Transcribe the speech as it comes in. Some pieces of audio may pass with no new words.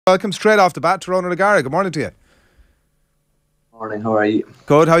Welcome straight off the bat to Ronan and Gara. Good morning to you. Morning, how are you?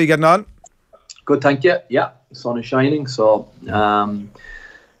 Good, how are you getting on? Good, thank you. Yeah, the sun is shining, so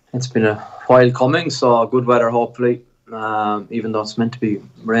it's been a while coming, so good weather hopefully, even though it's meant to be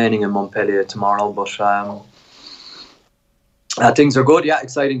raining in Montpellier tomorrow, but things are good. Yeah,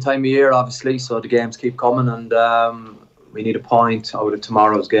 exciting time of year obviously, so the games keep coming, and we need a point out of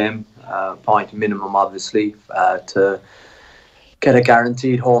tomorrow's game, point minimum obviously, to get a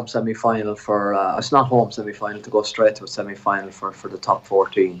guaranteed home semi-final for it's not home semi-final, to go straight to a semi-final for the top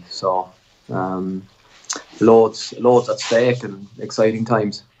 14. So loads at stake and exciting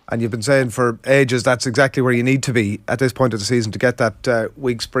times. And you've been saying for ages that's exactly where you need to be at this point of the season to get that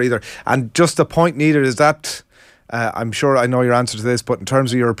week's breather. And just the point needed is that I'm sure I know your answer to this, but in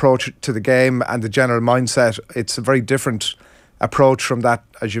terms of your approach to the game and the general mindset, it's a very different approach from that,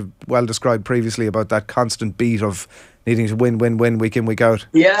 as you've well described previously, about that constant beat of needing to win week in, week out.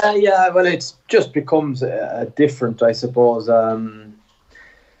 Yeah, well, it just becomes a different, I suppose,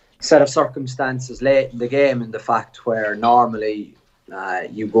 set of circumstances late in the game, in the fact where normally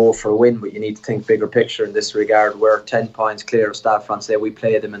you go for a win, but you need to think bigger picture in this regard. We're 10 points clear of Stade Francais. We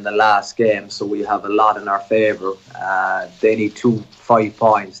play them in the last game, so we have a lot in our favour. They need 5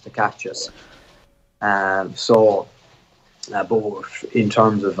 points to catch us. But in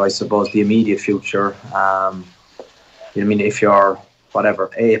terms of, I suppose, the immediate future, I mean, if you're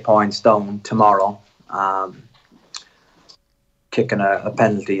 8 points down tomorrow, kicking a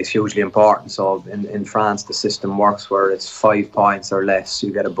penalty is hugely important. So in France, the system works where it's 5 points or less,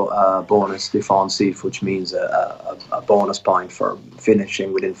 you get a bonus defensive, which means a bonus point for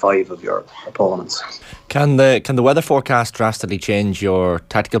finishing within 5 of your opponents. Can the weather forecast drastically change your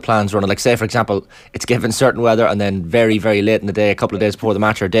tactical plans, Ronan? Like, say, for example, it's given certain weather, and then very, very late in the day, a couple of days before the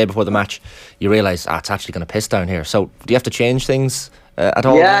match or a day before the match, you realise, it's actually going to piss down here. So do you have to change things at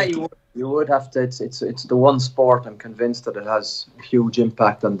all? Yeah, you would have to. It's the one sport I'm convinced that it has a huge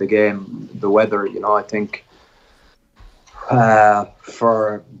impact on the game, the weather. I think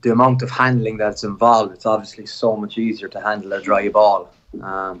for the amount of handling that's involved, it's obviously so much easier to handle a dry ball.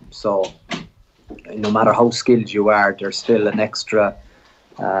 So no matter how skilled you are, there's still an extra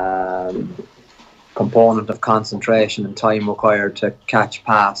component of concentration and time required to catch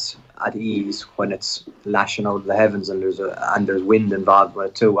pass at ease when it's lashing out of the heavens and there's wind involved with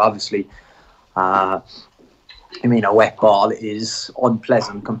it too. Obviously, a wet ball is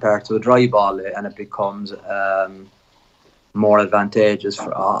unpleasant compared to a dry ball, and it becomes more advantageous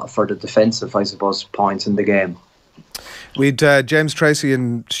for the defensive, I suppose, points in the game. We had James Tracy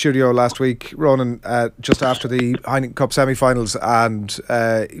in studio last week, Ronan, just after the Heineken Cup semi-finals, and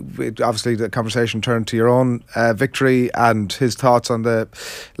obviously the conversation turned to your own victory and his thoughts on the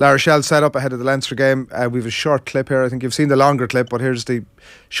La Rochelle setup ahead of the Leinster game. We have a short clip here. I think you've seen the longer clip, but here's the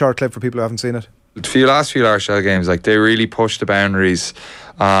short clip for people who haven't seen it. For the last few La Rochelle games, they really pushed the boundaries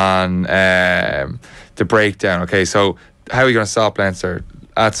on the breakdown. Okay, so how are you going to stop Leinster?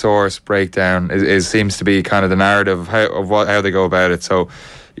 At source, breakdown is seems to be kind of the narrative of how they go about it. So,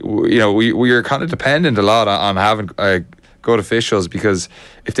 we are kind of dependent a lot on having good officials, because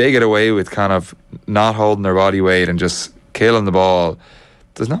if they get away with kind of not holding their body weight and just killing the ball,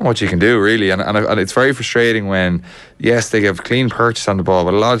 there's not much you can do really. And it's very frustrating when, yes, they give clean purchase on the ball,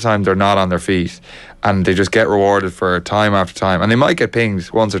 but a lot of times they're not on their feet and they just get rewarded for time after time. And they might get pinged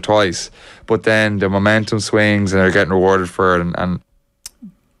once or twice, but then the momentum swings and they're getting rewarded for it. And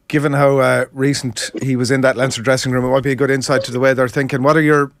given how recent he was in that Leinster dressing room, it might be a good insight to the way they're thinking. What's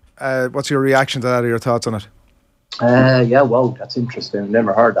your reaction to that, or your thoughts on it? Yeah, well, that's interesting.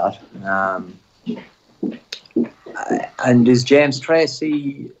 Never heard that. And is James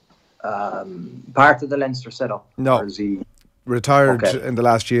Tracy part of the Leinster setup? No, or is he retired in the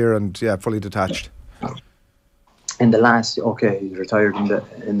last year and fully detached. He retired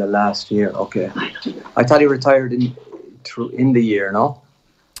in the last year. Okay, I thought he retired in the year. No.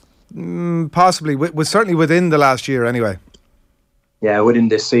 Possibly, was certainly within the last year anyway. Yeah, within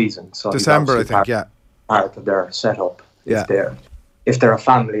this season. So December, I think. Part of their setup. Yeah. If they're a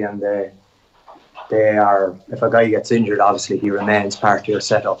family and they are, if a guy gets injured, obviously he remains part of your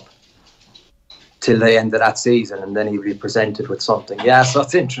setup till the end of that season, and then he'll be presented with something. Yeah, so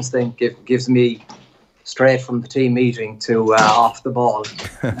it's interesting. Gives me straight from the team meeting to off the ball.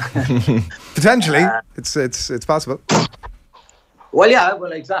 Potentially, it's possible. Well, yeah,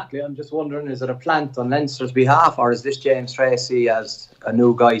 exactly. I'm just wondering, is it a plant on Leinster's behalf, or is this James Tracy as a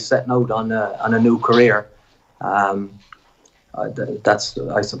new guy setting out on a new career? That's,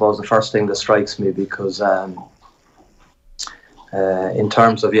 I suppose, the first thing that strikes me, because in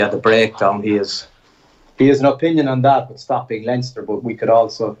terms of the breakdown, he is he has an opinion on that, but stopping Leinster. But we could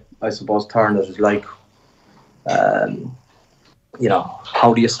also, I suppose, turn it as like, you know,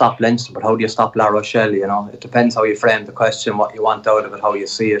 how do you stop Leinster, but how do you stop La Rochelle? You know, it depends how you frame the question, what you want out of it, how you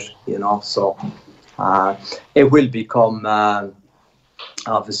see it. You know, so it will become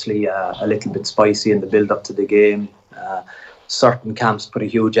obviously a little bit spicy in the build up to the game. Certain camps put a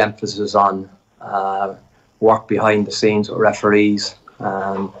huge emphasis on work behind the scenes with referees.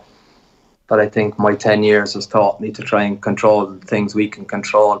 But I think my 10 years has taught me to try and control the things we can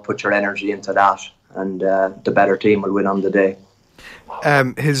control, put your energy into that, and the better team will win on the day.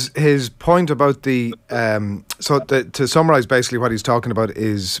 His point about the to summarise basically what he's talking about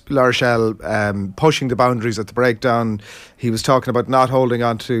is La Rochelle pushing the boundaries at the breakdown. He was talking about not holding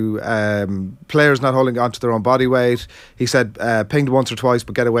on to players not holding on to their own body weight. He said pinged once or twice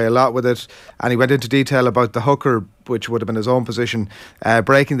but get away a lot with it, and he went into detail about the hooker, which would have been his own position,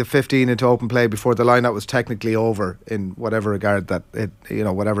 breaking the 15 into open play before the line-out was technically over in whatever regard that it, you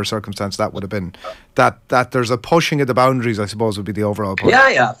know, whatever circumstance that would have been. That there's a pushing of the boundaries, I suppose, would be the overall point.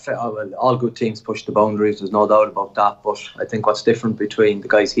 Yeah. Well, all good teams push the boundaries. There's no doubt about that. But I think what's different between the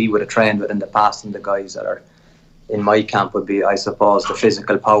guys he would have trained with in the past and the guys that are in my camp would be, I suppose, the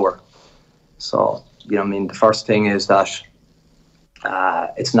physical power. So, you know, I mean, the first thing is that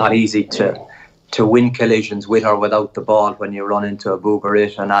it's not easy to win collisions with or without the ball when you run into a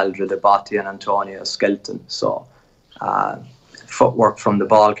Bougarit, an Aldred, a Botti, and Antonio, a Skelton. So footwork from the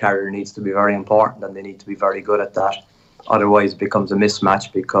ball carrier needs to be very important, and they need to be very good at that. Otherwise it becomes a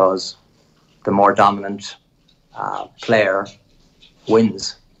mismatch because the more dominant player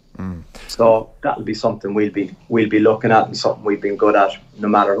wins. So that'll be something we'll be looking at, and something we've been good at no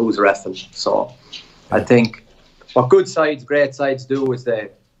matter who's reffing. So I think what good sides, great sides do is they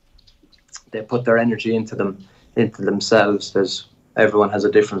put their energy into themselves. Everyone has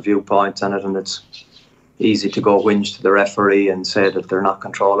a different viewpoint on it, and it's easy to go whinge to the referee and say that they're not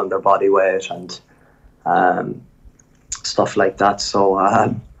controlling their body weight and stuff like that. So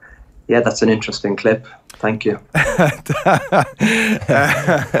yeah, that's an interesting clip. Thank you. I'll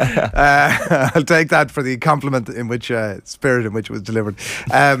take that for the compliment in which spirit in which it was delivered.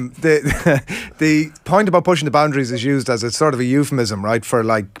 The point about pushing the boundaries is used as a sort of a euphemism, right, for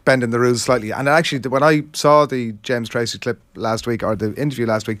like bending the rules slightly. And actually, when I saw the James Tracy clip last week, or the interview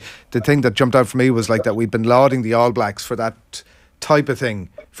last week, the thing that jumped out for me was like that we'd been lauding the All Blacks for that type of thing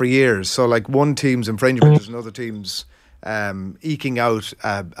for years. So like one team's infringement is another team's eking out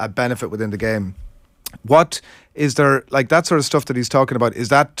a benefit within the game. What is there, like that sort of stuff that he's talking about, does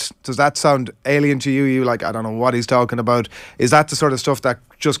that sound alien to you? You like, I don't know what he's talking about. Is that the sort of stuff that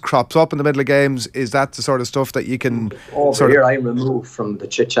just crops up in the middle of games? Is that the sort of stuff that you can over here I'm removed from the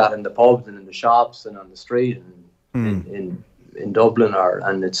chit chat in the pubs and in the shops and on the street and in Dublin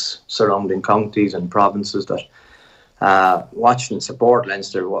and its surrounding counties and provinces that watch and support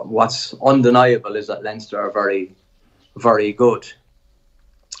Leinster. What's undeniable is that Leinster are very, very good.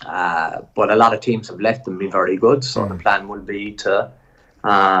 But a lot of teams have left them be very good, so the plan will be to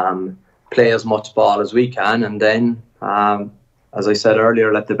play as much ball as we can, and then, as I said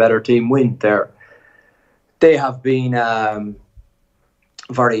earlier, let the better team win. They have been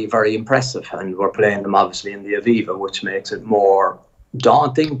very, very impressive, and we're playing them obviously in the Aviva, which makes it more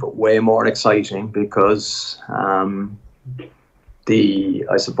daunting but way more exciting because I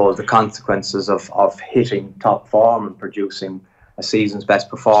suppose the consequences of hitting top form and producing a season's best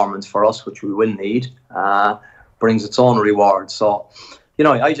performance for us, which we will need, brings its own reward. So, you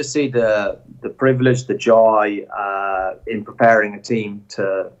know, I just see the privilege, the joy in preparing a team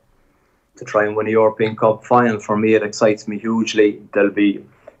to try and win a European Cup final. For me, it excites me hugely. There'll be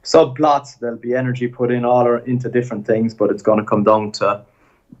subplots, there'll be energy put in into different things, but it's going to come down to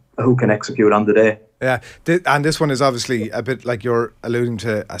who can execute on the day. Yeah, and this one is obviously a bit like you're alluding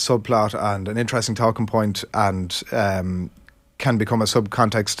to, a subplot and an interesting talking point, and can become a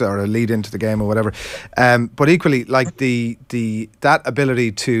subcontext or a lead into the game or whatever. But equally, like that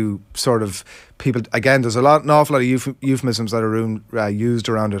ability to sort of people, again, there's an awful lot of euphemisms that are used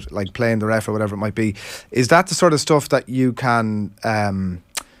around it, like playing the ref or whatever it might be. Is that the sort of stuff that you can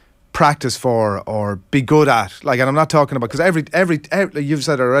practice for or be good at? Like, and I'm not talking about, because every you've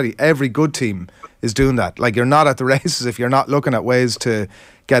said it already, every good team is doing that. Like, you're not at the races if you're not looking at ways to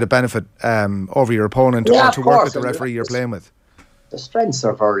get a benefit over your opponent, or to work with the referee you're playing with. The strengths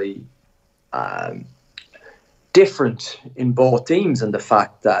are very different in both teams, and the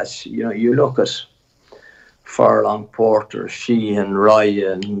fact that, you know, you look at Furlong, Porter, Sheehan,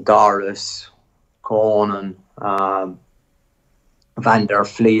 Ryan, Doris, Conan, Van der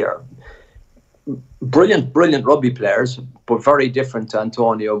Fleer. brilliant rugby players, but very different to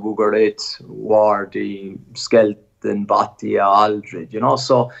Antonio, Bugarit, Wardy, Skelton, Battia, Aldred,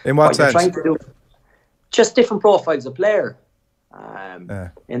 So in what sense? You're trying to do, just different profiles of player.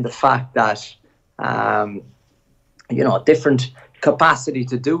 In the fact that, different capacity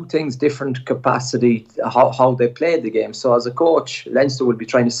to do things, different capacity, how they play the game. So as a coach, Leinster will be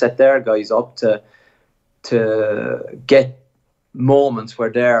trying to set their guys up to get moments where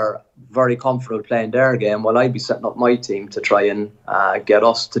they're very comfortable playing their game, while I'd be setting up my team to try and get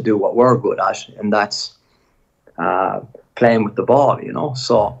us to do what we're good at, and that's playing with the ball,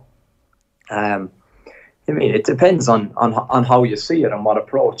 So, it depends on how you see it and what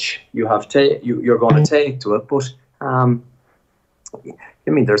approach you have you're going to take to it. But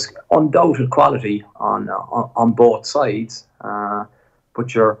there's undoubted quality on both sides,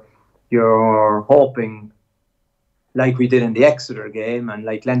 but you're hoping, like we did in the Exeter game and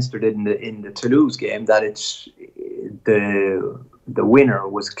like Leinster did in the Toulouse game, that it's the winner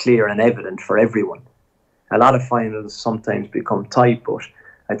was clear and evident for everyone. A lot of finals sometimes become tight, but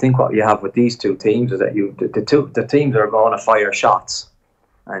I think what you have with these two teams is that the teams are going to fire shots,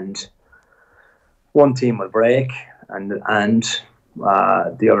 and one team will break, and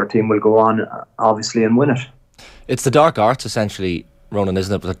the other team will go on, obviously, and win it. It's the dark arts, essentially, Ronan,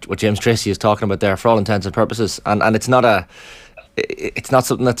 isn't it? What James Tracy is talking about there, for all intents and purposes, and it's not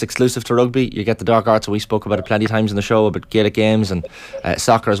something that's exclusive to rugby. You get the dark arts, we spoke about it plenty of times in the show, about Gaelic games and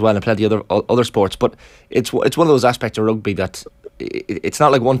soccer as well, and plenty of other sports. But it's one of those aspects of rugby that it's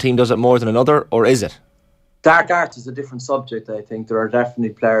not like one team does it more than another, or is it? Dark arts is a different subject. I think there are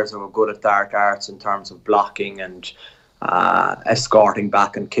definitely players who are good at dark arts in terms of blocking and escorting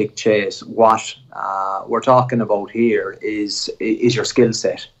back and kick chase. What we're talking about here is your skill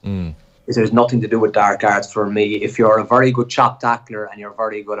set. There's nothing to do with dark arts for me. If you're a very good chop tackler and you're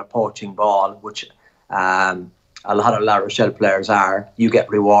very good at poaching ball, which a lot of La Rochelle players are, you get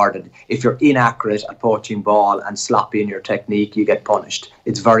rewarded. If you're inaccurate at poaching ball and sloppy in your technique, you get punished.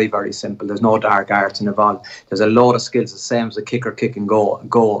 It's very, very simple. There's no dark arts involved. There's a load of skills, the same as a kicker kicking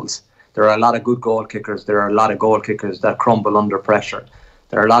goals. There are a lot of good goal kickers. There are a lot of goal kickers that crumble under pressure.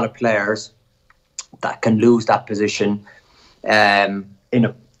 There are a lot of players that can lose that position in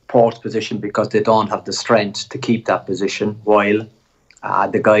a poor position because they don't have the strength to keep that position, while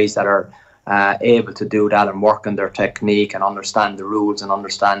the guys that are able to do that and work on their technique and understand the rules and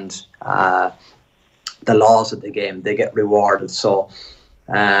understand the laws of the game, they get rewarded. So,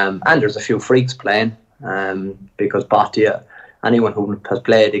 and there's a few freaks playing because Battia, anyone who has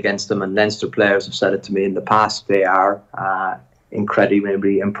played against them, and Leinster players have said it to me in the past, they are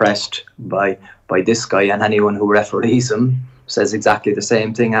incredibly impressed by this guy, and anyone who referees him says exactly the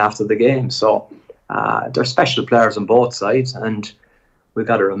same thing after the game. So they're special players on both sides, and we've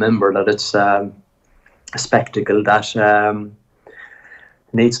got to remember that it's a spectacle that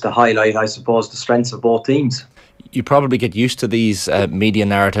needs to highlight, I suppose, the strengths of both teams. You probably get used to these media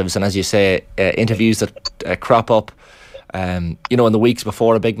narratives and, as you say, interviews that crop up in the weeks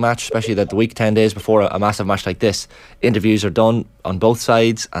before a big match, especially the week 10 days before a massive match like this. Interviews are done on both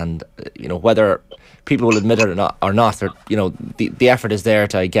sides, and whether people will admit it or not, the effort is there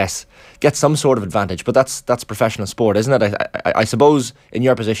to, I guess, get some sort of advantage. But that's professional sport, isn't it? I suppose in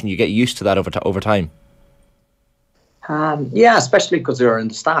your position you get used to that over time. Yeah, especially because you're in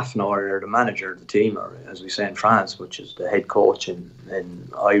the staff now, or you're the manager of the team, or as we say in France, which is the head coach in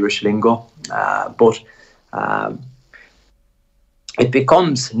Irish lingo. But it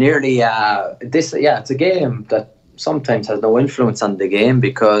becomes nearly it's a game that sometimes has no influence on the game,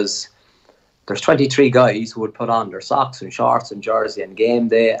 because there's 23 guys who would put on their socks and shorts and jersey and game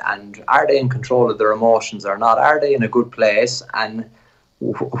day, and are they in control of their emotions or not? Are they in a good place? And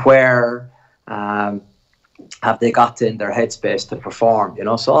where have they got in their headspace to perform?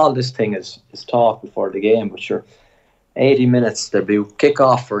 So all this thing is talk before the game, but sure, 80 minutes there'll be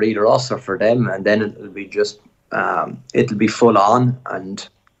kickoff for either us or for them, and then it'll be just it'll be full on. And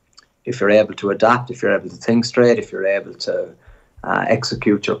if you're able to adapt, if you're able to think straight, if you're able to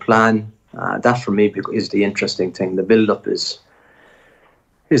execute your plan, that for me is the interesting thing. The build-up is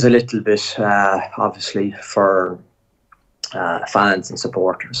a little bit obviously for fans and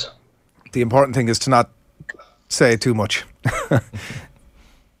supporters. The important thing is to not say too much.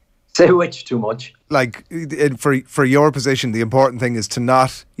 Say which too much? Like for your position, the important thing is to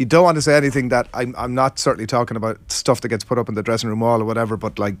not. You don't want to say anything that I'm not certainly talking about stuff that gets put up in the dressing room wall or whatever.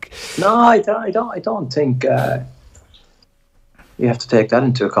 But like, no, I don't think you have to take that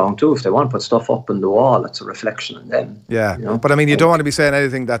into account too. If they want to put stuff up on the wall, that's a reflection on them. Yeah, but I mean, you don't want to be saying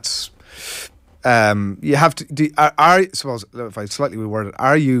anything that's you have to. I suppose if I slightly reword it,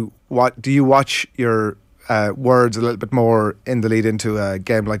 do you watch your words a little bit more in the lead into a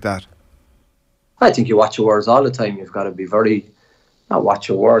game like that? I think you watch your words all the time. You've got to be not watch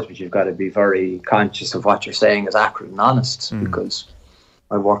your words, but you've got to be very conscious of what you're saying is accurate and honest. Because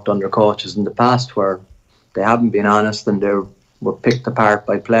I've worked under coaches in the past where they haven't been honest and they were picked apart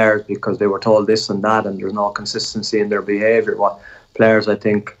by players because they were told this and that, and there's no consistency in their behaviour. What players, I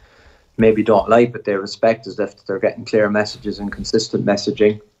think, maybe don't like, but they respect, is that they're getting clear messages and consistent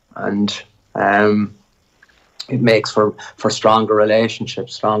messaging, and it makes for stronger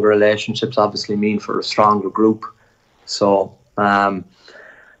relationships. Stronger relationships obviously mean for a stronger group. So I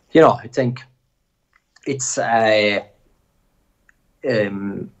think it's a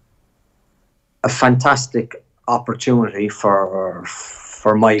fantastic opportunity for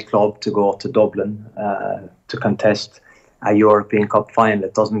my club to go to Dublin to contest a European Cup final.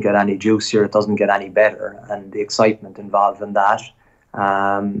 It doesn't get any juicier, it doesn't get any better, and the excitement involved in that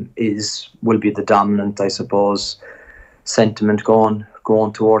will be the dominant, I suppose, sentiment going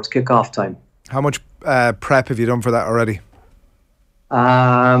towards kick-off time. How much prep have you done for that already?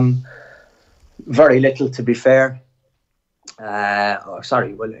 Very little, to be fair.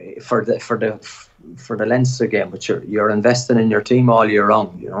 For the Leinster game, but you're investing in your team all year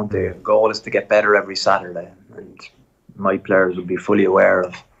round. You know, the goal is to get better every Saturday, and my players will be fully aware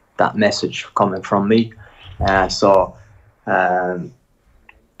of that message coming from me.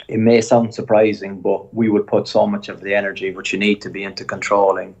 It may sound surprising, but we would put so much of the energy which you need to be into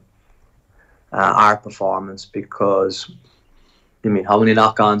controlling our performance, because how many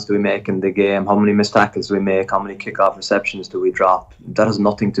knock-ons do we make in the game? How many missed tackles do we make? How many kick-off receptions do we drop? That has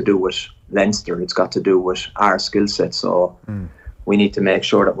nothing to do with Leinster. It's got to do with our skill set. So we need to make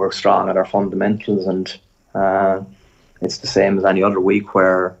sure that we're strong at our fundamentals, and it's the same as any other week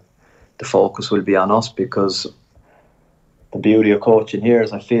where the focus will be on us, because the beauty of coaching here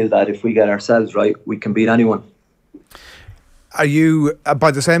is I feel that if we get ourselves right, we can beat anyone. Are you,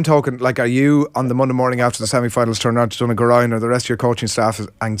 by the same token, are you on the Monday morning after the semi-finals turn around to Donegal or the rest of your coaching staff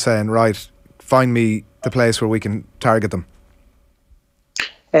and saying, right, find me the place where we can target them?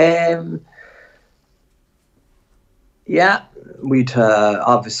 Yeah, we'd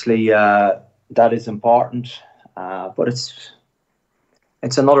obviously that is important, but it's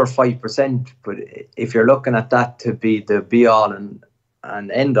another 5%. But if you're looking at that to be the be-all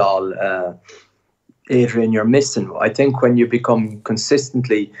and end-all, Adrian, you're missing. I think when you become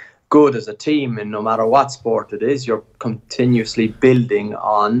consistently good as a team, and no matter what sport it is, you're continuously building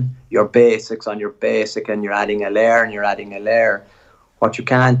on your basics, and you're adding a layer and you're adding a layer. What you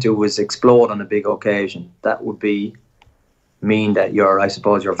can't do is explode on a big occasion. That would mean that your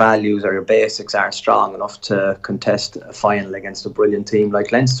values or your basics aren't strong enough to contest a final against a brilliant team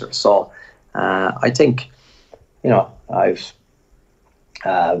like Leinster. So I think, I've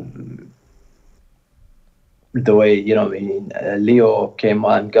the way, Leo came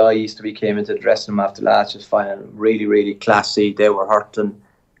on, Guy came into the dressing room after last year's final, really, really classy. They were hurting.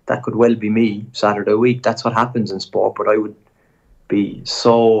 That could well be me Saturday week. That's what happens in sport, but I would be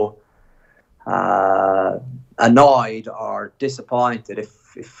so annoyed or disappointed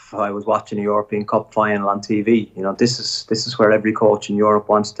if I was watching a European Cup final on TV. This is where every coach in Europe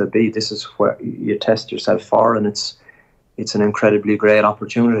wants to be. This is where you test yourself for, and it's an incredibly great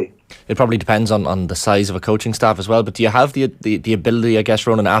opportunity. It probably depends on the size of a coaching staff as well, but do you have the ability, I guess,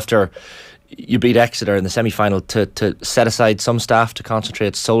 Ronan, after you beat Exeter in the semi-final to set aside some staff to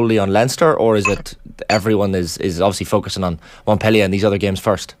concentrate solely on Leinster, or is it everyone is obviously focusing on Montpellier and these other games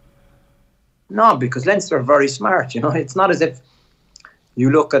first? No, because Leinster are very smart. It's not as if you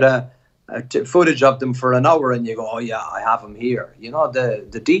look at a footage of them for an hour and you go, oh yeah, I have them here.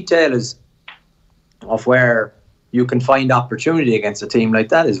 The detail is of where you can find opportunity against a team like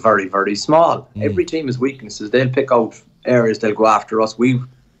that is very, very small. Every team has weaknesses. They'll pick out areas they'll go after us. We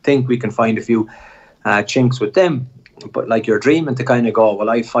think we can find a few chinks with them, but you're dreaming to kind of go, well,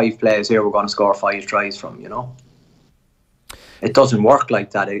 I have 5 players here we're going to score 5 tries from. It doesn't work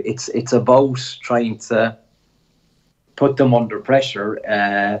like that. It's about trying to put them under pressure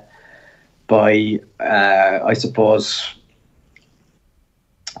by I suppose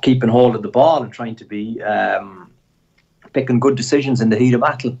keeping hold of the ball and trying to be picking good decisions in the heat of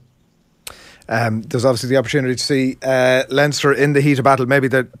battle. There's obviously the opportunity to see Leinster in the heat of battle. Maybe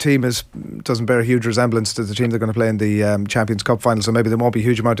the team doesn't bear a huge resemblance to the team they're going to play in the Champions Cup final, so maybe there won't be a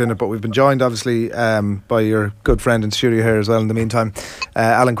huge amount in it, but we've been joined obviously by your good friend in studio here as well in the meantime.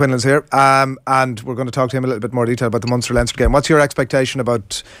 Alan Quinlan's here, and we're going to talk to him a little bit more detail about the Munster-Leinster game. What's your expectation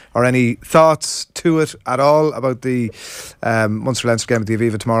about, or any thoughts to it at all, about the Munster-Leinster game at the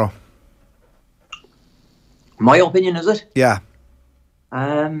Aviva tomorrow? My opinion, is it? Yeah.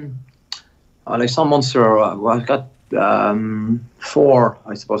 Like some Munster, I've got 4,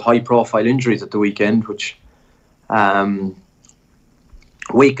 I suppose, high-profile injuries at the weekend, which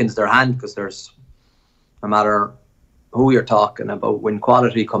weakens their hand, because there's, no matter who you're talking about, when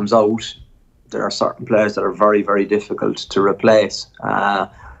quality comes out, there are certain players that are very, very difficult to replace. I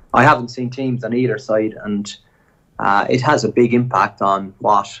haven't seen teams on either side, and it has a big impact on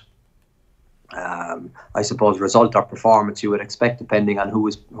what, I suppose, result or performance you would expect, depending on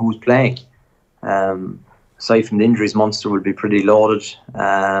who's playing. Aside from the injuries, Munster will be pretty loaded.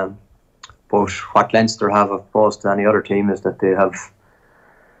 But what Leinster have opposed to any other team is that they have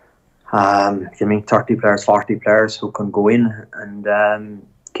 30 players, 40 players who can go in and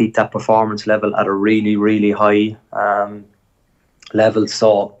keep that performance level at a really, really high level.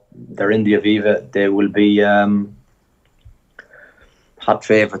 So they're in the Aviva. They will be hot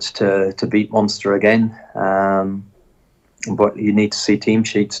favourites to beat Munster again. But you need to see team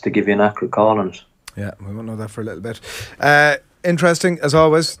sheets to give you an accurate call on it. Yeah, we won't know that for a little bit. Interesting, as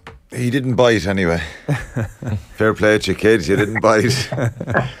always. He didn't bite anyway. Fair play to you, kids. You didn't bite.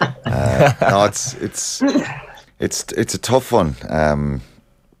 No, it's a tough one.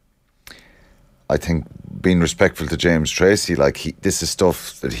 I think being respectful to James Tracy, like this is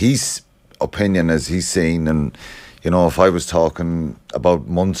stuff that his opinion as he's seen, and if I was talking about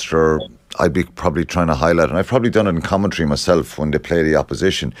Munster, I'd be probably trying to highlight, and I've probably done it in commentary myself when they play the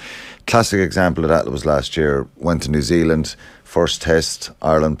opposition. Classic example of that was last year. Went to New Zealand, first test,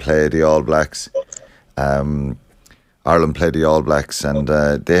 Ireland played the All Blacks. And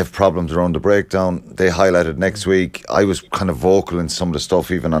they have problems around the breakdown. They highlighted next week. I was kind of vocal in some of the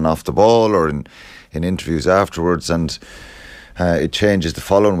stuff, even on off the ball or in interviews afterwards, and it changes the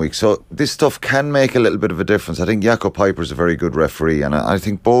following week. So this stuff can make a little bit of a difference. I think Jaco Piper's a very good referee, and I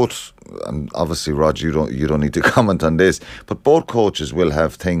think both, and obviously Roger, you don't need to comment on this, but both coaches will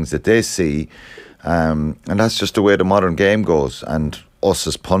have things that they see, and that's just the way the modern game goes. And us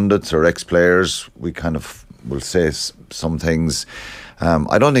as pundits or ex-players, we kind of will say some things. I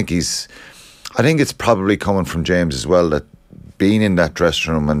think it's probably coming from James as well, that being in that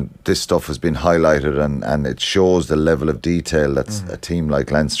dressing room and this stuff has been highlighted, and it shows the level of detail that a team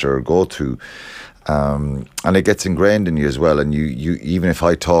like Leinster go to, and it gets ingrained in you as well. And you even if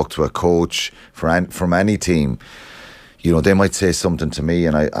I talk to a coach from any team, they might say something to me,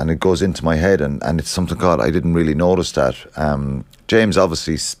 and it goes into my head, and it's something, God, I didn't really notice that. James,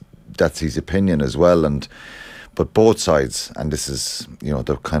 obviously, that's his opinion as well, but both sides, and this is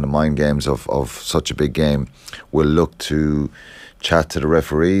the kind of mind games of such a big game, will look to chat to the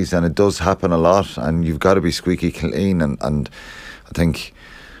referees, and it does happen a lot, and you've got to be squeaky clean, and I think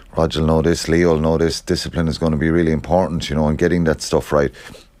Roger will know this, Leo will know this, discipline is going to be really important, and getting that stuff right.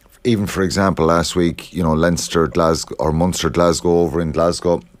 Even, for example, last week, Munster Glasgow over in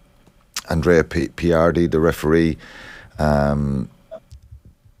Glasgow, Andrea Piardi, the referee,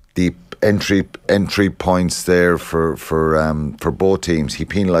 the entry points there for both teams. He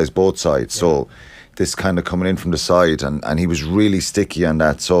penalised both sides. So this kind of coming in from the side, and he was really sticky on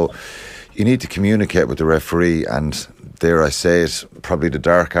that. So you need to communicate with the referee, and dare I say it, probably the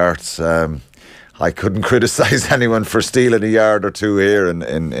dark arts. I couldn't criticise anyone for stealing a yard or two here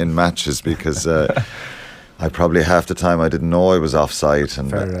in matches, because I probably half the time I didn't know I was offside,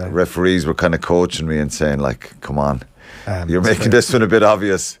 and referees were kind of coaching me and saying, like, come on, you're making this one a bit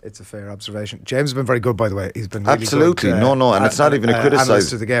obvious. It's a fair observation. James has been very good, by the way. He's been really absolutely good, no, and it's not even a criticism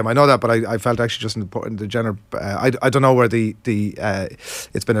to the game. I know that, but I felt actually just in the general. I don't know where the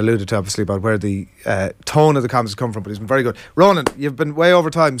it's been alluded to, obviously, about where the tone of the comments come from, but he's been very good. Ronan, you've been way over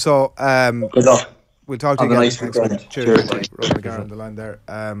time, so good luck. We'll talk to you again. Nice. Cheers. Ronan Gara on the line there.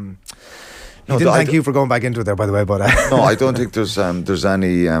 He didn't thank you for going back into it there, by the way, but no, I don't think there's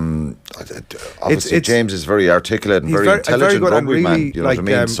any. Obviously, James is very articulate and very intelligent rugby man. You know what I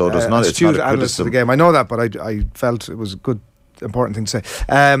mean? So there's not. It's not a criticism. Of the game. I know that, but I felt it was a good, important thing to say.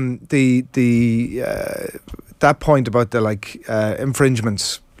 That point about the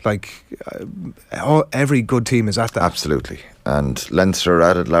infringements. Every good team is at that. Absolutely. And Leinster are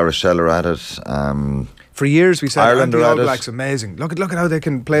at it, La Rochelle are at it. For years we said Ireland the All Blacks amazing. Look at how they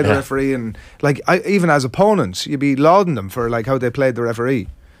can play the referee, and even as opponents, you'd be lauding them for how they played the referee.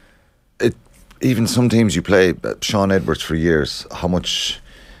 Even some teams you play, Sean Edwards for years, how much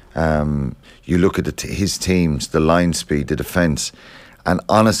you look at his teams, the line speed, the defence, and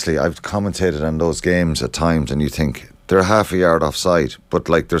honestly, I've commentated on those games at times, and you think they're half a yard offside, but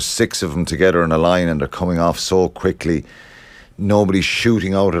there's 6 of them together in a line, and they're coming off so quickly. Nobody's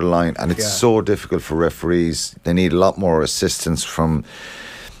shooting out of the line, and it's so difficult for referees. They need a lot more assistance from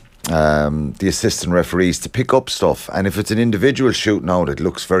the assistant referees to pick up stuff. And if it's an individual shooting out, it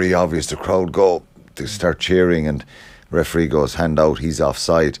looks very obvious. The crowd go, they start cheering, and referee goes, hand out, he's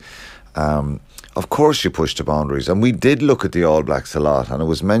offside. Of course you push the boundaries, and we did look at the All Blacks a lot, and it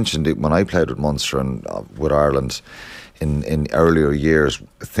was mentioned when I played with Munster and with Ireland in earlier years,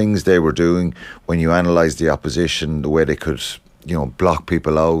 things they were doing when you analyse the opposition, the way they could, block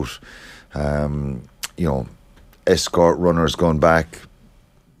people out, escort runners going back,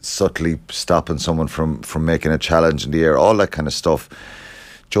 subtly stopping someone from making a challenge in the air, all that kind of stuff.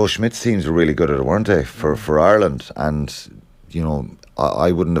 Joe Schmidt's teams were really good at it, weren't they, for Ireland? And,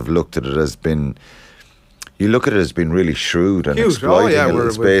 I wouldn't have looked at it as being... You look at it as being really shrewd and exploiting a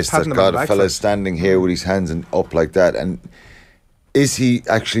little space that got a fella standing here with his hands up like that. And is he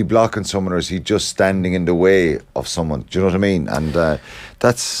actually blocking someone, or is he just standing in the way of someone? Do you know what I mean? And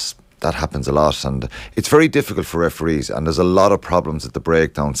that happens a lot, and it's very difficult for referees, and there's a lot of problems at the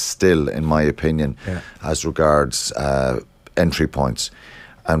breakdown still, in my opinion, as regards entry points.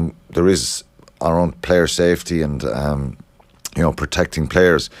 And there is our own player safety and protecting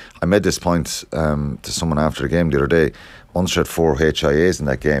players. I made this point to someone after the game the other day. Munster had 4 HIAs in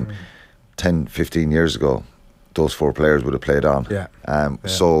that game. 10, 15 years ago, those 4 players would have played on.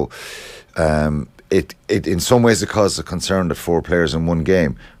 So it in some ways it caused a concern that 4 players in one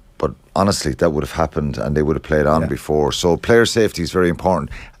game. But honestly, that would have happened and they would have played on before. So player safety is very important,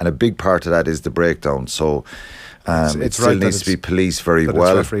 and a big part of that is the breakdown. So it still needs to be policed very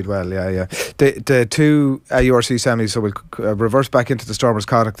well. It's refereed well, The 2 URC semis, so we'll reverse back into the Stormers'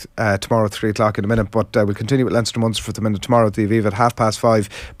 Connacht tomorrow at 3 o'clock in a minute, but we'll continue with Leinster Munster for the minute tomorrow at the Aviva at 5:30.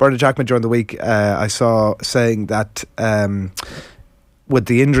 Bernard Jackman during the week, I saw saying that with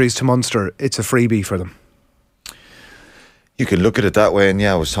the injuries to Munster, it's a freebie for them. You can look at it that way, and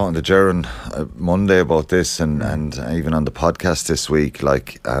I was talking to Jaron Monday about this, and even on the podcast this week,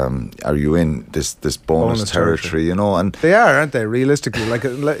 are you in this bonus territory, and they are, aren't they, realistically,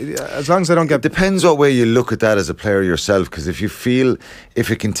 as long as they don't get... It depends what way you look at that as a player yourself, because if you feel, if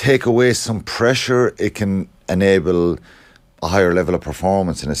it can take away some pressure, it can enable a higher level of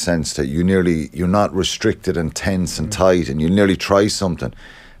performance, in a sense that you're not restricted and tense and tight, and you nearly try something,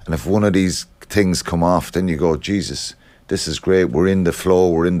 and if one of these things come off, then you go, Jesus, this is great, we're in the flow,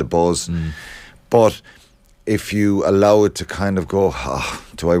 we're in the buzz. But if you allow it to kind of go,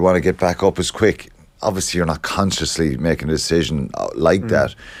 do I want to get back up as quick? Obviously you're not consciously making a decision like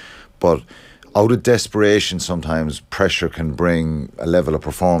that, but out of desperation sometimes pressure can bring a level of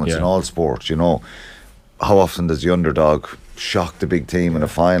performance in all sports. How often does the underdog shock the big team in a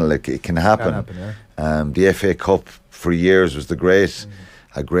final? It can happen. The FA Cup for years was a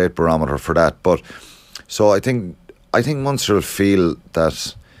great barometer for that. But so I think Munster will feel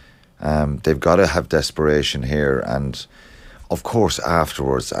that they've got to have desperation here, and of course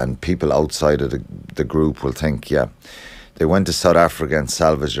afterwards, and people outside of the group will think, they went to South Africa and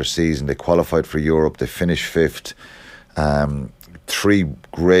salvaged their season, they qualified for Europe, they finished 5th, 3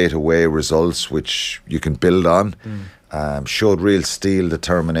 great away results which you can build on, showed real steel,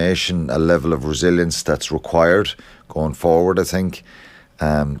 determination, a level of resilience that's required going forward, I think.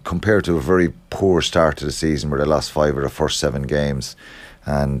 Compared to a very poor start to the season where they lost 5 of the first 7 games,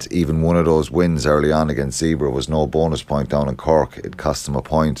 and even one of those wins early on against Zebra was no bonus point down in Cork. It cost them a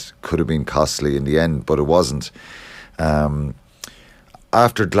point, could have been costly in the end, but it wasn't.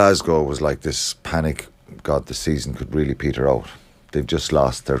 After Glasgow was like this panic, God, the season could really peter out. They've just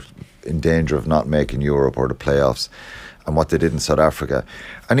lost, they're in danger of not making Europe or the playoffs. And what they did in South Africa,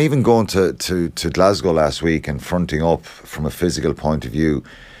 and even going to Glasgow last week and fronting up from a physical point of view,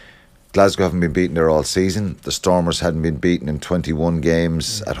 Glasgow haven't been beaten there all season. The Stormers hadn't been beaten in 21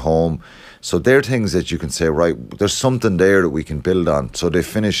 games at home. So they're things that you can say, right, there's something there that we can build on. So they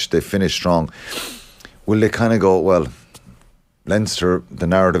finish strong. Will they kind of go, well, Leinster, the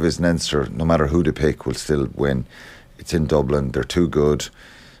narrative is Leinster, no matter who they pick, will still win. It's in Dublin, they're too good.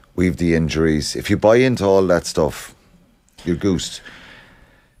 We've the injuries. If you buy into all that stuff, you're goosed.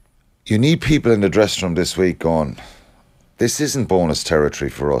 You need people in the dressing room this week going, this isn't bonus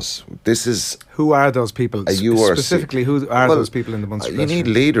territory for us. This is... Who are those people? Specifically, who are those people in the Munster dressing room? You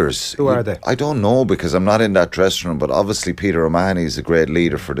need leaders. Who are they? I don't know, because I'm not in that dressing room, but obviously Peter O'Mahony is a great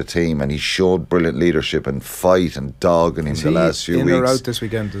leader for the team, and he showed brilliant leadership and fight and dogging in the last few weeks. In or out this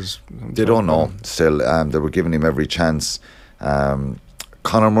weekend? They don't know still. They were giving him every chance.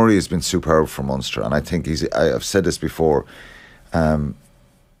 Conor Murray has been superb for Munster, and I think I've said this before,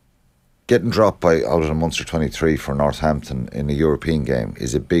 getting dropped out of the Munster 23 for Northampton in a European game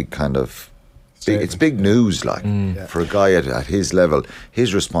is a big kind of it's big news for a guy at his level.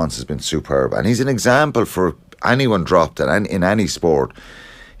 His response has been superb, and he's an example for anyone dropped in any sport.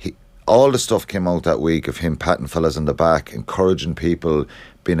 all the stuff came out that week of him patting fellas on the back, encouraging people,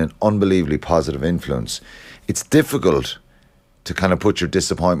 being an unbelievably positive influence. It's difficult to kind of put your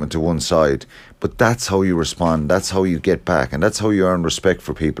disappointment to one side, but that's how you respond, that's how you get back, and that's how you earn respect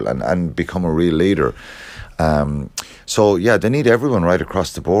for people and become a real leader. So yeah, they need everyone right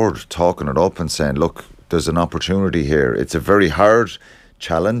across the board talking it up and saying, look, there's an opportunity here. It's a very hard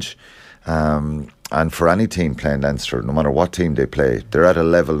challenge, and for any team playing Leinster, no matter what team they play, they're at a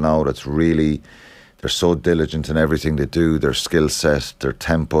level now that's really, they're so diligent in everything they do, their skill set, their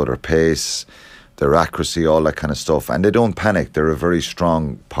tempo, their pace, their accuracy, all that kind of stuff, and they don't panic. They're a very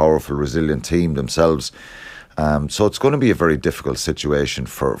strong, powerful, resilient team themselves. So it's going to be a very difficult situation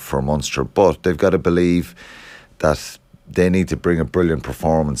for Munster, but they've got to believe that they need to bring a brilliant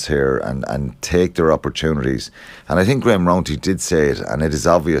performance here and take their opportunities. And I think Graham Rowntree did say it, and it is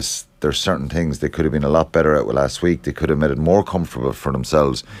obvious there's certain things they could have been a lot better at last week. They could have made it more comfortable for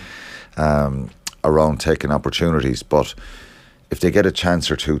themselves around taking opportunities. But if they get a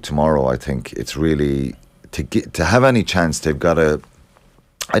chance or two tomorrow, I think it's really, to have any chance, they've got to,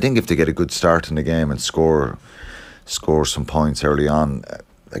 I think if they get a good start in the game and score some points early on,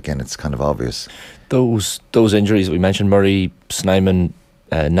 again, it's kind of obvious. Those injuries that we mentioned, Murray, Snyman,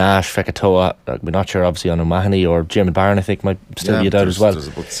 Nash, Fekatoa, we're not sure obviously on O'Mahony, or Jim Barron I think might still be a doubt as well. There's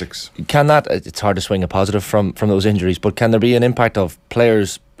about 6. Can that, it's hard to swing a positive from those injuries, but can there be an impact of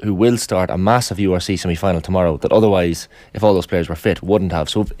players who will start a massive URC semi-final tomorrow that otherwise, if all those players were fit, wouldn't have?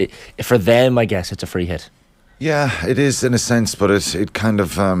 So if for them, I guess it's a free hit. Yeah, it is in a sense, but it kind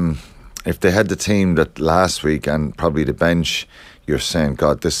of, if they had the team that last week and probably the bench, you're saying,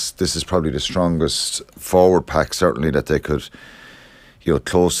 God, this is probably the strongest forward pack, certainly, that they could,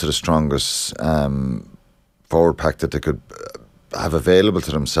 close to the strongest forward pack that they could have available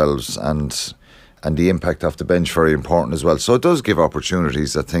to themselves, and the impact off the bench very important as well. So it does give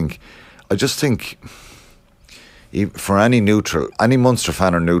opportunities. I just think for any Munster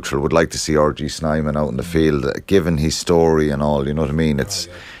fan or neutral would like to see RG Snyman out in the field, given his story and all, you know what I mean? It's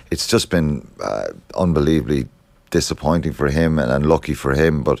just been unbelievably disappointing for him and unlucky for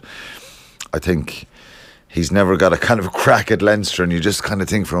him, but I think he's never got a kind of a crack at Leinster, and you just kind of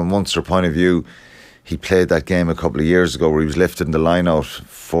think from a Munster point of view, he played that game a couple of years ago where he was lifted in the line out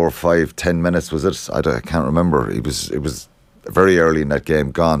 4, 5, 10 minutes, was it? I can't remember. It was very early in that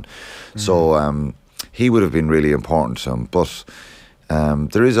game, gone. So he would have been really important to him, but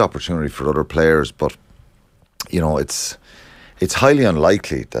there is opportunity for other players, but it's highly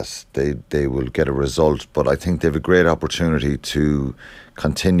unlikely that they will get a result, but I think they have a great opportunity to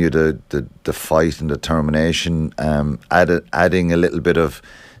continue the fight and determination, adding a little bit of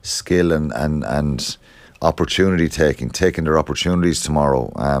skill and opportunity taking their opportunities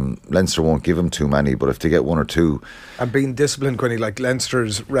tomorrow. Leinster won't give them too many, but if they get one or two, and being disciplined, Quinny, like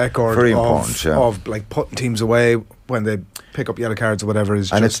Leinster's record very important, of like putting teams away when they pick up yellow cards or whatever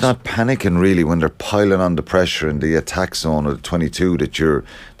is, and it's not panicking really when they're piling on the pressure in the attack zone of 22 that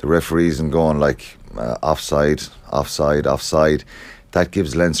the referees and going like offside. That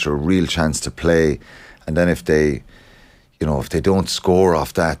gives Leinster a real chance to play, and then if they don't score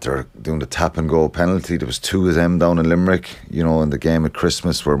off that, they're doing the tap and go penalty. There was 2 of them down in Limerick, in the game at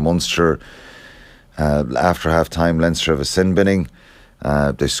Christmas, where Munster, after half time, Leinster have a sin binning.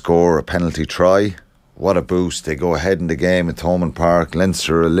 They score a penalty try. What a boost. They go ahead in the game at Thomond Park.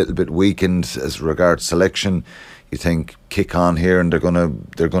 Leinster a little bit weakened as regards selection. You think kick on here and they're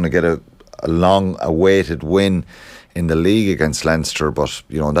gonna get a long awaited win in the league against Leinster, but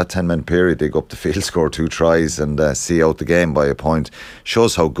in that 10-minute period they go up the field, score 2 tries and see out the game by a point.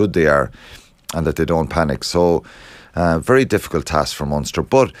 Shows how good they are and that they don't panic. So very difficult task for Munster,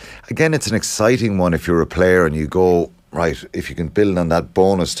 but again, it's an exciting one if you're a player and you go, right, if you can build on that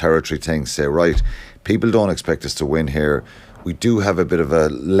bonus territory thing, say, right, people don't expect us to win here, we do have a bit of a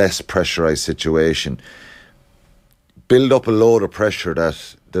less pressurised situation. Build up a load of pressure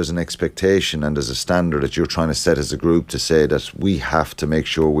that there's an expectation and there's a standard that you're trying to set as a group to say that we have to make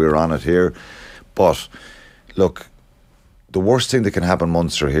sure we're on it here. But look, the worst thing that can happen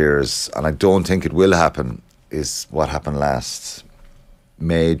Munster here is, and I don't think it will happen, is what happened last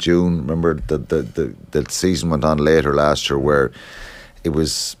May, June. Remember the season went on later last year where it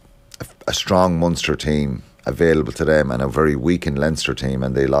was a strong Munster team available to them and a very weakened Leinster team,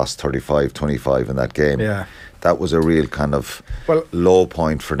 and they lost 35-25 in that game. Yeah. That was a real kind of low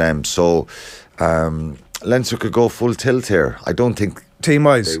point for them. So Leinster could go full tilt here. I don't think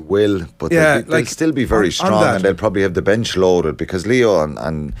team-wise. They will, but they'll still be very strong, and they'll probably have the bench loaded because Leo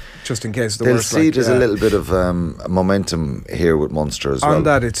and just in case they'll see there's a little bit of momentum here with Munster as well. On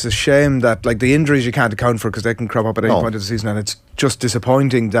that, it's a shame that the injuries you can't account for because they can crop up at any point of the season, and it's just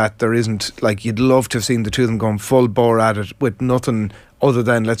disappointing that there isn't, you'd love to have seen the two of them going full bore at it with nothing other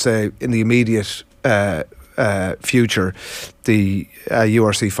than, let's say, in the immediate future, the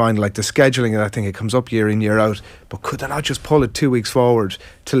URC final. The scheduling, and I think it comes up year in, year out, but could they not just pull it 2 weeks forward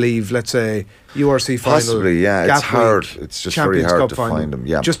to leave, let's say, URC final? Possibly, yeah. It's hard. It's just very hard to find them.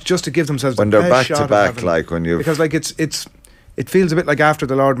 Yeah, just to give themselves when they're back to back, when you because it feels a bit like after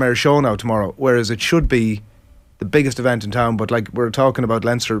the Lord Mayor's show now tomorrow, whereas it should be the biggest event in town. But we're talking about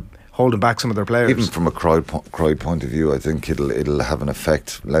Leinster holding back some of their players. Even from a crowd point of view, I think it'll have an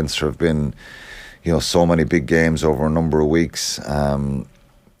effect. Leinster have been, so many big games over a number of weeks.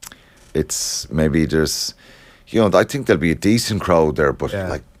 It's maybe there's, I think there'll be a decent crowd there,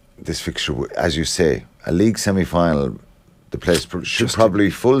 but this fixture, as you say, a league semi-final, the place should probably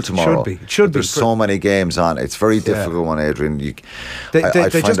be full tomorrow. It should be. There's so many games on. It's very difficult one, Adrian. They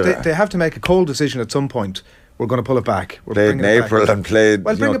have to make a cold decision at some point. We're going to pull it back. Played in April and played,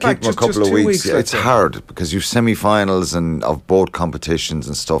 keep them a couple of weeks. It's hard because you've semi-finals and of both competitions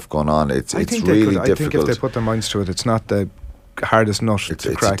and stuff going on. It's really difficult. I think if they put their minds to it, it's not the hardest nut to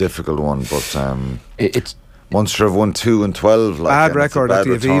crack. It's a difficult one, but Munster have won 2 and 12. Bad record at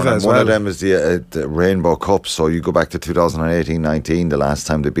the Aviva as well. One of them is the Rainbow Cup. So you go back to 2018-19, the last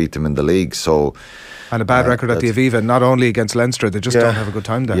time they beat them in the league. So. And a bad record at the Aviva, not only against Leinster, they just don't have a good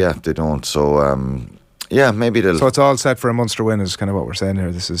time there. Yeah, they don't. So. Maybe they'll. So it's all set for a Munster win, is kind of what we're saying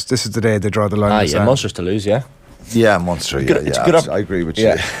here. This is the day they draw the line. Munster's to lose, yeah. Yeah, Munster. I agree with you.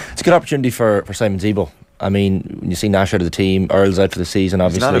 It's a good opportunity for Simon Zebo. I mean, when you see Nash out of the team, Earl's out for the season.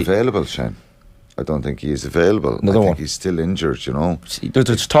 Obviously, he's not available, Shane. I don't think he is available. I think he's still injured.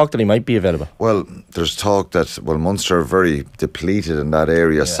 There's talk that he might be available. Well, there's talk that Munster are very depleted in that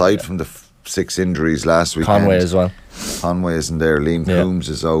area. Aside from the 6 injuries last weekend, Conway as well. Conway isn't there. Liam Coombs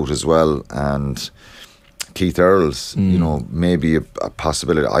is out as well, and Keith Earls, maybe a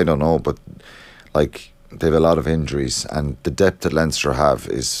possibility. I don't know, but they have a lot of injuries, and the depth that Leinster have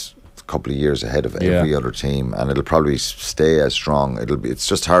is a couple of years ahead of every other team, and it'll probably stay as strong. It's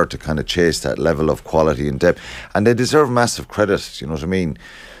just hard to kind of chase that level of quality and depth, and they deserve massive credit. You know what I mean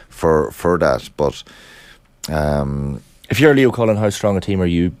for that. But if you're Leo Cullen, how strong a team are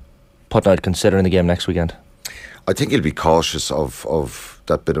you putting out considering the game next weekend? I think he'll be cautious of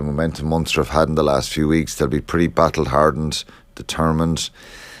that bit of momentum Munster have had in the last few weeks. They'll be pretty battle-hardened, determined.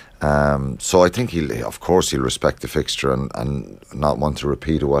 So I think he'll respect the fixture and not want to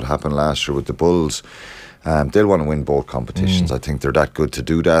repeat what happened last year with the Bulls. They'll want to win both competitions. I think they're that good to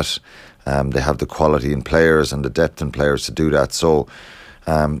do that. They have the quality in players and the depth in players to do that. So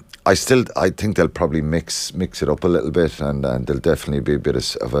I think they'll probably mix it up a little bit, and there'll definitely be a bit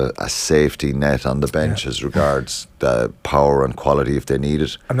of a safety net on the bench as regards the power and quality if they need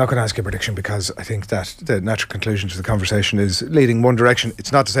it. I'm not going to ask you a prediction because I think that the natural conclusion to the conversation is leading one direction.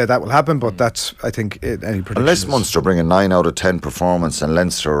 It's not to say that will happen, but that's, I think, any prediction. Unless Munster bring a 9 out of 10 performance and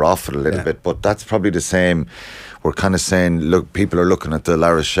Leinster are off it a little bit, but that's probably the same. We're kind of saying, look, people are looking at the La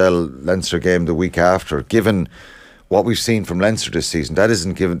Rochelle Leinster game the week after, given what we've seen from Leinster this season. That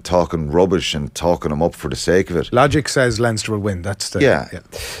isn't talking rubbish and talking them up for the sake of it. Logic says Leinster will win. That's in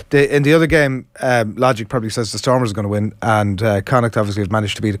the other game, Logic probably says the Stormers are going to win, and Connacht obviously have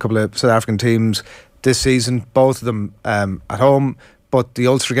managed to beat a couple of South African teams this season, both of them at home. But the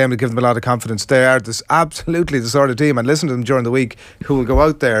Ulster game will give them a lot of confidence. They are absolutely the sort of team, and listen to them during the week, who will go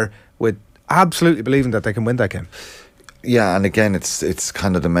out there with absolutely believing that they can win that game. Yeah, and again, it's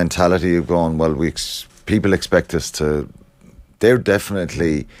kind of the mentality of going, well, people expect us to. They're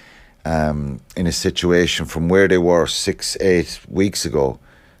definitely in a situation from where they were 6-8 weeks ago.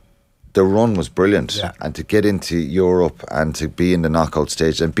 The run was brilliant, and to get into Europe and to be in the knockout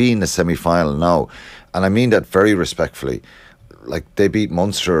stage and be in the semi-final now, and I mean that very respectfully. They beat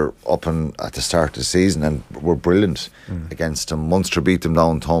Munster up at the start of the season and were brilliant against them. Munster beat them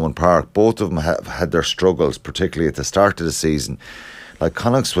down Thomond Park. Both of them have had their struggles, particularly at the start of the season.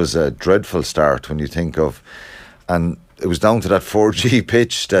 Connacht's was a dreadful start when you think of, and it was down to that 4G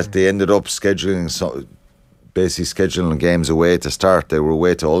pitch that they ended up scheduling games away to start. They were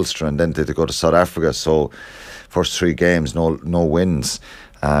away to Ulster and then they had to go to South Africa. So first 3 games, no wins.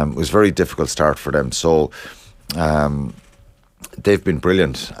 It was a very difficult start for them. So they've been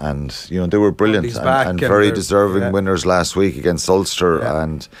brilliant, and they were brilliant and very deserving winners last week against Ulster.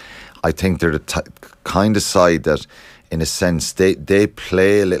 And I think they're the kind of side that in a sense, they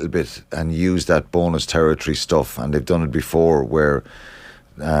play a little bit and use that bonus territory stuff, and they've done it before, where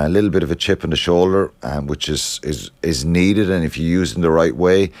a little bit of a chip on the shoulder, which is needed, and if you use it in the right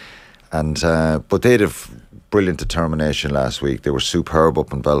way. And but they'd have brilliant determination last week. They were superb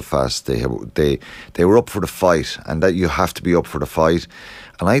up in Belfast. They were up for the fight, and that you have to be up for the fight.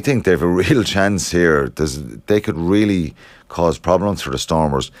 And I think they have a real chance here. They could really cause problems for the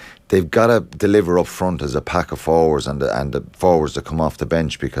Stormers. They've got to deliver up front as a pack of forwards, and the forwards that come off the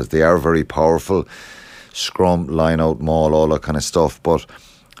bench, because they are very powerful. Scrum, line out, maul, all that kind of stuff. But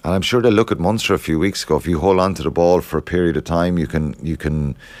and I'm sure they look at Munster a few weeks ago. If you hold on to the ball for a period of time, you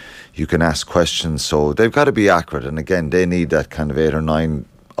can ask questions. So they've got to be accurate, and again, they need that kind of 8 or 9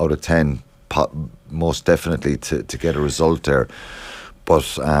 out of 10 most definitely to get a result there.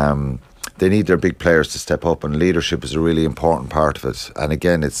 But they need their big players to step up, and leadership is a really important part of it. And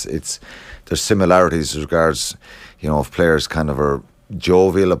again, it's there's similarities as regards, if players kind of are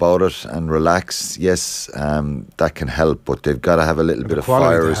jovial about it and relaxed, yes, that can help, but they've got to have a little bit of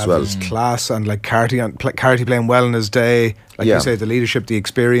fire as well. His class, and like Carty playing well in his day, like you say, the leadership, the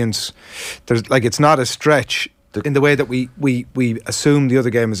experience. There's it's not a stretch in the way that we assume the other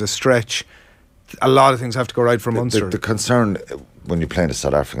game is a stretch. A lot of things have to go right for Munster. The concern when you're playing the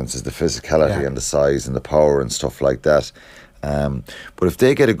South Africans is the physicality and the size and the power and stuff like that. But if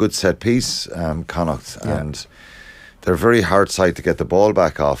they get a good set piece, Connacht, and they're a very hard side to get the ball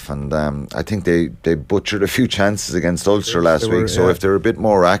back off, and I think they butchered a few chances against Ulster last week. So if they're a bit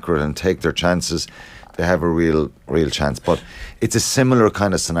more accurate and take their chances, they have a real chance. But it's a similar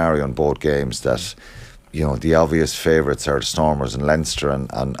kind of scenario in both games, that the obvious favourites are the Stormers and Leinster, and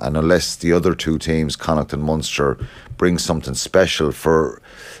unless the other two teams, Connacht and Munster, bring something special for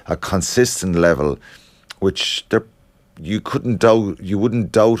a consistent level, which you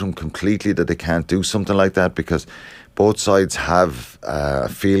wouldn't doubt them completely that they can't do something like that, because both sides have a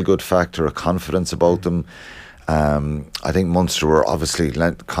feel-good factor, a confidence about them. I think Munster were obviously,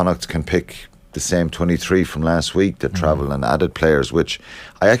 Connacht can pick the same 23 from last week that travel and added players, which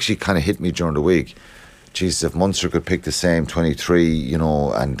I actually kind of hit me during the week. Jesus, if Munster could pick the same 23,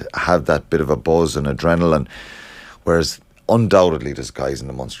 and have that bit of a buzz and adrenaline, whereas undoubtedly there's guys in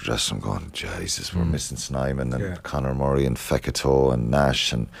the Munster dressing room going, Jesus, we're missing Snyman and Conor Murray and Fekito and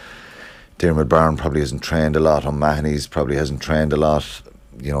Nash, and Diarmuid Byrne probably hasn't trained a lot. O'Mahony's probably hasn't trained a lot.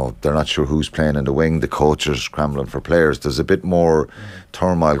 They're not sure who's playing in the wing. The coach is scrambling for players. There's a bit more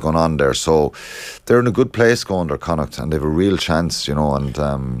turmoil going on there. So they're in a good place going there, Connacht, and they have a real chance,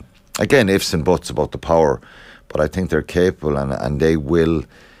 and again, ifs and buts about the power, but I think they're capable, and they will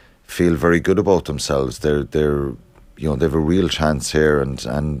feel very good about themselves. They're they have a real chance here,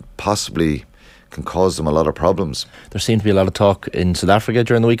 and possibly can cause them a lot of problems. There seemed to be a lot of talk in South Africa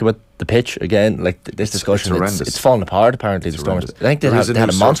during the week about the pitch again. Like this discussion, it's fallen apart. Apparently, the Stormers. I think they had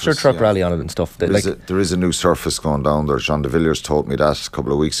a monster truck rally on it and stuff. There is a new surface going down there. Jean de Villiers told me that a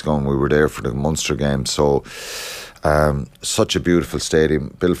couple of weeks ago when we were there for the Munster game. So. Such a beautiful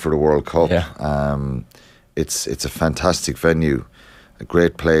stadium, built for the World Cup. It's a fantastic venue, a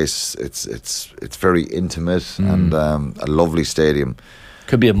great place. It's very intimate, and a lovely stadium.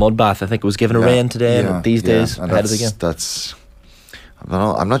 Could be a mud bath. I think it was given a rain today, and these days ahead of the game. That's. I don't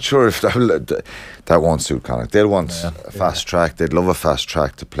know. I'm not sure if that won't suit Connacht. They'll want a fast track. They'd love a fast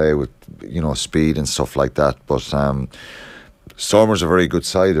track to play with, speed and stuff like that. But Stormers are a very good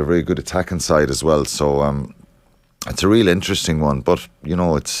side, a very good attacking side as well. So. It's a real interesting one, but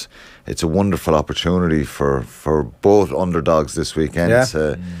it's a wonderful opportunity for both underdogs this weekend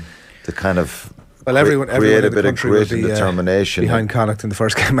to kind of everyone create in a bit of grit and determination behind Connacht in the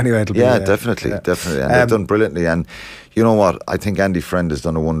first game anyway. Definitely, and they've done brilliantly. And you know what? I think Andy Friend has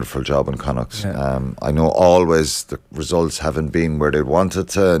done a wonderful job in Connacht. I know always the results haven't been where they wanted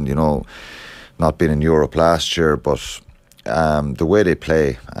to, and not being in Europe last year, but the way they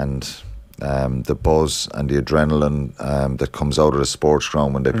play and. The buzz and the adrenaline that comes out of the sports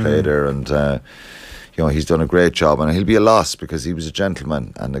ground when they play there, and he's done a great job, and he'll be a loss because he was a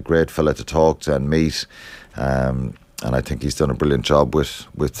gentleman and a great fella to talk to and meet, and I think he's done a brilliant job with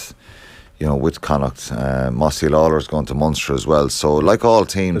Connacht. Mossy Lawler's going to Munster as well, so like all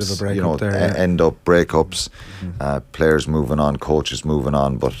teams, end up breakups, players moving on, coaches moving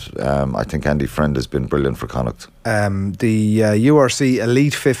on, but I think Andy Friend has been brilliant for Connacht. The URC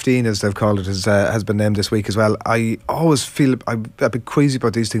Elite 15, as they've called it, has been named this week as well. I always feel I'm a bit queasy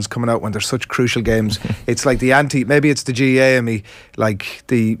about these things coming out when they're such crucial games. It's like maybe it's the GAA in me, like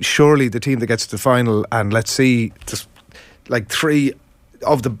surely the team that gets to the final, and let's see just like three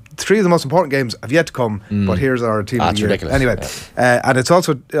of the three of the most important games have yet to come, but here's our team of the year. Ridiculous. Anyway, and it's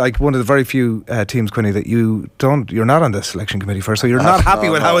also like one of the very few teams, Quinny, that you're not on the selection committee for, so you're not happy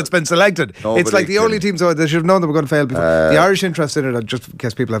with how it's been selected. It's like the only team, so they should have known they were going to fail before. The Irish interest in it, just in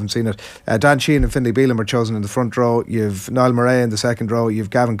case people haven't seen it, Dan Sheehan and Finlay Bealham were chosen in the front row. You've Niall Murray in the second row. You've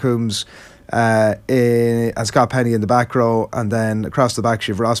Gavin Coombs and Scott Penny in the back row, and then across the back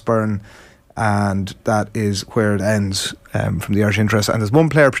you've Ross Byrne, and that is where it ends from the Irish interest. And there's one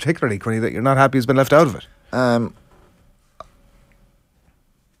player particularly, Quinny, that you're not happy has been left out of it.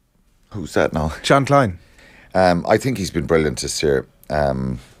 Who's that now? John Klein. I think he's been brilliant this year.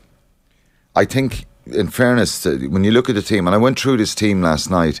 I think, in fairness, when you look at the team, and I went through this team last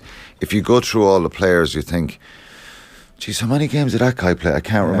night, if you go through all the players, you think, geez, how many games did that guy play? I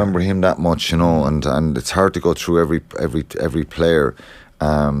can't remember him that much, and it's hard to go through every player.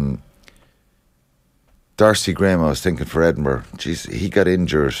 Darcy Graham, I was thinking for Edinburgh, geez, he got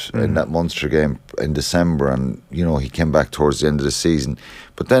injured in that Munster game in December, and he came back towards the end of the season.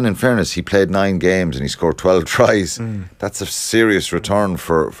 But then, in fairness, he played 9 games and he scored 12 tries. That's a serious return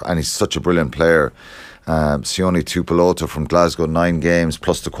and he's such a brilliant player. Sione Tupolota from Glasgow, 9 games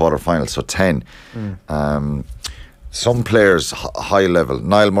plus the quarter-final, so 10. Some players high level.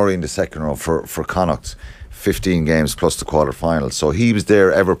 Niall Murray in the second row for Connacht, 15 games plus the quarter-final. So he was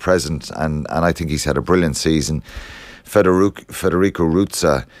there, ever present, and I think he's had a brilliant season. Federico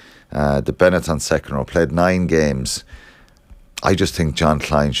Ruzza, the Benetton second row, played 9 games. I just think John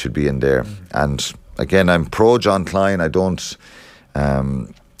Klein should be in there. And again, I'm pro John Klein. I don't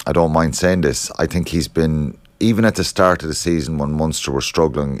mind saying this. I think he's been, even at the start of the season when Munster were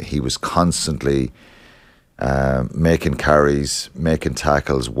struggling, he was constantly making carries, making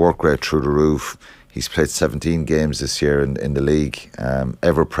tackles, work rate through the roof. He's played 17 games this year in the league,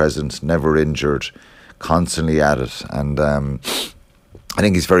 ever present, never injured, constantly at it. And I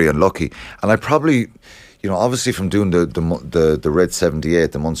think he's very unlucky. And I probably, obviously from doing the Red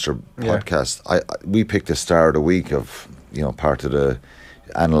 78, the Munster podcast, we picked a star of the week of, part of the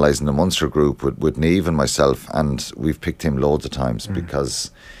analysing the Munster group with Neve and myself, and we've picked him loads of times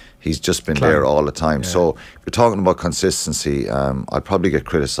because he's just been there all the time. So if you're talking about consistency, I'd probably get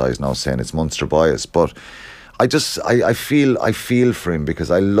criticised now saying it's Munster bias, but I feel for him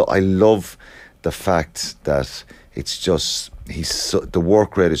because I love the fact that it's just the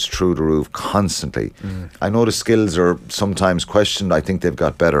work rate is through the roof constantly. I know the skills are sometimes questioned. I think they've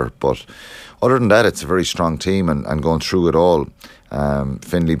got better, but other than that, it's a very strong team and going through it all.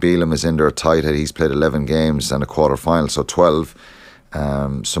 Finlay Bealham is in there tight. He's played 11 games and a quarter final, so 12.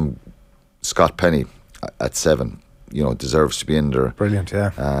 Some Scott Penny at 7, deserves to be in there. Brilliant,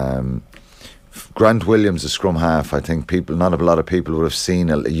 yeah. Grant Williams, the scrum half. I think not a lot of people would have seen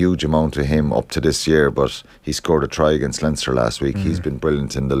a huge amount of him up to this year, but he scored a try against Leinster last week. He's been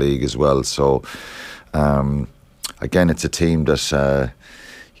brilliant in the league as well. So again, it's a team that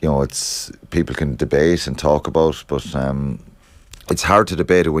it's people can debate and talk about, but it's hard to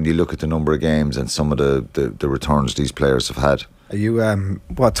debate it when you look at the number of games and some of the returns these players have had. Are you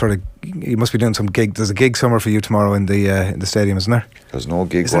you must be doing some gig. There's a gig somewhere for you tomorrow in the stadium, isn't there? There's no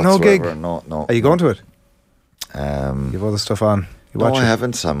gig Is there whatsoever. No gig? No. Are you going to it? You have other stuff on. No, I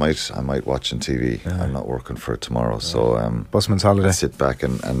haven't. I might watch on TV. I'm not working for it tomorrow, so busman's holiday. Sit back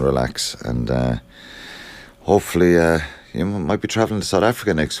and relax, and hopefully you might be travelling to South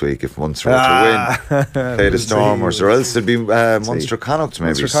Africa next week if Munster were to win. Play the Stormers, or else it'd be Munster Connacht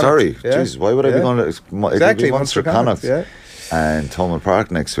maybe. Sorry, jeez, why would I be going to exactly Munster Connacht? And Thomond Park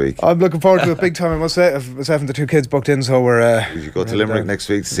next week. I'm looking forward to it big time, I must say. Myself and the 2 kids booked in, so we're... Will you go to Limerick next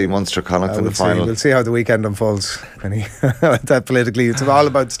week to see Munster Connacht in the final? We'll see how the weekend unfolds. That politically, it's all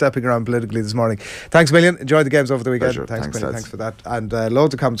about stepping around politically this morning. Thanks a million. Enjoy the games over the weekend. Pleasure. Thanks Quinlan. Thanks for that. And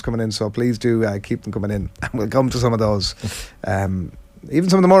loads of comments coming in, so please do keep them coming in. And we'll come to some of those.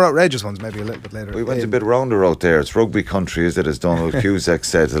 Even some of the more outrageous ones maybe a little bit later. We went a bit rounder out there. It's rugby country, is it, as Donald Cusack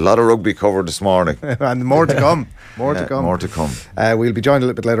said. A lot of rugby covered this morning. And more to come. More to come. We'll be joined a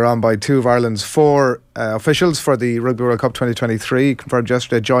little bit later on by 2 of Ireland's 4 officials for the Rugby World Cup 2023. Confirmed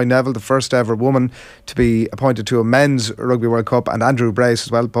yesterday, Joy Neville, the first ever woman to be appointed to a men's Rugby World Cup, and Andrew Brace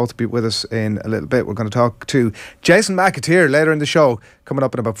as well, both be with us in a little bit. We're going to talk to Jason McAteer later in the show, coming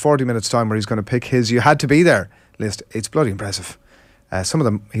up in about 40 minutes time, where he's going to pick his You Had to Be There list. It's bloody impressive. Some of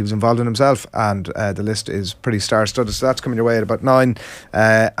them he was involved in himself, and the list is pretty star-studded, so that's coming your way at about 9,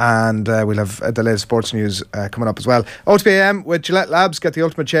 and we'll have the latest sports news coming up as well. OTB AM with Gillette Labs. Get the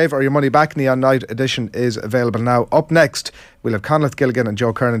ultimate shave or your money back. Neon Night edition is available now. Up next, We'll have Conleith, Gilligan and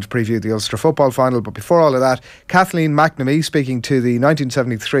Joe Kernan to preview the Ulster football final. But before all of that, Kathleen McNamee speaking to the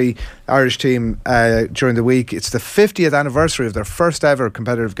 1973 Irish team during the week. It's the 50th anniversary of their first ever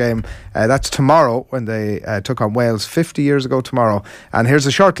competitive game. That's tomorrow when they took on Wales 50 years ago tomorrow. And here's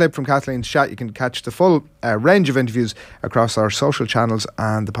a short clip from Kathleen's chat. You can catch the full range of interviews across our social channels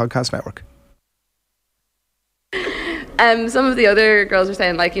and the podcast network. Some of the other girls were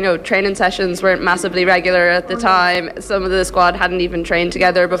saying, like, you know, training sessions weren't massively regular at the time. Some of the squad hadn't even trained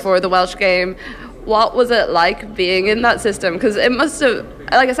together before the Welsh game. What was it like being in that system? Because it must have,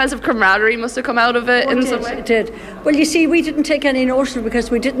 like, a sense of camaraderie must have come out of it in some way. It did. Well, you see, we didn't take any notice of it because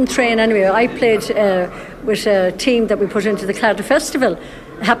we didn't train anyway. I played with a team that we put into the Claddagh Festival,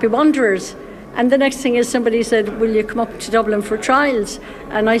 Happy Wanderers. And the next thing is somebody said, will you come up to Dublin for trials?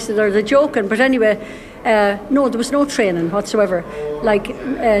 And I said, are they joking? But anyway, no, there was no training whatsoever. Like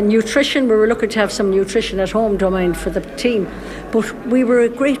nutrition, we were looking to have some nutrition at home, don't mind, for the team. But we were a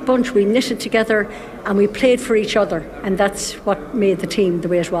great bunch. We knitted together and we played for each other. And that's what made the team the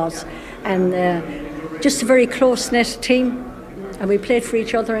way it was. And just a very close-knit team. And we played for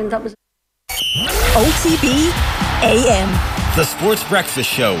each other, and that was... OTB AM. The Sports Breakfast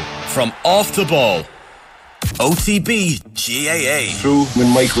Show from Off the Ball. OTB GAA. Through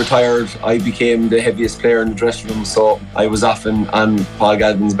when Mike retired, I became the heaviest player in the dressing room, so I was often on Paul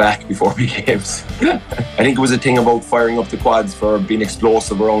Galvin's back before big games. I think it was a thing about firing up the quads for being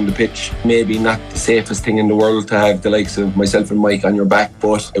explosive around the pitch. Maybe not the safest thing in the world to have the likes of myself and Mike on your back,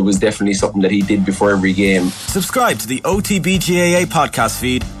 but it was definitely something that he did before every game. Subscribe to the OTB GAA podcast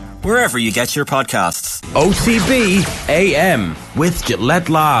feed wherever you get your podcasts. OTB AM with Gillette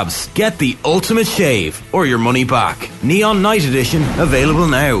Labs. Get the ultimate shave or your money back. Neon Night Edition available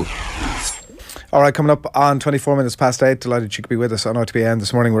now. Alright, coming up on 24 minutes past 8. Delighted you could be with us on OTB AM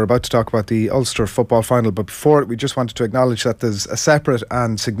this morning. We're about to talk about the Ulster football final, but before, we just wanted to acknowledge that there's a separate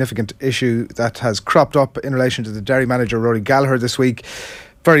and significant issue that has cropped up in relation to the Derry manager Rory Gallagher this week.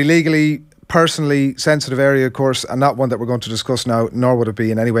 Very legally, personally sensitive area, of course, and not one that we're going to discuss now, nor would it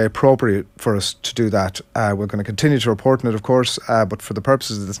be in any way appropriate for us to do that. We're going to continue to report on it, of course, but for the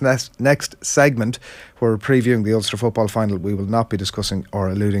purposes of this next segment, where we're previewing the Ulster football final, we will not be discussing or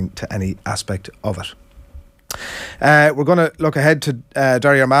alluding to any aspect of it. We're going to look ahead to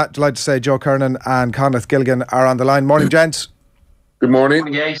Derry Armagh. Delighted to say Joe Kernan and Conleith Gilligan are on the line. Morning, gents. Good morning.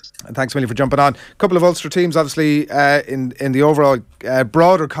 And thanks a million for jumping on. A couple of Ulster teams, obviously, in the overall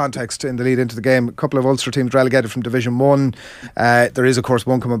broader context in the lead into the game. A couple of Ulster teams relegated from Division 1. There is, of course,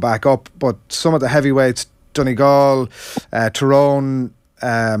 one coming back up, but some of the heavyweights, Donegal, Tyrone,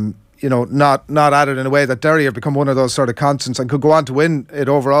 not added in a way that Derry have become one of those sort of constants and could go on to win it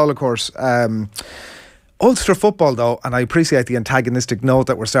overall, of course. Ulster football, though, and I appreciate the antagonistic note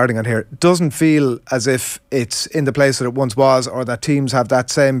that we're starting on here, doesn't feel as if it's in the place that it once was, or that teams have that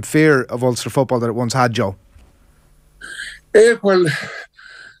same fear of Ulster football that it once had, Joe. Well,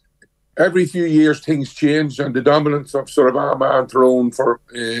 every few years things change, and the dominance of sort of Armagh and Tyrone for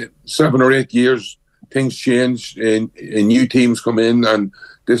 7 or 8 years, things change and new teams come in, and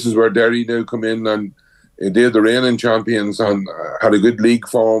this is where Derry now come in, and they're the reigning champions and had a good league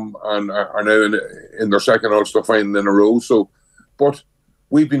form and are now in their second Ulster final in a row. So, but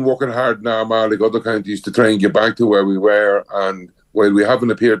we've been working hard now, like other counties, to try and get back to where we were. And while we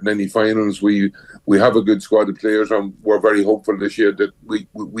haven't appeared in any finals, we have a good squad of players, and we're very hopeful this year that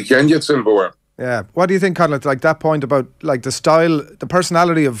we can get silverware. Yeah. What do you think, Conleith, like that point about like the style, the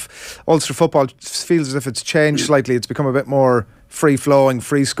personality of Ulster football feels as if it's changed slightly. It's become a bit more free-flowing,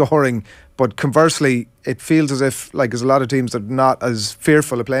 free-scoring, but conversely, it feels as if like there's a lot of teams that are not as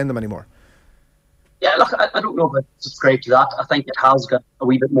fearful of playing them anymore. Yeah, look, I don't know if I subscribe to that. I think it has got a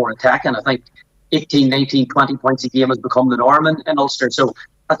wee bit more attack, and I think 18, 19, 20 points a game has become the norm in Ulster. So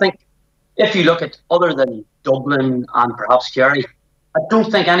I think if you look at other than Dublin and perhaps Kerry, I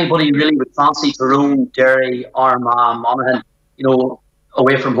don't think anybody really would fancy Tyrone, Derry, Armagh, Monaghan,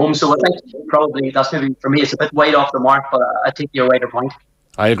 away from home. So I think probably that's maybe for me it's a bit wide off the mark, but I take your wider point.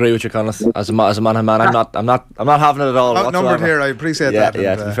 I agree with you, Conleith. As a Monaghan man, I'm not having it at all. Outnumbered here, I appreciate that.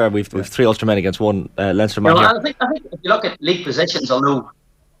 Yeah, to be fair, we've 3 Ulster men against 1 Leinster man here. I think if you look at league positions, although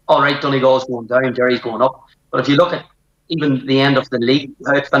all right, Donegal's going down, Derry's going up, but if you look at even the end of the league,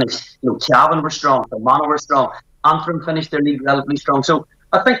 how it finished, Cavan were strong, Fermanagh were strong, Antrim finished their league relatively strong. So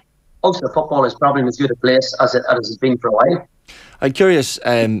I think Ulster football is probably in as good a place as it has been for a while. I'm curious,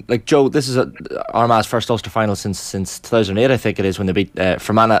 like Joe, this is Armagh's first Ulster final since 2008, I think it is, when they beat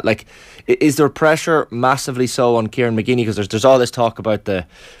Fermanagh. Like, is there pressure massively so on Kieran McGeeney? Because there's all this talk about the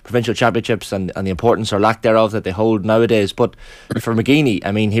provincial championships and the importance or lack thereof that they hold nowadays. But for McGeeney,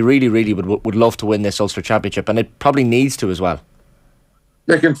 I mean, he really would love to win this Ulster championship, and it probably needs to as well.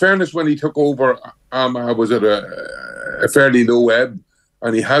 Like, in fairness, when he took over, Armagh was at a fairly low ebb,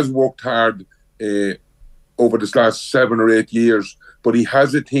 and he has worked hard over this last 7 or 8 years, but he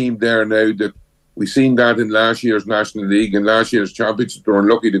has a team there now that we've seen that in last year's National League and last year's Championship. They were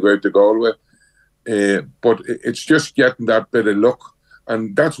unlucky to go out to Galway, but it's just getting that bit of luck,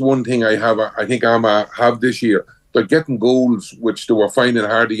 and that's one thing I think Armagh have this year. They're getting goals which they were finding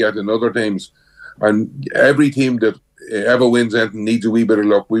hard to get in other teams, and every team that ever wins anything needs a wee bit of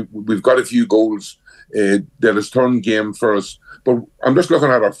luck. We've got a few goals that has turned games for us. But I'm just looking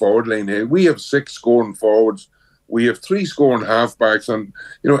at our forward line here. We have 6 scoring forwards. We have 3 scoring halfbacks, and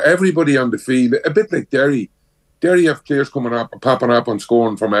everybody on the field, a bit like Derry. Derry have players popping up and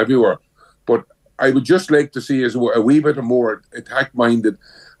scoring from everywhere. But I would just like to see us a wee bit more attack-minded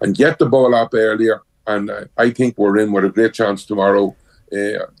and get the ball up earlier. And I think we're in with a great chance tomorrow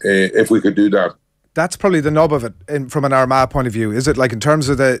if we could do that. That's probably the nub of it from an Armagh point of view. Is it, like, in terms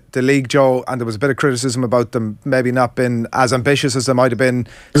of the league, Joe, and there was a bit of criticism about them maybe not being as ambitious as they might have been.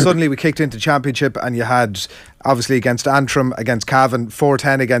 Suddenly we kicked into championship, and you had, obviously, against Antrim, against Cavan,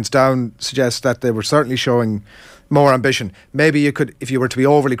 4-10 against Down, suggests that they were certainly showing more ambition. Maybe you could, if you were to be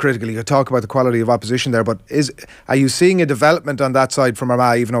overly critical, you could talk about the quality of opposition there, but are you seeing a development on that side from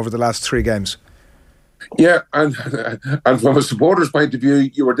Armagh even over the last 3 games? Yeah, and from a supporter's point of view,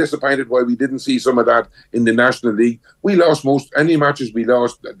 you were disappointed why we didn't see some of that in the National League. We lost any matches we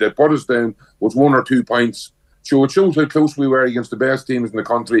lost that put us down was 1 or 2 points. So it shows how close we were against the best teams in the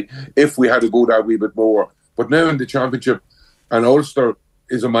country if we had to go that wee bit more. But now in the championship, and Ulster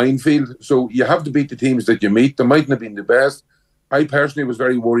is a minefield, so you have to beat the teams that you meet. They mightn't have been the best. I personally was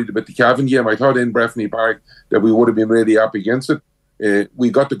very worried about the Cavan game. I thought in Breffni Park that we would have been really up against it. We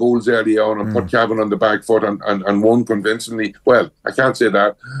got the goals early on and put Cavan on the back foot and won convincingly. Well, I can't say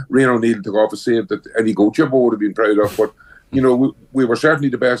that. Rian O'Neill took off a save that any goalkeeper would have been proud of, but we were certainly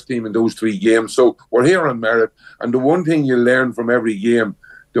the best team in those 3 games. So we're here on merit. And the one thing you learn from every game,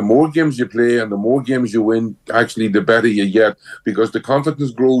 the more games you play and the more games you win, actually the better you get, because the confidence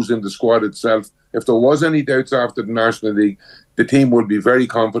grows in the squad itself. If there was any doubts after the National League, the team would be very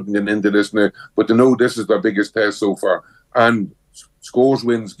confident and into this now. But to know this is their biggest test so far. And scores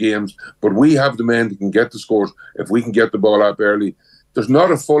wins games, but we have the men that can get the scores if we can get the ball up early. There's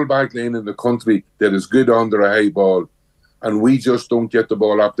not a full back line in the country that is good under a high ball, and we just don't get the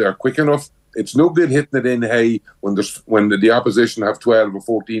ball up there quick enough. It's no good hitting it in high when the opposition have 12 or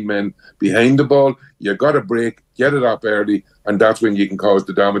 14 men behind the ball. You got to break, get it up early, and that's when you can cause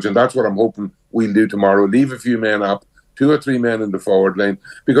the damage. And that's what I'm hoping we'll do tomorrow. Leave a few men up, 2 or 3 men in the forward line,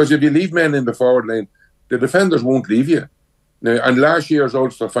 because if you leave men in the forward line, the defenders won't leave you. Now, and last year's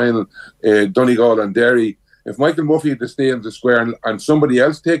Ulster final, Donegal and Derry, if Michael Murphy had to stay in the square and somebody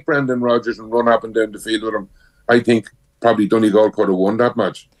else take Brendan Rodgers and run up and down the field with him, I think probably Donegal could have won that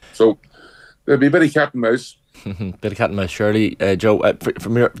match. So there'll be a bit of cat and mouse. Bit of cat and mouse, surely. Joe,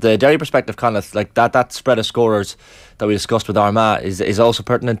 from the Derry perspective, Conleith, like that spread of scorers that we discussed with Armagh is also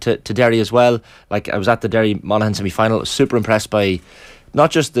pertinent to Derry as well. Like, I was at the Derry Monaghan semi-final, super impressed by not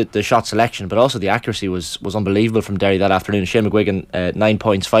just the shot selection, but also the accuracy was unbelievable from Derry that afternoon. Shane McGuigan, 9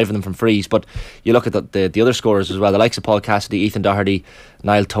 points, 5 of them from frees. But you look at the other scorers as well, the likes of Paul Cassidy, Ethan Doherty,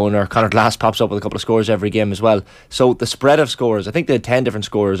 Niall Toner, Conor Glass pops up with a couple of scores every game as well. So the spread of scorers, I think they had 10 different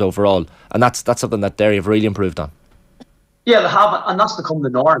scorers overall, and that's something that Derry have really improved on. Yeah, they have, and that's become the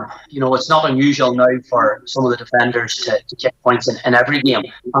norm. It's not unusual now for some of the defenders to kick points in every game.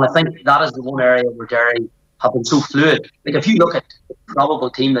 And I think that is the one area where Derry have been so fluid. Like, if you look at the probable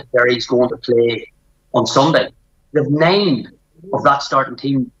team that Derry is going to play on Sunday, the 9 of that starting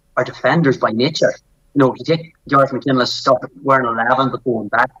team are defenders by nature. If you take Gareth McKinless stuff wearing 11 but going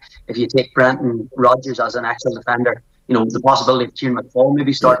back, if you take Brendan Rodgers as an actual defender, the possibility of Kieran McFall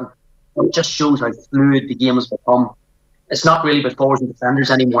maybe starting, it just shows how fluid the game has become. It's not really about forwards and defenders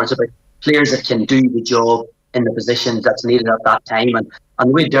anymore. It's about players that can do the job in the positions that's needed at that time. And the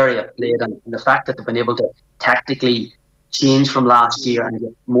way Derry have played and the fact that they've been able to tactically change from last year and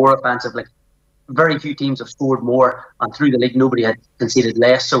get more offensive. Like, very few teams have scored more, and through the league nobody had conceded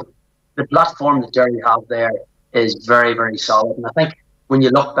less. So the platform that Derry have there is very, very solid. And I think when you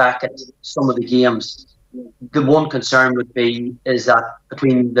look back at some of the games, the one concern would be is that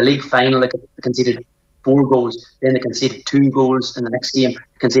between the league final, they conceded 4 goals, then they conceded 2 goals in the next game,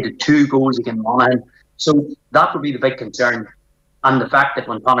 conceded 2 goals against Monaghan. So that would be the big concern. And the fact that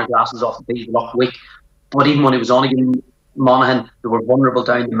when Conor Glass was off the field, he looked weak. But even when he was on again, Monaghan, they were vulnerable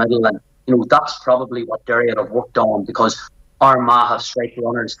down the middle. And, that's probably what Derry have worked on, because Armagh have strike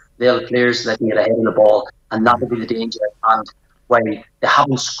runners. They'll have players that can get ahead of the ball. And that would be the danger. And while they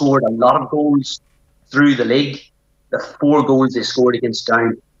haven't scored a lot of goals through the league, the 4 goals they scored against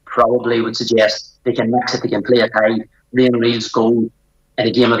Down probably would suggest they can mix it, they can play it high. Rian Reil's goal in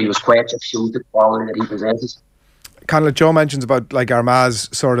a game that he was quiet just showed the quality that he possesses. Conleith, Joe mentions about like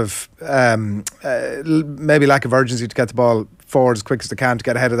Armagh's sort of maybe lack of urgency to get the ball forward as quick as they can to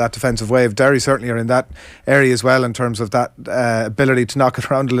get ahead of that defensive wave. Derry certainly are in that area as well in terms of that ability to knock it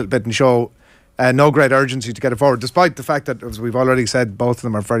around a little bit and show no great urgency to get it forward, despite the fact that, as we've already said, both of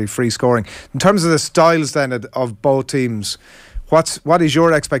them are very free scoring. In terms of the styles then of both teams, what is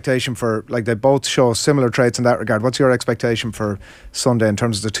your expectation for, like, they both show similar traits in that regard, what's your expectation for Sunday in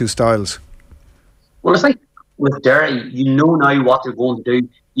terms of the two styles? Well, I think with Derry, you know now what they're going to do.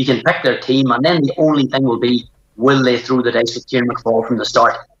 You can pick their team, and then the only thing will be, will they throw the dice with Kieran McFall from the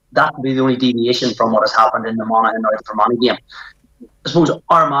start? That will be the only deviation from what has happened in the Monaghan or the Fermanagh game. I suppose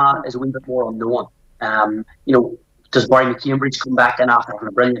Armagh is a wee bit more unknown. Does Barry McCambridge come back in after having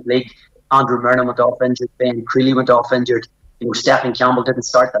a brilliant league? Andrew Myrna went off injured, Ben Creeley went off injured. Stephen Campbell didn't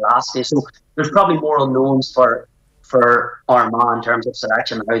start the last day. So there's probably more unknowns for Armagh in terms of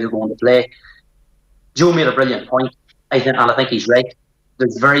selection and how they're going to play. Joe made a brilliant point, I think he's right.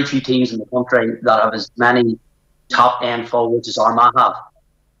 There's very few teams in the country that have as many top-end forwards as Armagh have.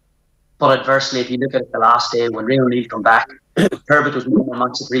 But adversely, if you look at the last day, when Ray O'Neill come back, Herbert was moving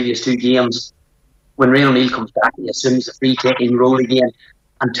amongst the previous 2 games. When Ray O'Neill comes back, he assumes the free-taking role again,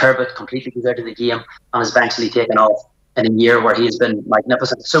 and Turbot completely goes out of the game and is eventually taken off in a year where he has been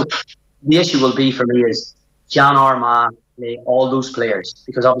magnificent. So the issue will be for me is, can Armagh play all those players?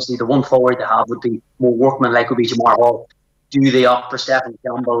 Because obviously the one forward they have would be more workman-like, would be Jamar Hall. Do they opt for Stephen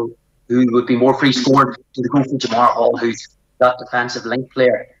Campbell, who would be more free-scored? Do they go for Jamar Hall, who's that defensive link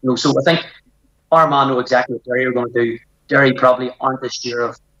player? So I think Armagh know exactly what Derry are going to do. Derry probably aren't this year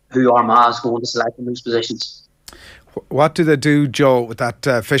of who Armagh is going to select in those positions. What do they do, Joe, with that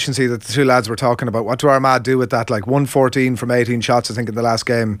efficiency that the two lads were talking about? What do Armagh do with that? Like 114 from 18 shots, I think, in the last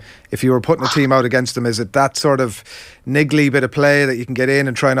game. If you were putting a team out against them, is it that sort of niggly bit of play that you can get in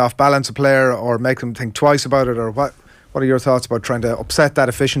and try and off-balance a player or make them think twice about it? Or what are your thoughts about trying to upset that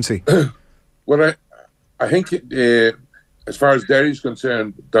efficiency? Well, I think as far as Derry's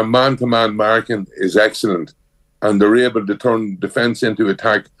concerned, the man-to-man marking is excellent. And they're able to turn defence into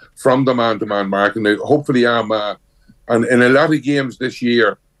attack from the man-to-man marking. Now, hopefully Armagh, and in a lot of games this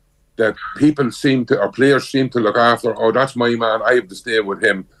year, that players seem to look after, oh, that's my man, I have to stay with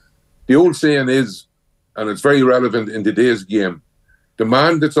him. The old saying is, and it's very relevant in today's game, the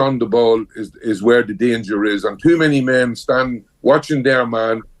man that's on the ball is where the danger is. And too many men stand watching their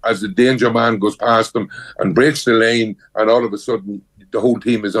man as the danger man goes past them and breaks the lane, and all of a sudden the whole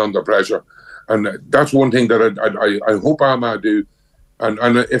team is under pressure. And that's one thing that I hope Armagh do.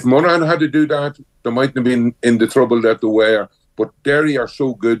 And if Monaghan had to do that, they mightn't have been in the trouble that they were. But Derry are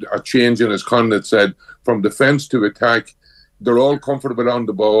so good at changing, as Conleith said, from defence to attack. They're all comfortable on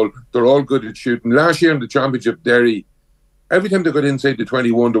the ball. They're all good at shooting. Last year in the championship, Derry, every time they got inside the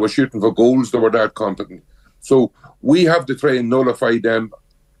 21, they were shooting for goals. They were that competent. So we have to try and nullify them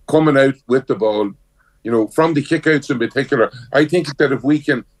coming out with the ball. From the kickouts in particular. I think that if we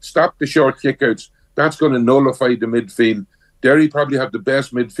can stop the short kickouts, that's going to nullify the midfield. Derry probably have the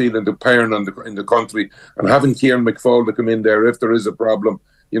best midfield in the Pyron in the country, and having Kieran McFall to come in there if there is a problem,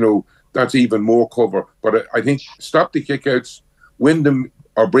 that's even more cover. But I think stop the kickouts, win them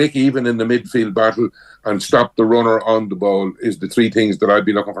or break even in the midfield battle, and stop the runner on the ball is the 3 things that I'd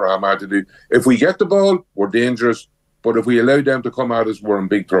be looking for Armagh to do. If we get the ball, we're dangerous. But if we allow them to come at us, we're in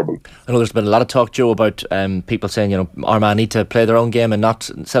big trouble. I know there's been a lot of talk, Joe, about people saying, Armagh need to play their own game and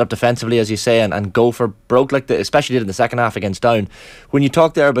not set up defensively, as you say, and go for broke, like especially did in the second half against Down. When you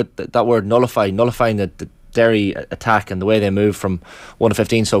talk there about that word nullifying the Derry attack and the way they move from 1 to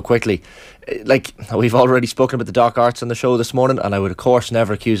 15 so quickly, like we've already spoken about the dark arts on the show this morning, and I would of course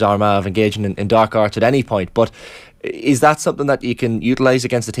never accuse Armagh of engaging in dark arts at any point, but is that something that you can utilise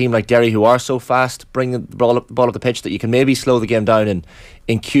against a team like Derry, who are so fast, bring the ball up the pitch, that you can maybe slow the game down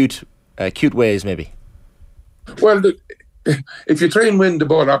in cute ways, maybe? Well, if you try and win the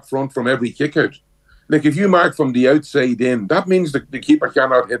ball up front from every kick out, like if you mark from the outside in, that means the keeper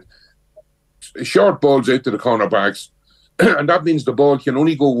cannot hit short balls out to the cornerbacks, and that means the ball can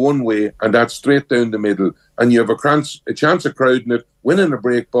only go one way, and that's straight down the middle, and you have a chance of crowding it, winning a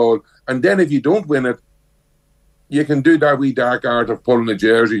break ball, and then if you don't win it, you can do that wee dark art of pulling a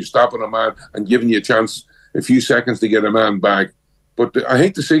jersey, stopping a man and giving you a chance, a few seconds to get a man back. But I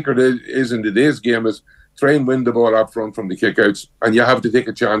think the secret is in today's game is try and win the ball up front from the kickouts, and you have to take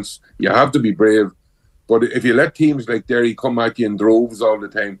a chance. You have to be brave. But if you let teams like Derry come at you in droves all the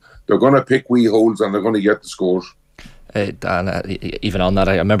time, they're going to pick wee holes and they're going to get the scores. Even on that,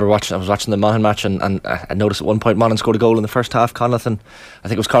 I remember I was watching the Monaghan match, and I noticed at one point Monaghan scored a goal in the first half, Conleith, and I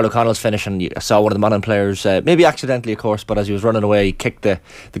think it was Carl O'Connell's finish, and I saw one of the Monaghan players, maybe accidentally of course, but as he was running away, he kicked the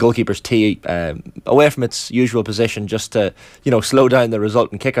goalkeeper's tee away from its usual position just to slow down the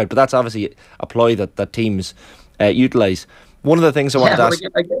resultant kick out. But that's obviously a ploy that teams utilise. One of the things I wanted to ask...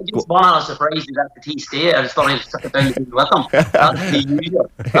 I just one on a surprise that the T stay. I just thought I'd stuck it down with them. That'd be usual.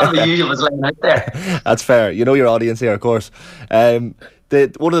 That'd be usual was laying out there. That's fair. You know your audience here, of course. One of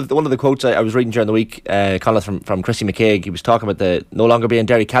the quotes I was reading during the week, Conleith, from Christy McCaig, he was talking about the no longer being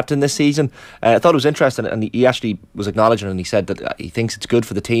Derry captain this season. I thought it was interesting, and he actually was acknowledging, and he said that he thinks it's good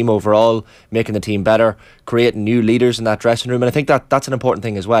for the team overall, making the team better, creating new leaders in that dressing room. And I think that's an important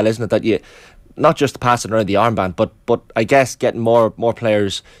thing as well, isn't it? That you not just passing around the armband, but I guess getting more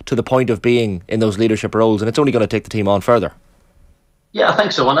players to the point of being in those leadership roles, and it's only going to take the team on further. Yeah, I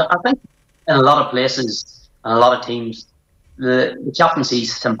think so. And I think in a lot of places and a lot of teams, the captaincy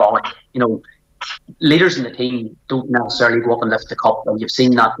is symbolic. Leaders in the team don't necessarily go up and lift the cup, and you've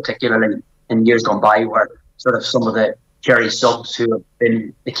seen that particularly in years gone by, where sort of some of the Kerry subs who have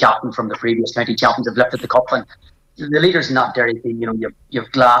been the captain from the previous county champions have lifted the cup. And the leaders in that Derry team,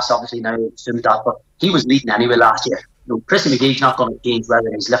 you've Glass obviously now assumed that, but he was leading anyway last year. Christy McGee's not going to change whether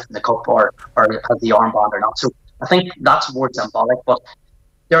he's lifting the cup or has the armband or not. So I think that's more symbolic. But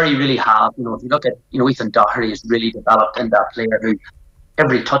Derry really have, if you look at, Ethan Doherty has really developed in that player who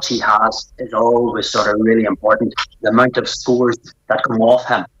every touch he has is always sort of really important. The amount of scores that come off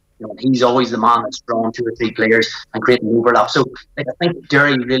him, he's always the man that's drawn 2 or 3 players and creating overlap. So I think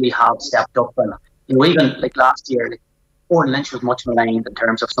Derry really have stepped up, and even like last year, Oran Lynch was much maligned in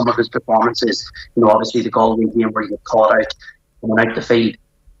terms of some of his performances. Obviously the Galway game where he got caught out coming out the field.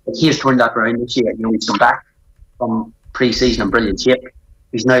 But he has turned that around this year. He's come back from pre-season in brilliant shape.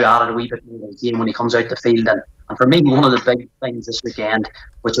 He's now added a wee bit more to the game when he comes out the field. And for me, one of the big things this weekend,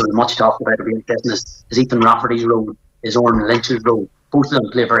 which was much talked about, being interesting, is Ethan Rafferty's role, is Oran Lynch's role. Both of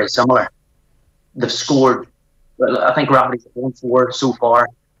them play very similar. They've scored, well, I think Rafferty's 1-4 so far,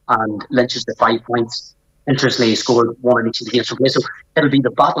 and Lynch is the 5 points. Interestingly, he scored 1 in each of the games. So it'll be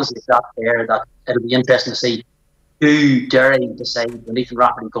the battles like that there that it'll be interesting to see. Do Derry decide when Ethan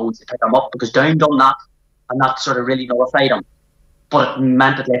Rafferty goes to pick him up? Because Down done that, and that sort of really nullified him. But it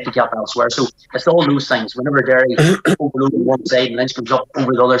meant it left the gap elsewhere. So it's all those things. Whenever Derry overloaded one side and Lynch comes up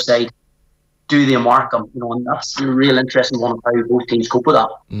over the other side, do they mark him? And that's a real interesting one of how both teams cope with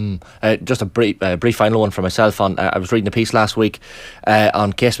that. Just a brief final one for myself. I was reading a piece last week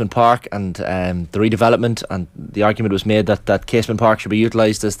on Casement Park and the redevelopment, and the argument was made that Casement Park should be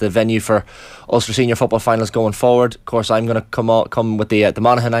utilised as the venue for Ulster Senior Football finals going forward. Of course, I'm going to come with the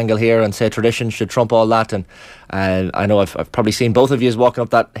Monaghan angle here and say tradition should trump all that. And I know I've probably seen both of you walking up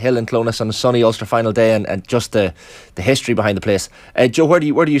that hill in Clonus on a sunny Ulster final day, and just the history behind the place. Joe, where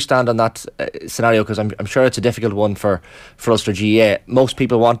do you stand on that scenario? Because I'm sure it's a difficult one for Ulster GAA.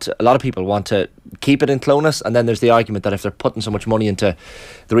 A lot of people want to keep it in Clonus, and then there's the argument that if they're putting so much money into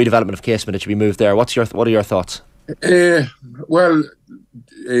the redevelopment of Casement, it should be moved there. What are your thoughts? Well,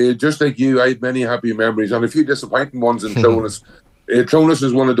 just like you, I had many happy memories and a few disappointing ones in Clonus. Clonus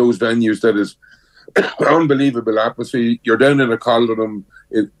is one of those venues that is unbelievable atmosphere. You're down in a cauldron.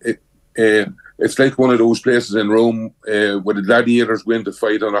 It's like one of those places in Rome where the gladiators went to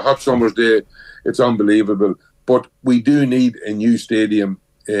fight on a hot summer's day. It's unbelievable. But we do need a new stadium,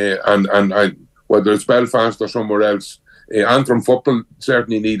 and whether it's Belfast or somewhere else. Antrim football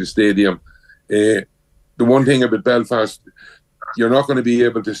certainly need a stadium. The one thing about Belfast, you're not going to be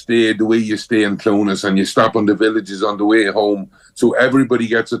able to stay the way you stay in Clonus, and you stop on the villages on the way home. So everybody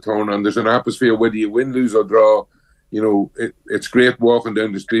gets a turn on. There's an atmosphere whether you win, lose or draw. It's great walking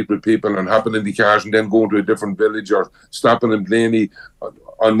down the street with people and hopping in the cars and then going to a different village or stopping in Blaney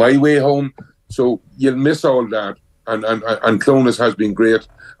on my way home. So you'll miss all that. And Clonus has been great.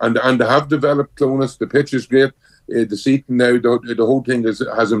 And they have developed Clonus. The pitch is great. The seating now, the whole thing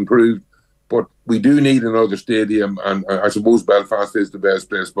has improved. But we do need another stadium, and I suppose Belfast is the best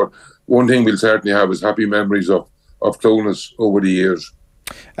place. But one thing we'll certainly have is happy memories of Clonus over the years.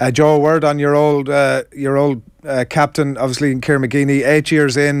 Joe, a word on your old captain, obviously in Ciara McGeeney, 8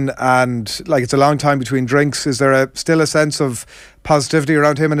 years in, and it's a long time between drinks. Is there still a sense of positivity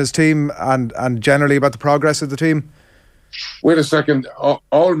around him and his team, and generally about the progress of the team? Wait a second.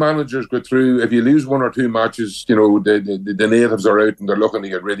 All managers go through. If you lose 1 or 2 matches, the natives are out and they're looking to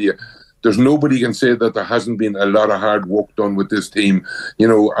get rid of you. there's nobody can say that there hasn't been a lot of hard work done with this team, you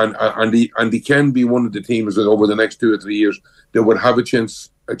know, and they can be one of the teams that over the next 2 or 3 years that would have a chance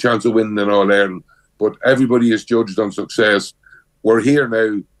of winning in All-Ireland. But everybody is judged on success. We're here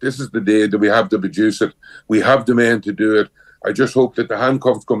now. This is the day that we have to produce it. We have the men to do it. I just hope that the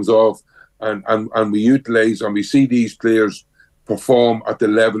handcuff comes off and we utilise and we see these players perform at the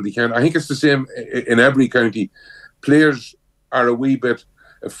level they can. I think it's the same in every county. Players are a wee bit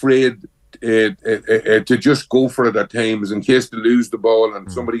afraid to just go for it at times in case they lose the ball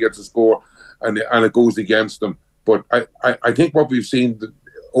and somebody gets a score and it goes against them. But I think what we've seen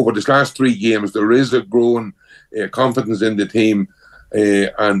over this last 3 games, there is a growing confidence in the team.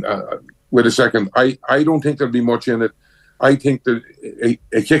 And wait a second, I don't think there'll be much in it. I think that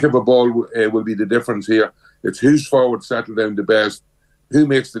a kick of a ball will be the difference here. It's who's forward settled down the best, who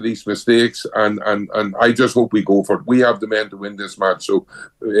makes the least mistakes, and I just hope we go for it. We have the men to win this match. So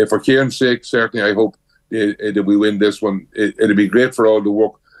for Kieran's sake, certainly I hope that we win this one. It'll be great for all the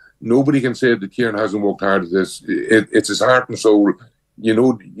work. Nobody can say that Kieran hasn't worked hard at this. It's his heart and soul. You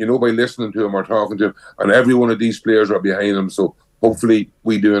know by listening to him or talking to him, and every one of these players are behind him. So hopefully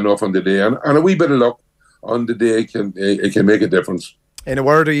we do enough on the day, and a wee bit of luck on the day can make a difference. In a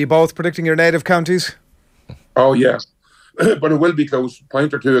word, are you both predicting your native counties? Oh yeah, but it will be close.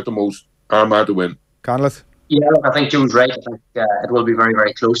 Point or two at the most. Armagh to win. Conleith? Yeah, I think Joe's right. I think it will be very,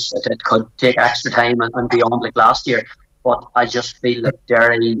 very close. It could take extra time and beyond like last year. But I just feel that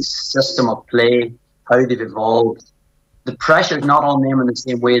Derry's system of play, how they've evolved, the pressure is not on them in the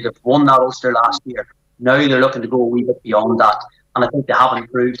same way. They've won that Ulster last year. Now they're looking to go a wee bit beyond that. And I think they haven't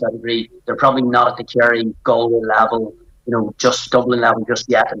improved to that degree. They're probably not at the Kerry, Galway level, just Dublin level just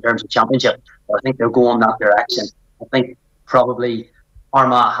yet in terms of championship. But I think they'll go in that direction. I think probably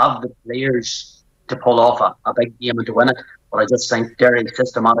Armagh have the players to pull off a big game and to win it. But I just think Derry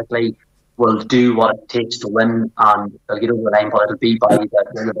systematically will do what it takes to win, and they'll get over the line, but it'll be by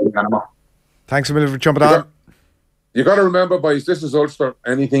the minimum. Thanks a million for jumping on. You got to remember, boys, this is Ulster.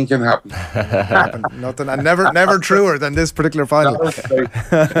 Anything can happen. Nothing, and never truer than this particular final.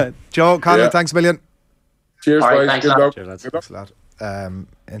 Joe, Conleith, thanks a million. Cheers, boys. Thanks, good luck. Thanks a lot.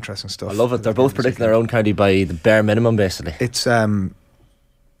 Interesting stuff. I love it. They're both predicting their own county by the bare minimum, basically. It's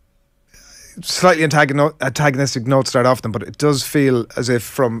slightly antagonistic note to start off them, but it does feel as if,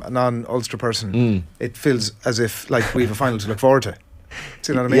 from a non-Ulster person, it feels as if like we have a final to look forward to.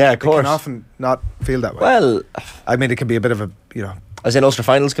 Do you know what I mean? Yeah, of course. It can often not feel that way. Well, I mean, it can be a bit of a, as in Ulster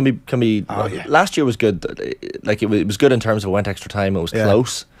finals can be. Oh, yeah. Last year was good. Like it was good in terms of it went extra time. It was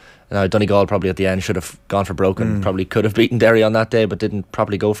close. Now Donegal probably at the end should have gone for broken. Probably could have beaten Derry on that day, but didn't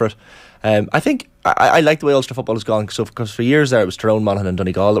probably go for it. I think I like the way Ulster football has gone. So because for years there it was Tyrone, Monaghan, and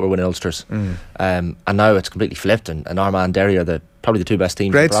Donegal that were winning Ulsters, and now it's completely flipped. And Armagh and Derry are probably the two best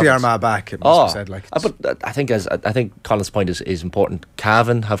teams. Great to see Armagh back. It must be said. But I think Colin's point is important.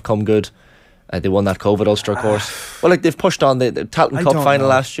 Cavan have come good. They won that COVID Ulster, of course. Well, like they've pushed on the Talton Cup final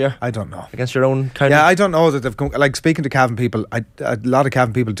last year. I don't know. Against your own county. Yeah, I don't know that they've come. Like speaking to Cavan people, a lot of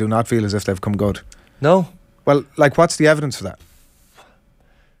Cavan people do not feel as if they've come good. No. Well, like what's the evidence for that?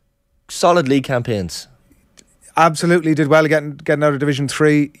 Solid league campaigns. Absolutely did well getting out of Division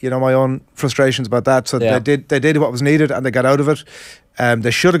 3. My own frustrations about that. So they did what was needed and they got out of it.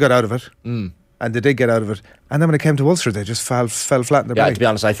 They should have got out of it. And they did get out of it. And then when it came to Ulster, they just fell flat in their belly. To be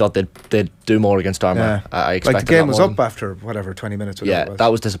honest, I thought they'd do more against Armagh. I expected like the game was up after 20 minutes. Yeah, that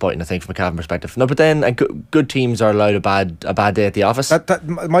was disappointing, I think, from a Cavan perspective. No, but then good teams are allowed a bad day at the office.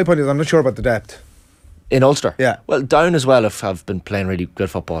 My point is, I'm not sure about the depth in Ulster. Yeah, well, Down as well have been playing really good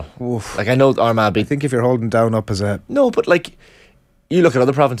football. Oof. Like I know Armagh I think if you're holding Down up as a but like you look at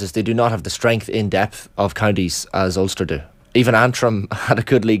other provinces, they do not have the strength in depth of counties as Ulster do. Even Antrim had a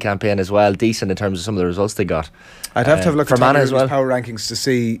good league campaign as well, decent in terms of some of the results they got. I'd have to have a look at Fermanagh as well. Power rankings to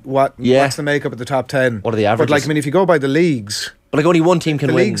see what's the makeup of the top 10. What are the averages? But like, I mean, if you go by the leagues, but like only one team can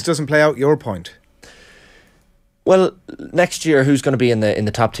win. The leagues doesn't play out your point. Well, next year, who's going to be in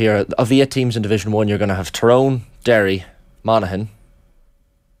the top tier of the 8 teams in Division 1? You're going to have Tyrone, Derry, Monaghan,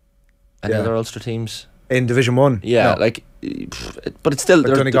 and the other Ulster teams in Division 1. Yeah, no. But it's still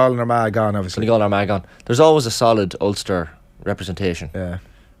Donegal and Armagh gone, obviously. Donegal and Armagh gone. There's always a solid Ulster representation. Yeah.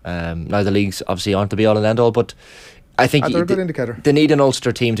 Now the leagues obviously aren't the be all and end all, but I think they're a good indicator. They need an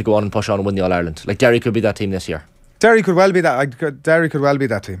Ulster team to go on and push on and win the All Ireland. Like Derry could be that team this year. Derry could well be that. Derry could well be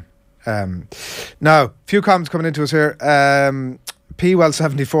that team. Now, a few comments coming into us here.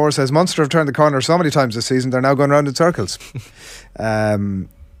 P-Well74 says Munster have turned the corner so many times this season they're now going round in circles.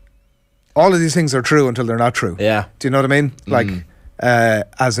 All of these things are true until they're not true. Yeah. Do you know what I mean? Like,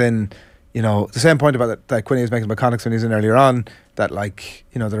 as in, the same point about that Quinny was making about Connacht when he's in earlier on. that, like,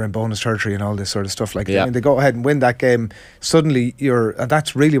 you know, they're in bonus territory and all this sort of stuff. Like, Yeah. I mean, they go ahead and win that game. Suddenly, and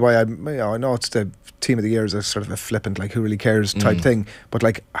that's really why I know it's the team of the year is a sort of a flippant, like, who really cares type thing. But,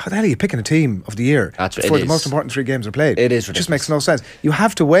 like, how the hell are you picking a team of the year before the most important 3 games are played? It is ridiculous. It just makes no sense. You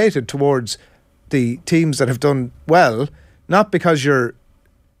have to weight it towards the teams that have done well, not because you're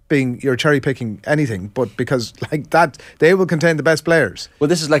cherry picking anything, but because, like, that they will contain the best players. Well,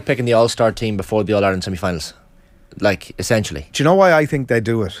 this is like picking the All-Star team before the All-Ireland semi-finals. Like, essentially. Do you know why I think they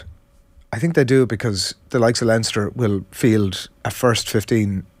do it? I think they do it because the likes of Leinster will field a first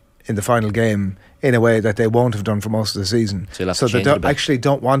 15 in the final game in a way that they won't have done for most of the season. So they actually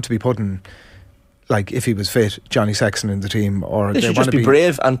don't want to be putting, like, if he was fit, Johnny Sexton in the team, or they should just be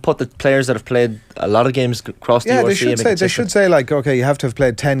brave and put the players that have played a lot of games across the URC. They should say, like, okay, you have to have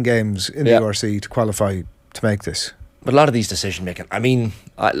played 10 games in the URC to qualify to make this. But a lot of these decision making, I mean,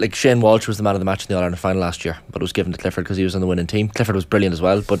 like Shane Walsh was the man of the match in the All-Ireland final last year, but it was given to Clifford because he was on the winning team. Clifford was brilliant as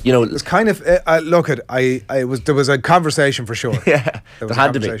well, but, you know, it was kind of there was a conversation for sure. Yeah, there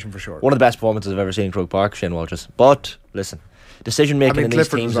had to be for sure. One of the best performances I've ever seen in Croke Park, Shane Walsh's. But listen, decision making in these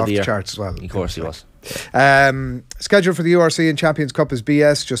Clifford teams was of off the year, charts as well. Of course he was. Schedule for the URC and Champions Cup is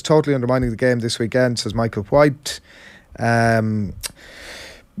BS, just totally undermining the game this weekend, says Michael White.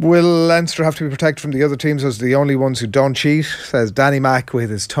 Will Leinster have to be protected from the other teams as the only ones who don't cheat, says Danny Mack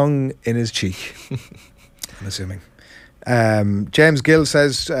with his tongue in his cheek. I'm assuming. James Gill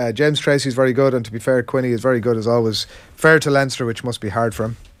says James Tracy's very good, and to be fair, Quinny is very good as always. Fair to Leinster, which must be hard for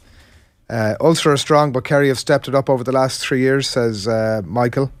him. Ulster are strong, but Kerry have stepped it up over the last 3 years, says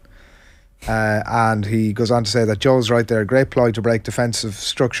Michael. And he goes on to say that Joe's right there. Great ploy to break defensive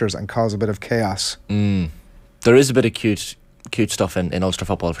structures and cause a bit of chaos. There is a bit of cute stuff in Ulster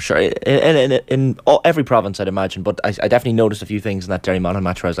football for sure. In every province, I'd imagine. But I definitely noticed a few things in that Derry Monaghan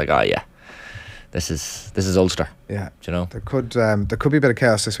match where I was like, oh yeah, this is Ulster. Yeah, do you know, there could be a bit of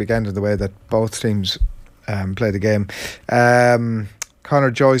chaos this weekend in the way that both teams play the game.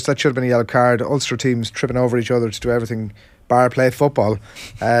 Conor Joyce, that should have been a yellow card. Ulster teams tripping over each other to do everything bar play football.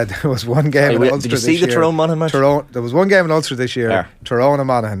 There was one game in Ulster this year. Did you see the Tyrone Monaghan match? There was one game in Ulster this year. Tyrone and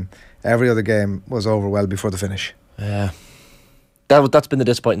Monaghan. Every other game was over well before the finish. Yeah. That's been the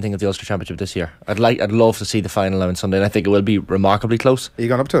disappointing thing of the Ulster Championship this year. I'd love to see the final now on Sunday, and I think it will be remarkably close. Are you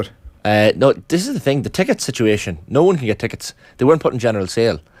going up to it? No, this is the thing. The ticket situation. No one can get tickets. They weren't put in general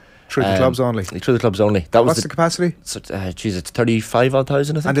sale. Through the clubs only. Through the clubs only. What's the capacity? It's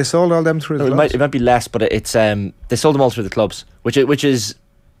 35,000, I think. And they sold all them through the clubs? It might be less, but it's they sold them all through the clubs, which is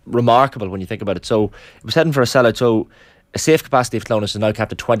remarkable when you think about it. So it was heading for a sellout. So a safe capacity of Clonus is now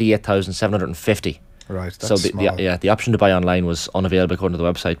capped at 28,750. Right, that's so small. the option to buy online was unavailable according to the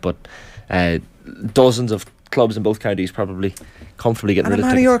website, but dozens of clubs in both counties probably comfortably getting rid of tickets.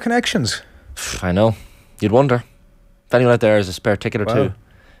 How many of your connections? I know. You'd wonder. If anyone out there has a spare ticket or two,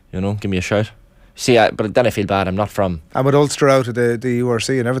 you know, give me a shout. See, but then I feel bad. I'm not from. And with Ulster out of the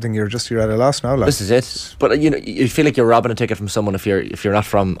URC and everything, you're at a loss now. Like. This is it. But you know, you feel like you're robbing a ticket from someone if you're not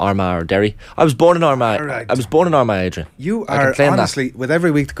from Armagh or Derry. I was born in Armagh. Right. I was born in Armagh, Adrian. You are honestly, with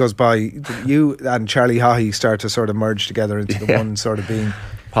every week that goes by, you and Charlie Haughey start to sort of merge together into the one sort of being.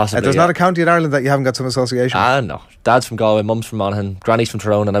 Possibly. There's not a county in Ireland that you haven't got some association. No. Dad's from Galway, mum's from Monaghan, granny's from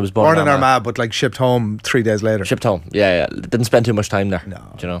Tyrone, and I was born in Armagh, but like shipped home 3 days later. Shipped home, yeah. Didn't spend too much time there. No,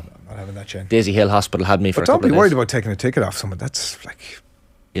 do you know. Not having that chain. Daisy Hill Hospital had me for a couple of days. But don't be worried about taking a ticket off someone. That's like.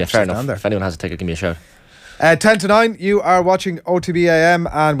 Yeah, fair enough. If anyone has a ticket, give me a shout. 10 to 9, you are watching OTB AM,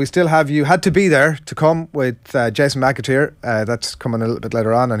 and we still have you had to be there to come with Jason McAteer. That's coming a little bit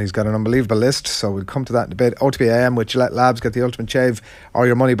later on, and he's got an unbelievable list, so we'll come to that in a bit. OTB AM with Gillette Labs, get the ultimate shave or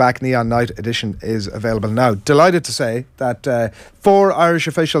your money back. Neon Night edition is available now. Delighted to say that 4 Irish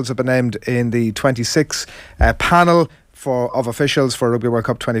officials have been named in the 26 panel of officials for Rugby World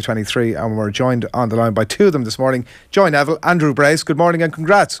Cup 2023, and we're joined on the line by 2 of them this morning. Joy Neville, Andrew Brace, good morning and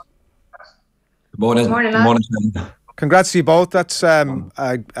congrats. Good morning. Good morning. Congrats to you both. That's an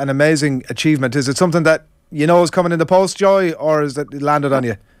amazing achievement. Is it something that you know is coming in the post, Joy, or is it landed on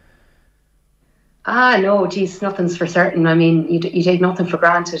you? No, geez, nothing's for certain. I mean, you take nothing for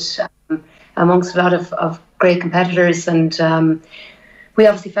granted amongst a lot of great competitors, and we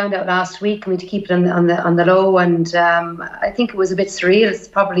obviously found out last week, and we had to keep it on the low. And I think it was a bit surreal. It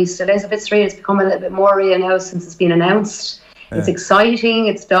probably still is a bit surreal. It's become a little bit more real now since it's been announced. It's exciting,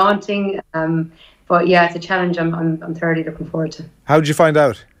 it's daunting, but yeah, it's a challenge I'm thoroughly looking forward to. How did you find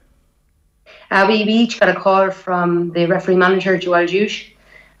out? We each got a call from the referee manager, Joel Juice,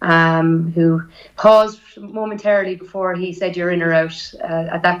 who paused momentarily before he said you're in or out.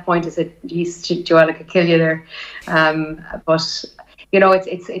 At that point I said, geez, Joel, I could kill you there. But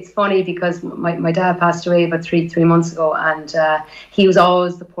it's funny because my dad passed away about three months ago, and he was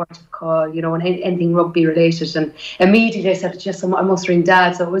always the port of call, when anything rugby related. And immediately I said, I must ring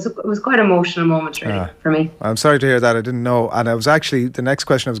Dad. So it was quite an emotional moment, really, for me. I'm sorry to hear that. I didn't know. And I was actually, the next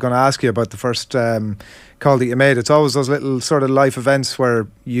question I was going to ask you about the first call that you made. It's always those little sort of life events where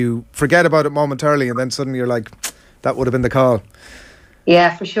you forget about it momentarily, and then suddenly you're like, that would have been the call.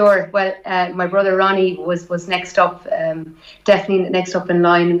 Yeah, for sure. Well, my brother Ronnie was next up, definitely next up in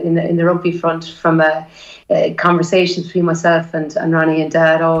line in the rugby front from conversations between myself and Ronnie and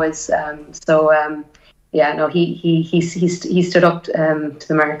Dad always. He stood up to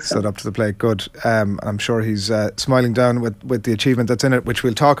the mark. Stood up to the plate. Good. I'm sure he's smiling down with the achievement that's in it, which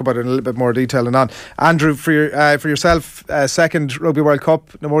we'll talk about in a little bit more detail and on. Andrew, for yourself, second Rugby World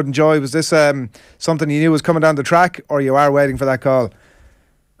Cup, no more than joy. Was this something you knew was coming down the track, or you are waiting for that call?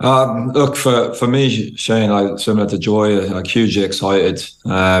 Look, for me, Shane, similar to Joy, hugely excited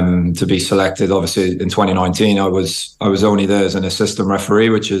to be selected. Obviously, in 2019, I was only there as an assistant referee,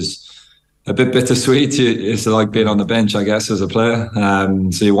 which is a bit bittersweet. It's like being on the bench, I guess, as a player.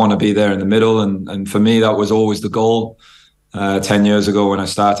 So you want to be there in the middle, and for me, that was always the goal. 10 years ago, when I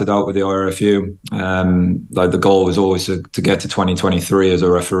started out with the IRFU, the goal was always to get to 2023 as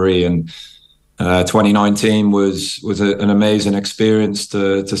a referee, and 2019 was an amazing experience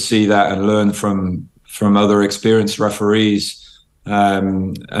to see that and learn from other experienced referees.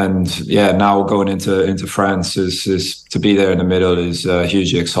 Now going into France is to be there in the middle is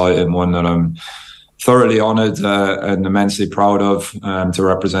hugely exciting, one that I'm thoroughly honoured and immensely proud of, to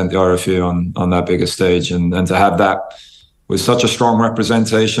represent the RFU on that bigger stage, and to have that with such a strong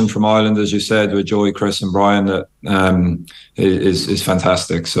representation from Ireland, as you said, with Joey, Chris and Brian, that is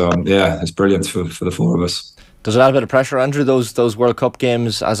fantastic. So it's brilliant for the four of us. Does it add a bit of pressure, Andrew, those World Cup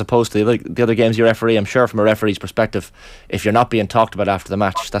games as opposed to the other games you referee? I'm sure from a referee's perspective, if you're not being talked about after the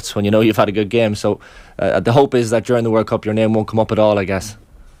match, that's when you know you've had a good game. So the hope is that during the World Cup your name won't come up at all, I guess.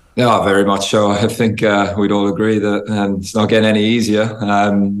 Yeah, very much so. I think we'd all agree that it's not getting any easier,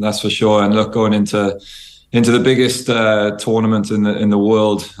 that's for sure. And look, going into the biggest tournament in the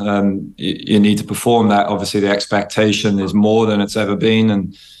world, you need to perform that. Obviously, the expectation is more than it's ever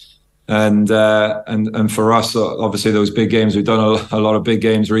been, and for us, obviously, those big games. We've done a lot of big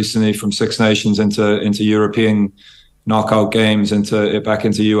games recently, from Six Nations into European knockout games, back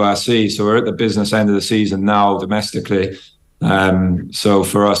into URC. So we're at the business end of the season now domestically. So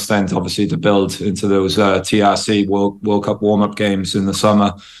for us, then obviously to build into those TRC World Cup warm up games in the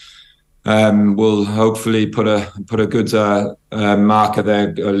summer. We'll hopefully put a good marker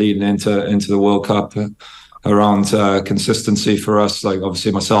there leading into the World Cup around consistency for us. Like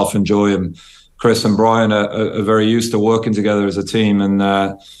obviously myself and Joy and Chris and Brian are very used to working together as a team, and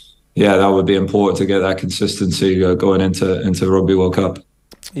that would be important to get that consistency going into Rugby World Cup.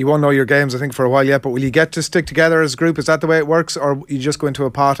 You won't know your games, I think, for a while yet, but will you get to stick together as a group? Is that the way it works, or you just go into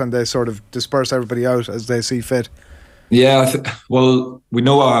a pot and they sort of disperse everybody out as they see fit? Yeah, well, we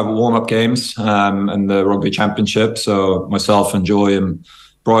know our warm-up games and the Rugby Championship. So myself and Joy and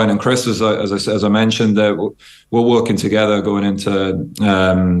Brian and Chris, as I mentioned, we're working together going into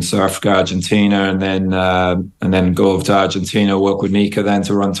South Africa, Argentina, and then go over to Argentina, work with Nika then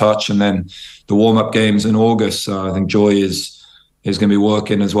to run touch, and then the warm-up games in August. So I think Joy is going to be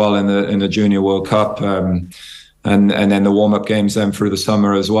working as well in the Junior World Cup. And then the warm-up games then through the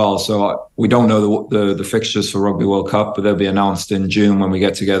summer as well. So we don't know the fixtures for Rugby World Cup, but they'll be announced in June when we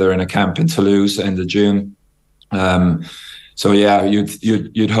get together in a camp in Toulouse, end of June. You'd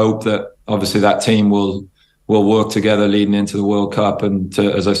hope that obviously that team will work together leading into the World Cup, and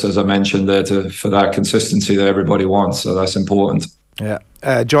as I mentioned there, for that consistency that everybody wants. So that's important. Yeah.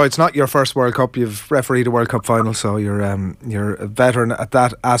 Joy, it's not your first World Cup. You've refereed a World Cup final, so you're a veteran at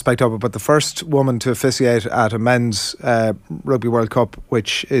that aspect of it. But the first woman to officiate at a men's Rugby World Cup,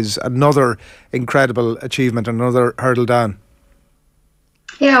 which is another incredible achievement, another hurdle down.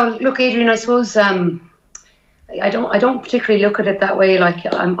 Yeah, well, look, Adrian, I suppose I don't particularly look at it that way. Like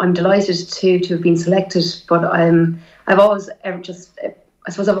I'm delighted to have been selected, but I've always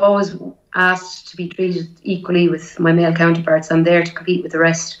asked to be treated equally with my male counterparts. I'm there to compete with the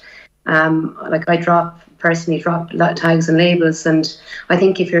rest. I personally drop tags and labels, and I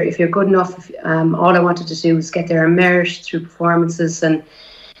think if you're good enough, all I wanted to do was get there and merit through performances, and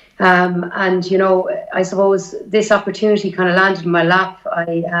I suppose this opportunity kind of landed in my lap.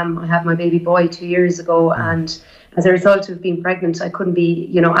 I had my baby boy 2 years ago, and as a result of being pregnant, I couldn't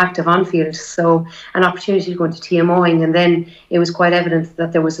be, active on field. So an opportunity to go into TMOing, and then it was quite evident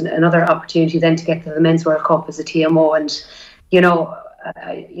that there was another opportunity then to get to the Men's World Cup as a TMO.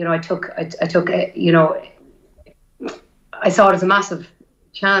 I saw it as a massive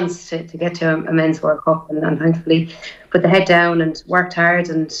chance to get to a men's World Cup, and thankfully put the head down and worked hard,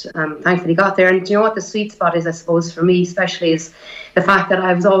 and thankfully got there. And you know what the sweet spot is, I suppose, for me especially, is the fact that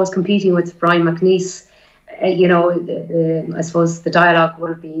I was always competing with Brian McNeice. You know, I suppose the dialogue would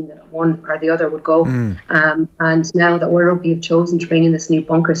have been that one or the other would go. And now that World Rugby have chosen to bring in this new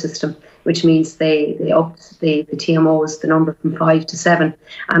bunker system, which means they upped the TMOs, the number from 5 to 7.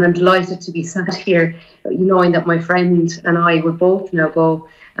 And I'm delighted to be sat here knowing that my friend and I would both now go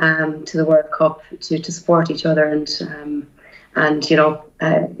to the World Cup to support each other and you know,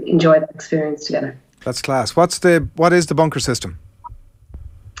 enjoy that experience together. That's class. What is the bunker system?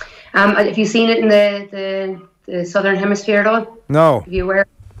 Have you seen it in the Southern Hemisphere at all? No. Are you aware?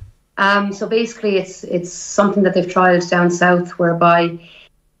 So basically it's something that they've trialled down south, whereby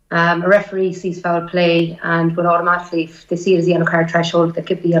a referee sees foul play and will automatically, if they see it as a yellow card threshold, they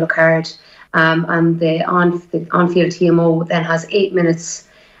give the yellow card, and the on-field TMO then has 8 minutes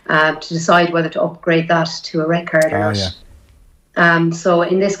to decide whether to upgrade that to a red card or not. Yeah. So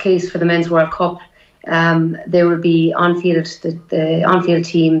in this case, for the Men's World Cup, there will be on-field, the on-field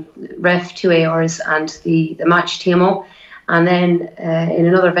team, ref, 2 ARs and the match TMO. And then in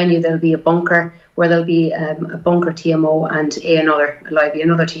another venue, there'll be a bunker where there'll be a bunker TMO and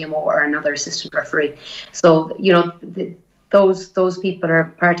another TMO or another assistant referee. So, you know, those people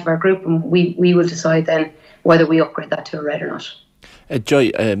are part of our group, and we will decide then whether we upgrade that to a red or not.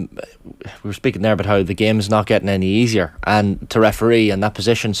 Joy, we were speaking there about how the game's not getting any easier, and to referee, and that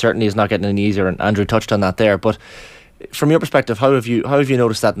position certainly is not getting any easier, and Andrew touched on that there. But from your perspective, how have you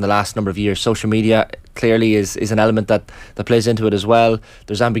noticed that in the last number of years? Social media clearly is an element that plays into it as well.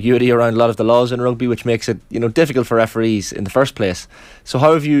 There's ambiguity around a lot of the laws in rugby, which makes it, you know, difficult for referees in the first place. So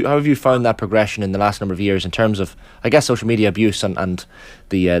how have you found that progression in the last number of years in terms of, I guess, social media abuse and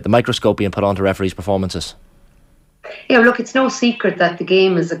the microscope being put onto referees' performances? Yeah, look, it's no secret that the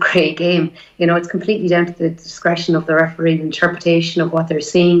game is a great game. You know, it's completely down to the discretion of the referee, the interpretation of what they're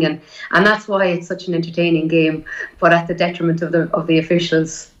seeing, and that's why it's such an entertaining game, but at the detriment of the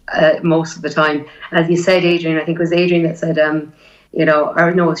officials most of the time. As you said, Adrian, I think it was Adrian that said, you know,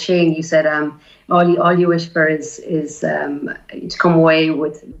 or no, it was Shane, you said, all you wish for is to come away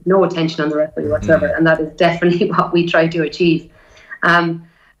with no attention on the referee whatsoever, and that is definitely what we try to achieve.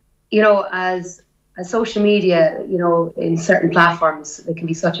 You know, as social media, you know, in certain platforms, they can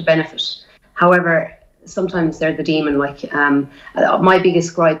be such a benefit. However, sometimes they're the demon. Like, my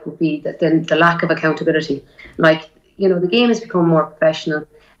biggest gripe would be that the lack of accountability. Like, you know, the game has become more professional.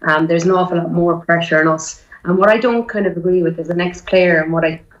 There's an awful lot more pressure on us. And what I don't kind of agree with as an ex-player, and what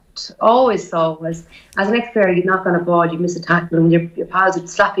I always saw was, as an ex-player, you'd knock on a ball, you'd miss a tackle, and your pals would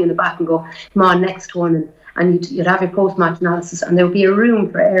slap you in the back and go, come on, next one. And you'd have your post-match analysis, and there would be a room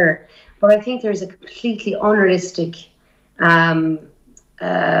for error. But I think there's a completely unrealistic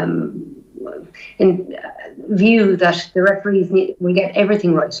view that the referees will get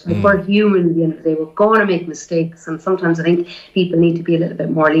everything right. Like, we're human at the end of the day. We're going to make mistakes, and sometimes I think people need to be a little bit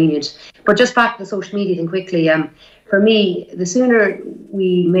more lenient. But just back to the social media thing quickly, for me, the sooner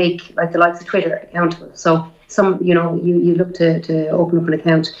we make, like, the likes of Twitter accountable. So you know, you look to open up an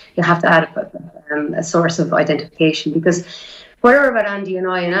account, you have to add a source of identification, because whatever about Andy and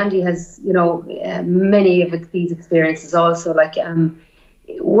I, and Andy has, you know, many of these experiences also, like,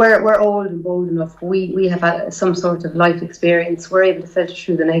 we're old and bold enough. We have had some sort of life experience. We're able to filter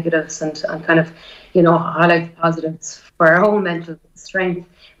through the negatives and kind of, you know, highlight the positives for our own mental strength.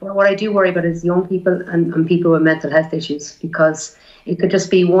 But what I do worry about is young people and people with mental health issues, because it could just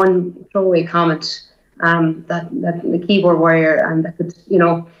be one throwaway comment, that the keyboard warrior, and that could, you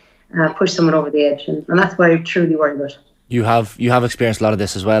know, push someone over the edge, and that's what I truly worry about. You have experienced a lot of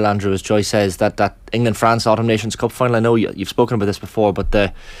this as well, Andrew, as Joy says, that England-France Autumn Nations Cup final. I know you've spoken about this before, but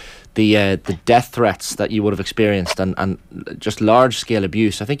the death threats that you would have experienced, and just large scale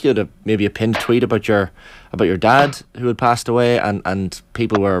abuse. I think you had maybe a pinned tweet about your dad who had passed away, and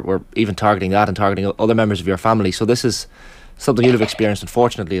people were even targeting that and targeting other members of your family. So this is something you'd have experienced,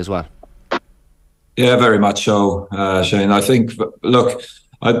 unfortunately, as well. Yeah, very much so, Shane. I think, look,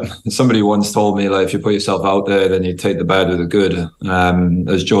 somebody once told me, like, if you put yourself out there, then you take the bad with the good.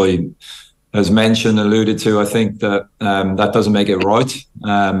 As Joy has mentioned, alluded to, I think that that doesn't make it right.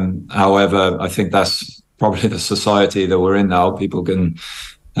 However, I think that's probably the society that we're in now. People can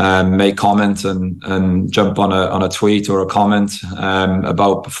make comments and jump on a tweet or a comment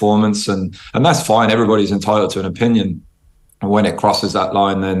about performance, and that's fine. Everybody's entitled to an opinion. And when it crosses that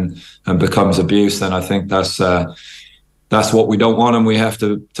line then and becomes abuse, then I think that's what we don't want, and we have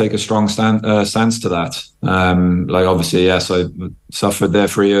to take a strong stance to that. Like, obviously, yes, I suffered there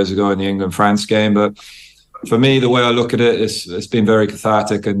 3 years ago in the England-France game, but for me, the way I look at it is it's been very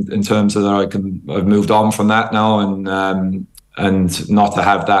cathartic in terms of that I've moved on from that now, and not to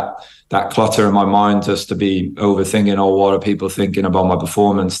have that clutter in my mind just to be overthinking, oh, what are people thinking about my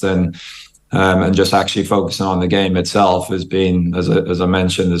performance then, and just actually focusing on the game itself has been, as I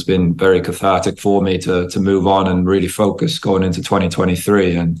mentioned, has been very cathartic for me to move on and really focus going into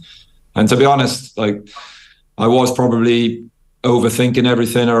 2023. And to be honest, like, I was probably overthinking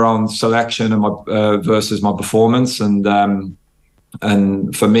everything around selection and my versus my performance, and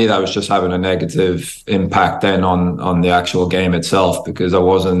for me that was just having a negative impact then on the actual game itself, because I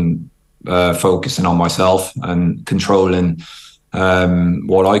wasn't focusing on myself and controlling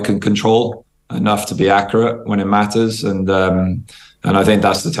what I can control enough to be accurate when it matters, and I think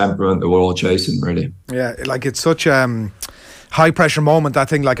that's the temperament that we're all chasing, really. Yeah, like, it's such high pressure moment, that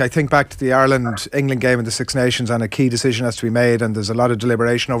thing. Like, I think back to the Ireland-England game in the Six Nations, and a key decision has to be made, and there's a lot of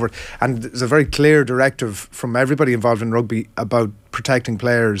deliberation over it, and there's a very clear directive from everybody involved in rugby about protecting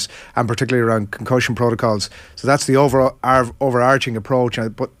players, and particularly around concussion protocols. So that's the overarching approach,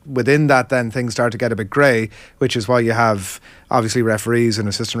 but within that then things start to get a bit grey, which is why you have obviously referees and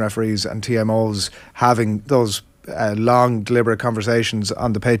assistant referees and TMOs having those long deliberate conversations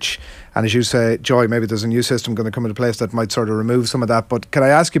on the pitch. And as you say, Joy, maybe there's a new system going to come into place that might sort of remove some of that. But can I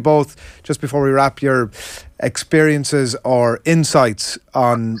ask you both, just before we wrap, your experiences or insights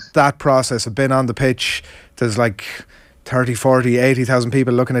on that process of being on the pitch? There's like 30, 40, 80,000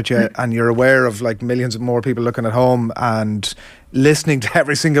 people looking at you, and you're aware of like millions of more people looking at home and listening to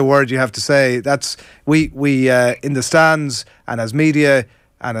every single word you have to say. That's we in the stands, and as media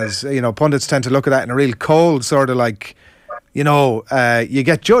and as, you know, pundits tend to look at that in a real cold sort of, like, you know, you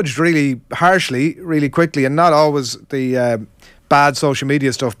get judged really harshly, really quickly, and not always the bad social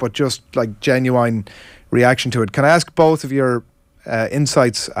media stuff, but just like genuine reaction to it. Can I ask both of your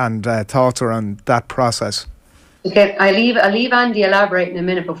insights and thoughts around that process? Okay, I'll leave Andy elaborate in a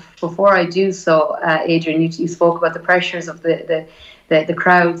minute, but before I do so, Adrian, you spoke about the pressures of the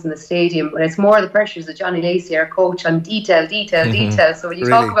crowds in the stadium, but it's more the pressures of Johnny Lacey, our coach, on detail. So when you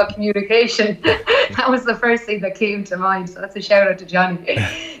talk about communication, that was the first thing that came to mind. So that's a shout out to Johnny.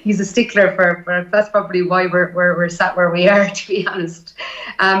 He's a stickler for that's probably why we're sat where we are, to be honest.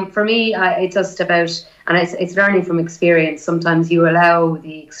 For me, it's just about, and it's learning from experience. Sometimes you allow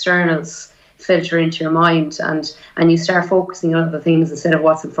the externals filter into your mind, and you start focusing on other things instead of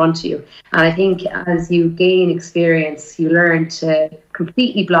what's in front of you. And I think as you gain experience, you learn to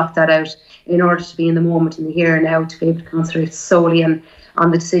completely block that out in order to be in the moment, in the here and now, to be able to concentrate solely on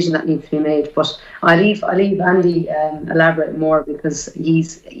the decision that needs to be made. But I'll leave Andy elaborate more, because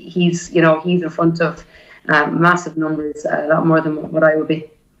he's in front of massive numbers, a lot more than what I would be.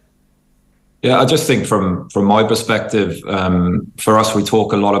 Yeah, I just think from my perspective, for us, we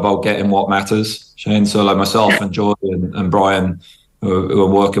talk a lot about getting what matters, Shane. So like myself and Joy and Brian, who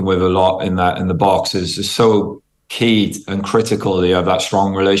I'm working with a lot in the box, is just so key and critical that you have that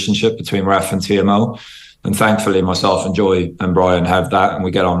strong relationship between ref and TMO. And thankfully, myself and Joy and Brian have that, and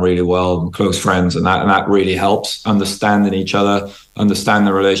we get on really well, and close friends, and that really helps understanding each other, understand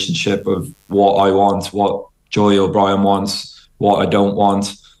the relationship of what I want, what Joy or Brian wants, what I don't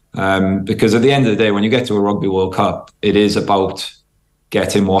want. Because at the end of the day, when you get to a Rugby World Cup, it is about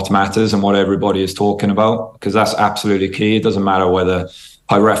getting what matters and what everybody is talking about, because that's absolutely key. It doesn't matter whether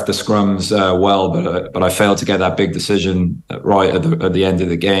I ref the scrums well, but I failed to get that big decision right at the end of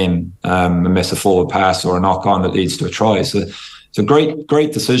the game, and miss a forward pass or a knock on that leads to a try. So it's a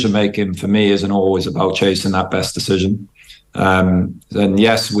great decision making for me isn't always about chasing that best decision. And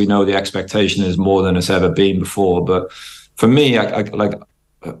yes, we know the expectation is more than it's ever been before, but for me,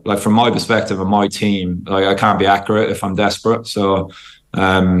 like from my perspective and my team, like, I can't be accurate if I'm desperate. So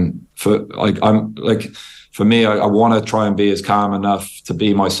for me, I want to try and be as calm enough to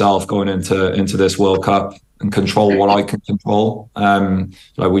be myself going into this World Cup and control what I can control.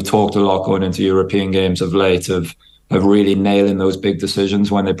 Like we talked a lot going into European games of late of really nailing those big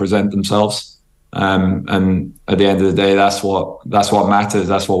decisions when they present themselves. And at the end of the day, that's what matters.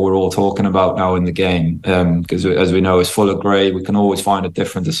 That's what we're all talking about now in the game. Because as we know, it's full of grey. We can always find a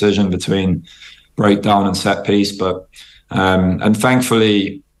different decision between breakdown and set piece. But and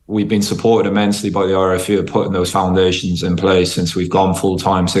thankfully, we've been supported immensely by the RFU of putting those foundations in place since we've gone full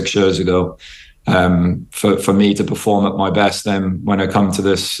time 6 years ago. For me to perform at my best then when I come to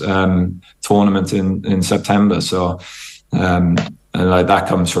this tournament in September. So and like that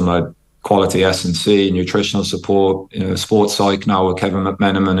comes from like quality S&C, nutritional support, sports psych now with Kevin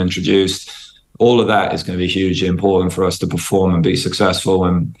McMenamin introduced. All of that is going to be hugely important for us to perform and be successful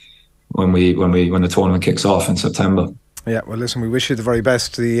when the tournament kicks off in September. Yeah, well, listen, we wish you the very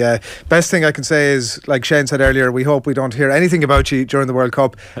best. The best thing I can say is, like Shane said earlier, we hope we don't hear anything about you during the World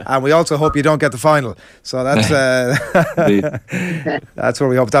Cup, and we also hope you don't get the final. So that's that's where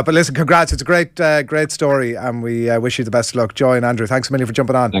we hope that. But listen, congrats! It's a great story, and we wish you the best of luck. Joy and Andrew, thanks a million for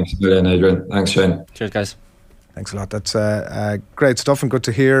jumping on. Thanks a million, Adrian. Thanks, Shane. Cheers, guys. Thanks a lot. That's great stuff, and good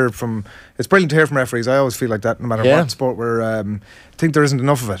to hear from. It's brilliant to hear from referees. I always feel like that, no matter what sport we're. I think there isn't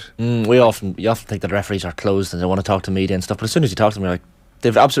enough of it. You often think that referees are closed and they want to talk to media and stuff, but as soon as you talk to them, you're like,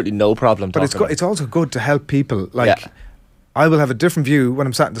 they've absolutely no problem. But it's also good to help people. Like, I will have a different view when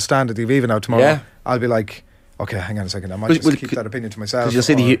I'm sat in the stand at the Aviva now tomorrow. Yeah. I'll be like, okay, hang on a second, I might just keep that opinion to myself. Because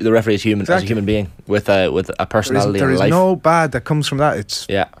you'll see the referee is human, as a human being with a personality. There is life. No bad that comes from that. It's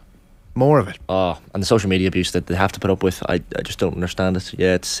more of it. Oh, and the social media abuse that they have to put up with, I just don't understand it.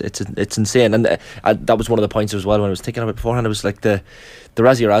 Yeah, it's insane. And that was one of the points as well when I was thinking about it beforehand. It was like the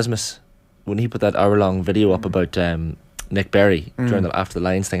Razzie Erasmus, when he put that hour-long video up about Nick Berry after the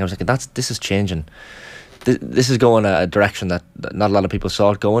Lions thing. I was like, this is changing. This is going a direction that not a lot of people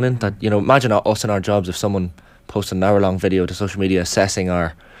saw it going in. That, imagine us in our jobs if someone posted an hour-long video to social media assessing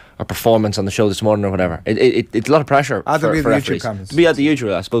our performance on the show this morning or whatever. It's a lot of pressure for referees. To be at the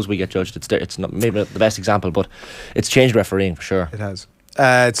YouTube, I suppose we get judged. It's not maybe the best example, but it's changed refereeing for sure. It has.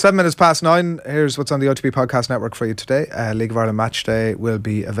 It's 7 minutes past 9. Here's what's on the OTB Podcast Network for you today. League of Ireland Match Day will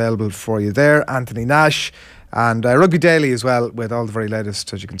be available for you there. Anthony Nash and Rugby Daily as well, with all the very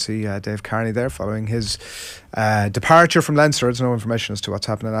latest. As you can see, Dave Carney there following his departure from Leinster. There's no information as to what's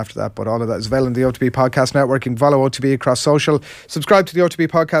happening after that, but all of that is available on the OTB Podcast Network. You can follow OTB across social. Subscribe to the OTB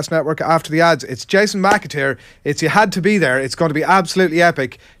Podcast Network after the ads. It's Jason McAteer. It's You Had to Be There. It's going to be absolutely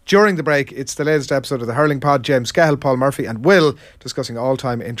epic. During the break, it's the latest episode of the Hurling Pod. James Scahill, Paul Murphy and Will discussing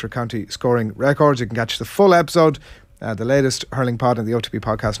all-time inter-county scoring records. You can catch the full episode, the latest Hurling Pod on the OTB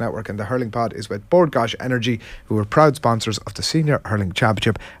Podcast Network. And the Hurling Pod is with Bord Gáis Energy, who are proud sponsors of the Senior Hurling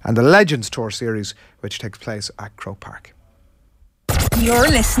Championship and the Legends Tour Series, which takes place at Croke Park. You're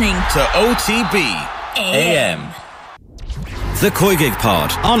listening to OTB AM. The Koigig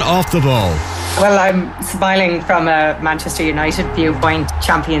Pod on Off the Ball. Well, I'm smiling from a Manchester United viewpoint.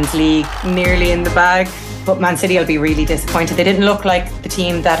 Champions League nearly in the bag, but Man City will be really disappointed. They didn't look like the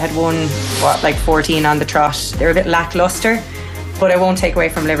team that had won 14 on the trot. They're a bit lacklustre, but I won't take away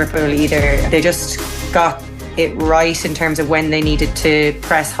from Liverpool either. They just got it right in terms of when they needed to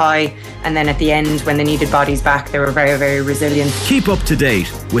press high, and then at the end when they needed bodies back, they were very, very resilient. Keep up to date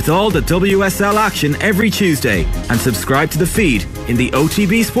with all the WSL action every Tuesday and subscribe to the feed in the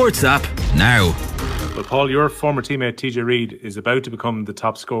OTB Sports app now. Well, Paul, your former teammate TJ Reid is about to become the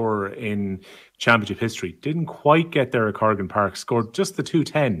top scorer in championship history. Didn't quite get there at Corrigan Park, scored just the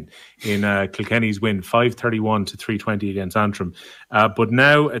 210 in Kilkenny's win, 531 to 320 against Antrim. But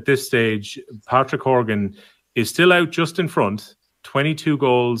now at this stage, Patrick Horgan is still out just in front, 22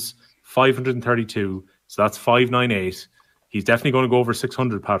 goals, 532, so that's 598. He's definitely going to go over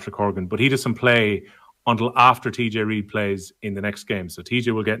 600, Patrick Horgan, but he doesn't play until after TJ Reid plays in the next game, so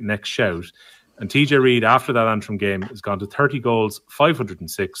TJ will get next shout. And TJ Reid, after that Antrim game, has gone to 30 goals,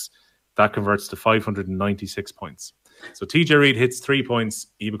 506. That converts to 596 points. So TJ Reid hits 3 points.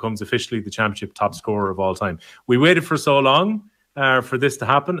 He becomes officially the championship top scorer of all time. We waited for so long for this to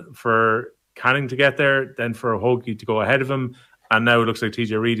happen, for Canning to get there, then for Hoagie to go ahead of him, and now it looks like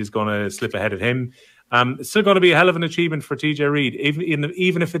TJ Reid is going to slip ahead of him. It's still going to be a hell of an achievement for TJ Reid,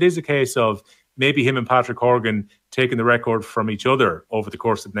 even if it is a case of maybe him and Patrick Horgan taking the record from each other over the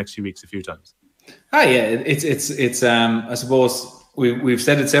course of the next few weeks a few times. Yeah, it's I suppose we've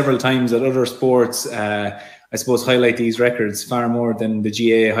said it several times that other sports I suppose highlight these records far more than the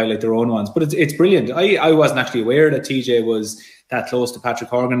GAA highlight their own ones, but it's brilliant. I wasn't actually aware that TJ was that close to Patrick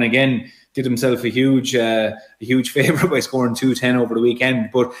Horgan. Again, did himself a huge favour by scoring 210 over the weekend.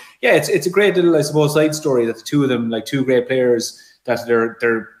 But yeah, it's a great little, I suppose, side story that the two of them, like two great players, that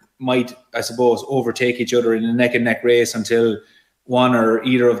they're might, I suppose, overtake each other in a neck and neck race until one or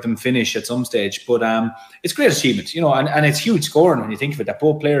either of them finish at some stage. But it's a great achievement, and it's huge scoring when you think of it. That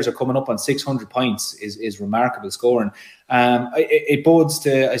both players are coming up on 600 points is remarkable scoring. It bodes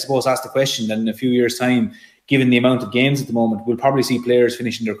to, I suppose, ask the question that in a few years' time, given the amount of games at the moment, we'll probably see players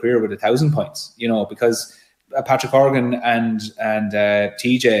finishing their career with 1,000 points, because Patrick Horgan and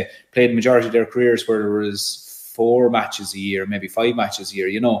TJ played the majority of their careers where there was 4 matches a year, maybe 5 matches a year,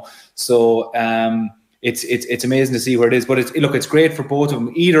 So it's amazing to see where it is. But it's great for both of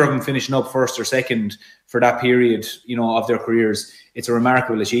them. Either of them finishing up first or second for that period, of their careers. It's a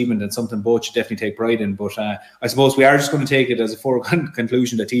remarkable achievement and something both should definitely take pride in. But I suppose we are just going to take it as a foregone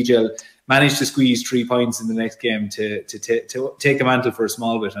conclusion that TJ managed to squeeze 3 points in the next game to take the mantle for a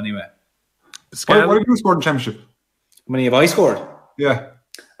small bit anyway. What have you scored in championship? How many have I scored? Yeah.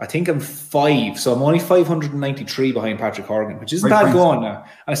 I think I'm 5, so I'm only 593 behind Patrick Horgan, which isn't bad going now.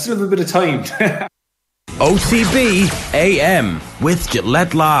 And I still have a bit of time. OTB AM with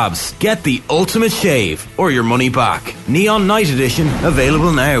Gillette Labs. Get the ultimate shave or your money back. Neon Night Edition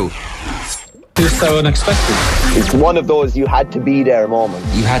available now. It's so unexpected. It's one of those you had to be there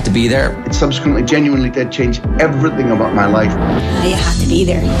moments. You had to be there. It subsequently genuinely did change everything about my life. You had to be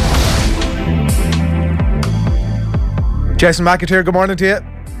there. Jason McAteer, good morning to you.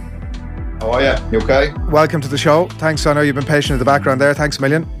 How are you? You okay? Welcome to the show. Thanks, I know you've been patient in the background there. Thanks a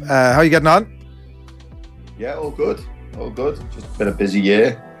million. How are you getting on? Yeah, all good. All good. Just been a busy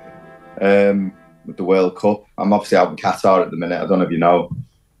year with the World Cup. I'm obviously out in Qatar at the minute. I don't know if you know.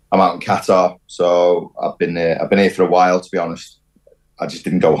 I'm out in Qatar, so I've been here for a while, to be honest. I just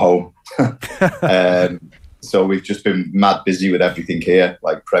didn't go home. So we've just been mad busy with everything here,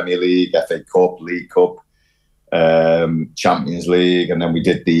 like Premier League, FA Cup, League Cup, Champions League, and then we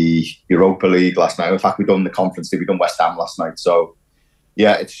did the Europa League last night. In fact, we done the Conference League. We done West Ham last night. So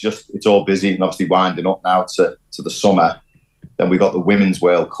yeah, it's all busy and obviously winding up now to the summer. Then we got the Women's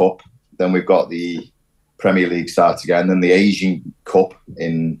World Cup. Then we've got the Premier League starts again. Then the Asian Cup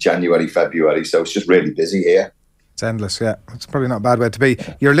in January, February. So it's just really busy here. It's endless, yeah. It's probably not a bad way to be.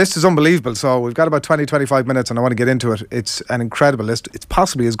 Your list is unbelievable, so we've got about 20-25 minutes and I want to get into it. It's an incredible list. It's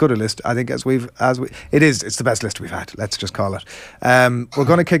possibly as good a list, I think, it's the best list we've had, let's just call it. We're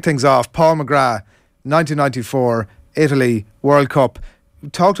going to kick things off. Paul McGrath, 1994, Italy, World Cup.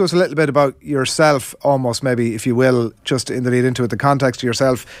 Talk to us a little bit about yourself, almost maybe, if you will, just in the lead into it, the context of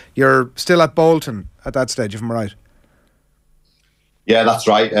yourself. You're still at Bolton at that stage, if I'm right. Yeah, that's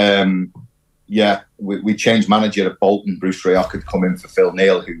right. We changed manager at Bolton. Bruce Rioch had come in for Phil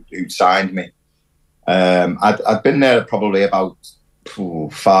Neal, who signed me. I'd been there probably about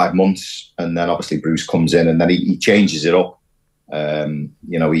 5 months, and then obviously Bruce comes in, and then he changes it up.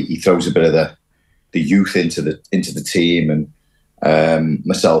 He throws a bit of the youth into the team, and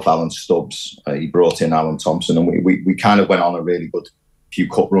myself, Alan Stubbs, he brought in Alan Thompson, and we kind of went on a really good few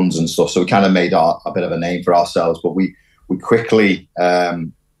cup runs and stuff. So we kind of made a bit of a name for ourselves, but we quickly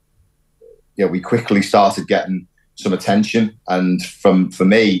started getting some attention, and for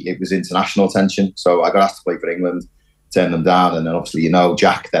me it was international attention. So I got asked to play for England, turned them down, and then obviously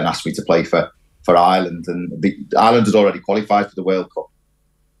Jack then asked me to play for Ireland, and Ireland had already qualified for the World Cup.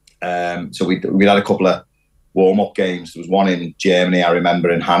 So we had a couple of warm-up games. There was one in Germany, I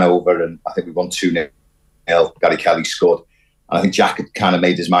remember, in Hanover, and I think we won 2-0. Gary Kelly scored. And I think Jack had kind of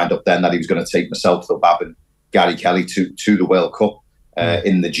made his mind up then that he was going to take myself, Phil Babb, and Gary Kelly to the World Cup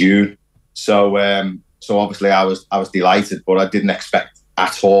in the June. So obviously I was delighted, but I didn't expect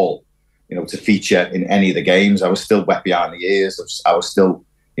at all, to feature in any of the games. I was still wet behind the ears. I was still,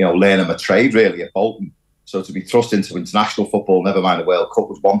 learning my trade really at Bolton. So to be thrust into international football, never mind the World Cup,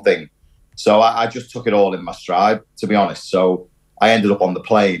 was one thing. So I just took it all in my stride, to be honest. So I ended up on the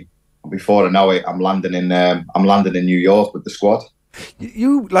plane, and before I know it, I'm landing in New York with the squad.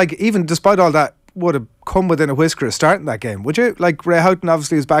 You, even despite all that, would have come within a whisker of starting that game, would you? Ray Houghton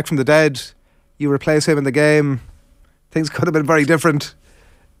obviously is back from the dead. You replace him in the game. Things could have been very different.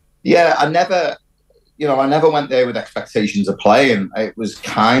 Yeah, I never went there with expectations of playing. It was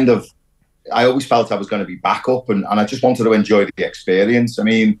kind of, I always felt I was going to be back up, and I just wanted to enjoy the experience. I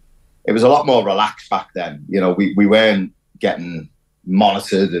mean, it was a lot more relaxed back then. We weren't getting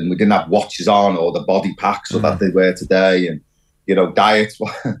monitored, and we didn't have watches on or the body packs that they wear today, and diets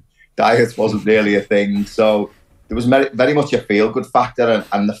wasn't really a thing. So there was very much a feel-good factor,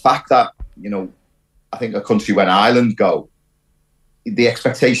 and the fact that I think a country when Ireland go, the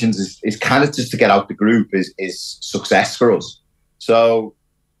expectations is kind of just to get out the group is success for us. So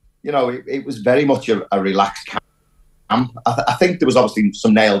it was very much a relaxed camp. I think there was obviously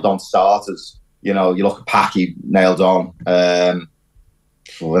some nailed-on starters. You look at Packy, nailed on, and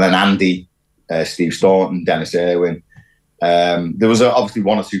then Andy, Steve Staunton, Dennis Irwin. There was obviously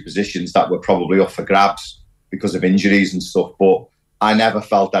one or two positions that were probably up for grabs because of injuries and stuff, but I never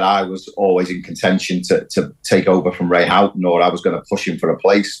felt that I was always in contention to take over from Ray Houghton, or I was going to push him for a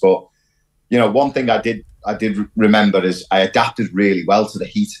place. But one thing I did remember is I adapted really well to the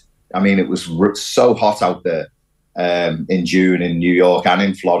heat. I mean, it was so hot out there in June in New York and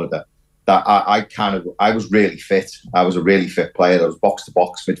in Florida that I was really fit. I was a really fit player. I was box to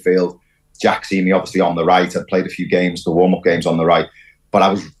box midfield. Jack see me obviously on the right. I played a few games, the warm-up games on the right, but I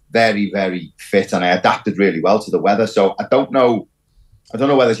was very, very fit, and I adapted really well to the weather. So I don't know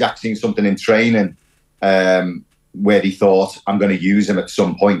whether Jack's seen something in training where he thought I'm going to use him at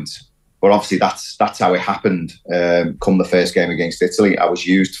some point. But obviously that's how it happened. Come the first game against Italy, I was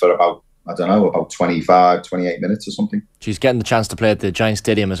used for about I don't know, about 25, 28 minutes or something. She's getting the chance to play at the Giant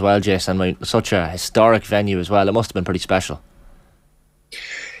Stadium as well, Jason. Such a historic venue as well. It must have been pretty special.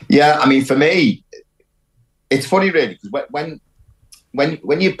 Yeah, I mean, for me, it's funny really, because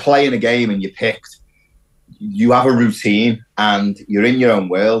when you play in a game and you're picked, you have a routine and you're in your own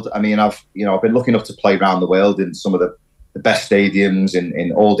world. I mean, I've been lucky enough to play around the world in some of the best stadiums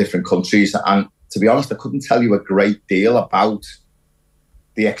in all different countries, and to be honest, I couldn't tell you a great deal about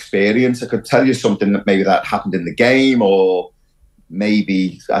the experience. I could tell you something that happened in the game, or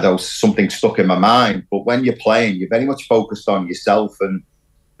maybe something stuck in my mind. But when you're playing, you're very much focused on yourself and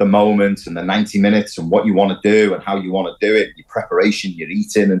the moment and the 90 minutes and what you want to do and how you want to do it, your preparation, your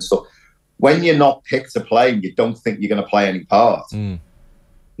eating and stuff. When you're not picked to play and you don't think you're going to play any part,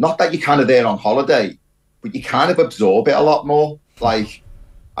 not that you're kind of there on holiday, but you kind of absorb it a lot more. Like,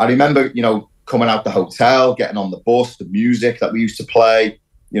 I remember, coming out the hotel, getting on the bus, the music that we used to play,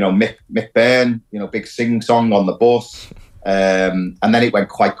 Mick Byrne, big sing-song on the bus. And then it went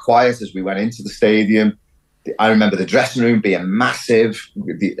quite quiet as we went into the stadium. I remember the dressing room being massive.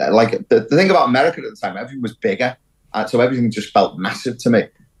 The thing about America at the time, everything was bigger. So everything just felt massive to me.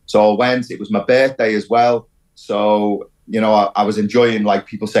 So I went, it was my birthday as well. So, I was enjoying like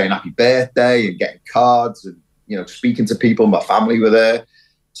people saying happy birthday and getting cards and, speaking to people. My family were there.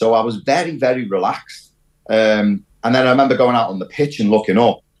 So I was very, very relaxed. And then I remember going out on the pitch and looking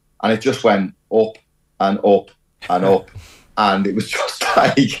up, and it just went up and up and up. And it was just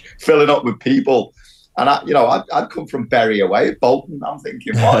like filling up with people. And I'd come from Bury away at Bolton. I'm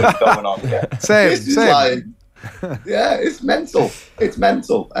thinking, what is going on here? Same. Yeah, it's mental. It's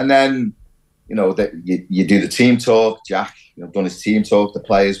mental. And then, you do the team talk. Jack, done his team talk. The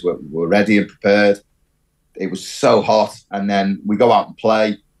players were ready and prepared. It was so hot. And then we go out and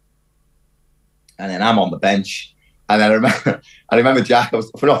play. And then I'm on the bench. And then I remember Jack, I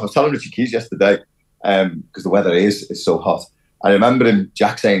was telling Richie Keys yesterday, because the weather is so hot. I remember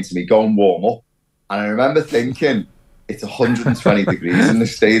Jack saying to me, go and warm up. And I remember thinking, it's 120 degrees in the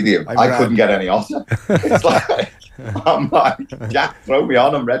stadium. I couldn't get any hotter. It's like, I'm like, Jack, throw me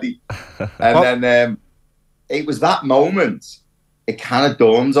on, I'm ready. And then it was that moment, it kind of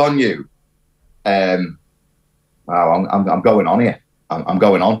dawns on you, wow, I'm going on here. I'm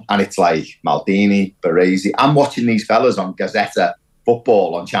going on. And it's like Maldini, Baresi. I'm watching these fellas on Gazzetta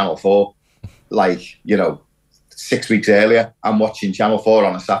Football on Channel 4. Like, 6 weeks earlier, I'm watching Channel 4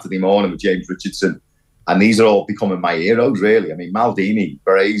 on a Saturday morning with James Richardson. And these are all becoming my heroes, really. I mean, Maldini,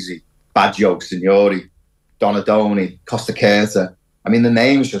 Baresi, Baggio, Signori, Donadoni, Costa Curta. I mean, the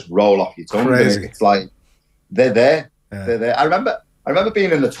names just roll off your tongue. Crazy. It's like, they're there. Yeah. They're there. I remember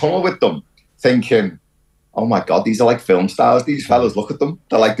being in the tunnel with them, thinking, oh my God, these are like film stars. These fellas, look at them.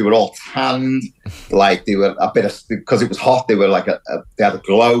 They were all tanned. Like they were because it was hot, they were like they had a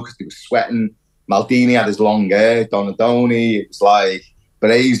glow because they were sweating. Maldini had his long hair. Donadoni, it was like,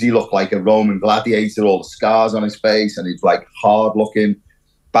 Baresi looked like a Roman gladiator, all the scars on his face, and he's like hard looking.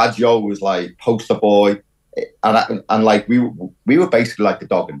 Baggio was like poster boy. And like we were basically like the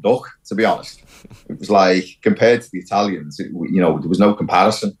dog and duck, to be honest. It was like, compared to the Italians, there was no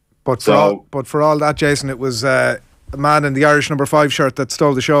comparison. But for all that, Jason, it was a man in the Irish number 5 shirt that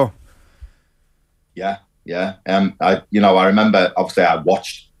stole the show. Yeah. I remember, obviously, I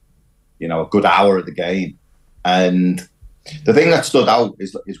watched, a good hour of the game, and the thing that stood out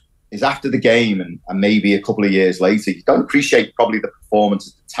is after the game, and maybe a couple of years later, you don't appreciate probably the performance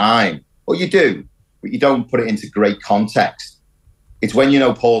at the time, or you do, but you don't put it into great context. It's when you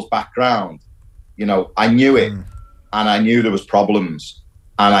know Paul's background. I knew it, and I knew there was problems.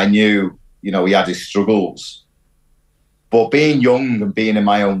 And I knew, he had his struggles. But being young and being in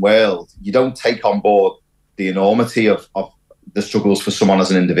my own world, you don't take on board the enormity of the struggles for someone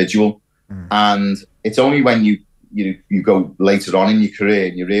as an individual. And it's only when you go later on in your career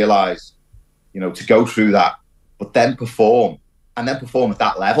and you realise, to go through that, but then perform at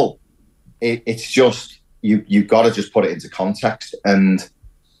that level. It's just, you've got to just put it into context. And,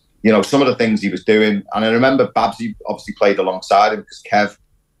 some of the things he was doing. And I remember Babsy obviously played alongside him because Kev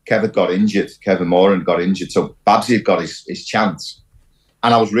had got injured. Kevin Moran got injured. So Babsy had got his chance.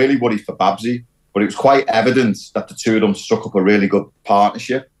 And I was really worried for Babsy. But it was quite evident that the two of them struck up a really good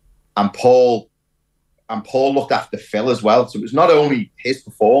partnership. And Paul looked after Phil as well. So it was not only his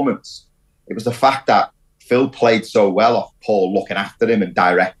performance, it was the fact that Phil played so well off Paul looking after him and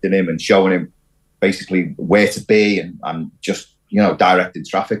directing him and showing him basically where to be and just, directing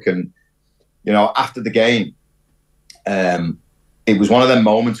traffic. And, after the game, it was one of them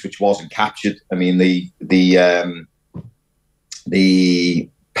moments which wasn't captured. I mean, the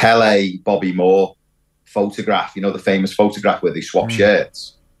Pele Bobby Moore photograph, the famous photograph where they swap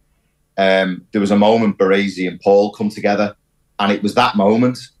shirts. there was a moment Baresi and Paul come together, and it was that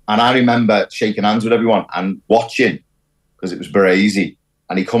moment. And I remember shaking hands with everyone and watching, because it was Baresi,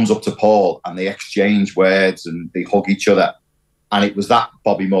 and he comes up to Paul and they exchange words and they hug each other. And it was that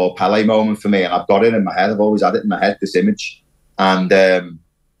Bobby Moore Pele moment for me, and I've got it in my head. I've always had it in my head, this image. And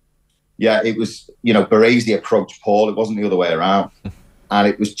it was, Baresi approached Paul. It wasn't the other way around. And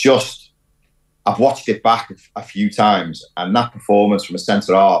it was just, I've watched it back a few times, and that performance from a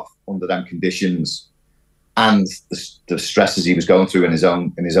centre half under them conditions and the stresses he was going through in his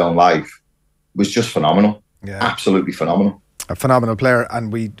own life was just phenomenal. Yeah. Absolutely phenomenal. A phenomenal player,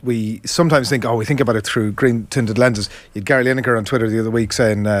 and we sometimes think about it through green tinted lenses. You had Gary Lineker on Twitter the other week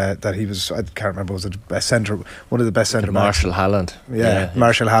saying that he was, I can't remember, was it the best centre, one of the best centre backs. Marshall Halland.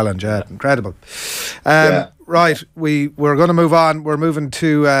 Marshall Halland, incredible. Right, we're going to move on. We're moving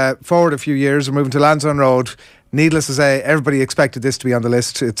to forward a few years. We're moving to Lansdowne Road. Needless to say, everybody expected this to be on the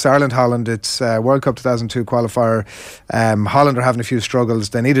list. It's Ireland-Holland. It's World Cup 2002 qualifier. Holland are having a few struggles.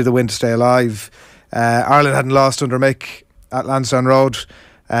 They needed a win to stay alive. Ireland hadn't lost under Mick at Lansdowne Road.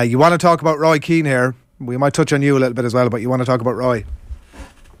 You want to talk about Roy Keane here. We might touch on you a little bit as well, but you want to talk about Roy.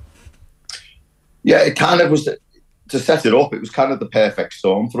 Yeah, it kind of was, to set it up, it was kind of the perfect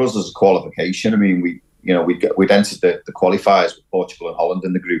storm for us as a qualification. I mean, we'd entered the qualifiers with Portugal and Holland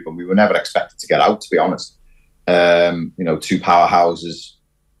in the group, and we were never expected to get out, to be honest. Two powerhouses.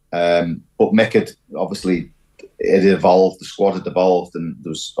 But Mick had obviously, it evolved, the squad had evolved, and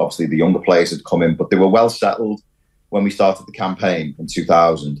there was obviously the younger players had come in, but they were well settled when we started the campaign in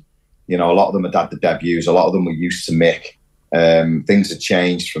 2000. A lot of them had had the debuts, a lot of them were used to Mick. Things had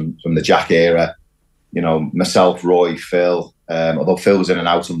changed from the Jack era. Myself, Roy, Phil, although Phil was in and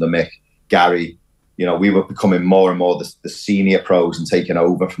out under Mick, Gary, we were becoming more and more the senior pros and taking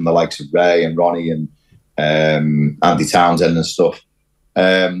over from the likes of Ray and Ronnie and Andy Townsend and stuff.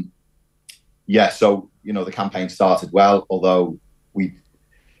 So the campaign started well, although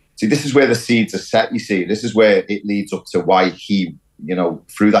this is where the seeds are set, you see. This is where it leads up to why he,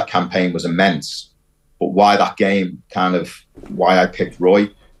 through that campaign was immense. But why that game, why I picked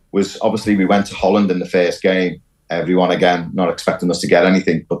Roy, was obviously we went to Holland in the first game. Everyone, again, not expecting us to get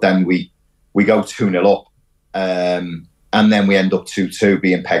anything. But then we go 2-0 up. And then we end up 2-2,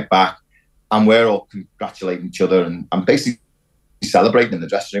 being pegged back. And we're all congratulating each other and basically celebrating in the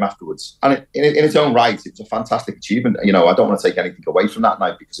dressing room afterwards. And in its own right, it was a fantastic achievement. I don't want to take anything away from that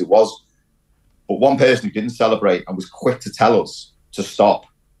night, because it was. But one person who didn't celebrate and was quick to tell us to stop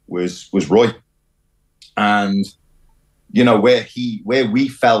was Roy. And where we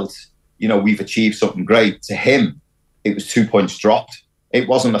felt we've achieved something great, to him it was 2 points dropped. It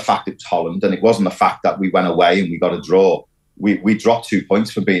wasn't the fact it was Holland, and it wasn't the fact that we went away and we got a draw. We dropped 2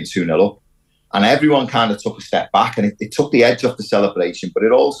 points for being 2-0 up. And everyone kind of took a step back, and it took the edge off the celebration, but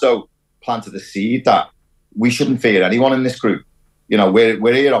it also planted the seed that we shouldn't fear anyone in this group.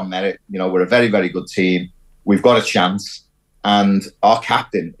 We're here on merit. We're a very, very good team. We've got a chance, and our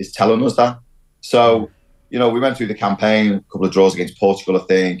captain is telling us that. So, we went through the campaign, a couple of draws against Portugal, I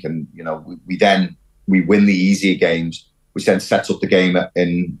think, and we win the easier games, which then sets up the game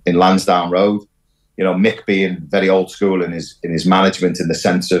in Lansdowne Road. Mick being very old school in his management, in the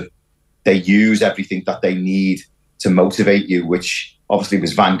sense of, they use everything that they need to motivate you, which obviously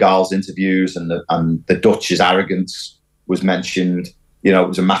was Van Gaal's interviews, and the Dutch's arrogance was mentioned. It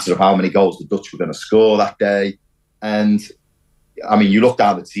was a matter of how many goals the Dutch were going to score that day. And I mean, you look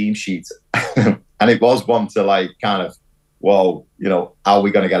down the team sheet and it was one to whoa, how are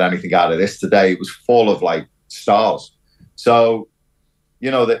we going to get anything out of this today? It was full of stars. So,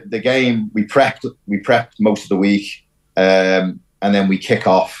 the game, we prepped most of the week. And then we kick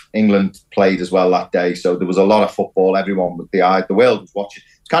off. England played as well that day, so there was a lot of football. Everyone with the world was watching.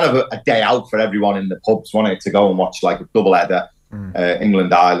 It's kind of a day out for everyone in the pubs, wanted to go and watch a double header,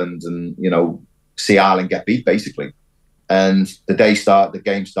 England Ireland, and see Ireland get beat basically. And the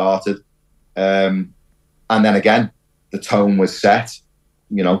game started, and then again the tone was set.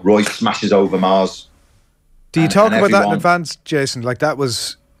 Roy smashes over Mars. Do you talk about that in advance, Jason? That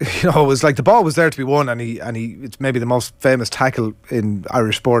was. It was the ball was there to be won, and he it's maybe the most famous tackle in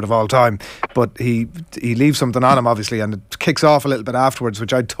Irish sport of all time, but he leaves something on him, obviously, and it kicks off a little bit afterwards,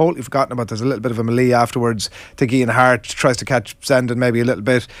 which I'd totally forgotten about. There's a little bit of a melee afterwards. I think Ian Hart tries to catch Sendon maybe a little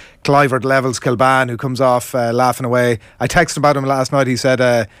bit. Clivert levels Kilban, who comes off laughing away. I texted about him last night. He said,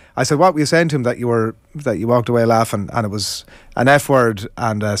 I said, what were you saying to him that you walked away laughing? And it was an F word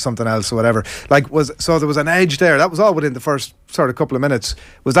and something else or whatever. So there was an edge there. That was all within the first sort of couple of minutes.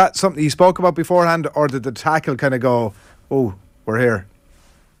 Was that something you spoke about beforehand, or did the tackle kind of go, oh, we're here?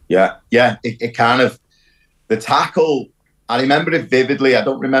 Yeah. It kind of, the tackle I remember it vividly. I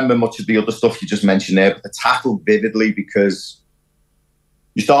don't remember much of the other stuff you just mentioned there, but the tackle vividly, because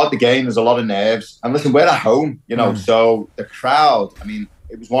you start the game, there's a lot of nerves. And listen, we're at home, you know, so the crowd, I mean,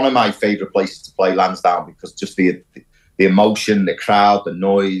 it was one of my favourite places to play, Lansdowne, because just the emotion, the crowd, the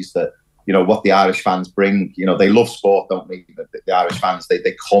noise, you know, what the Irish fans bring. You know, they love sport, don't they? The Irish fans,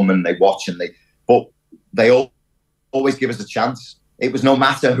 they come and they watch, but they always give us a chance. It was no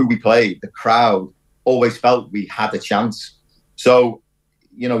matter who we played, the crowd always felt we had a chance. So,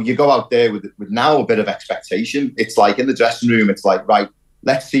 you know, you go out there with now a bit of expectation. It's like in the dressing room, it's like, right,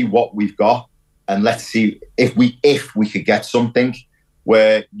 let's see what we've got, and let's see if we could get something.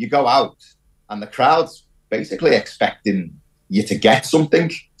 Where you go out and the crowd's basically expecting you to get something.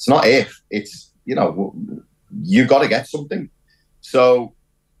 It's not if, it's, you know, you got to get something. So,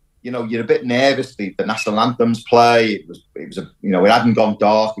 you know, you're a bit nervous. The national anthems play. It was you know, it hadn't gone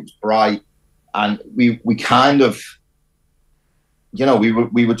dark. It was bright, and we kind of, you know,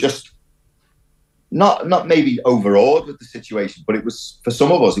 we were just not maybe overawed with the situation, but it was, for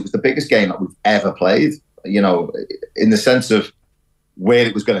some of us, it was the biggest game that we've ever played. You know, in the sense of where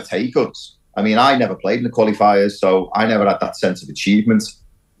it was going to take us. I mean, I never played in the qualifiers, so I never had that sense of achievement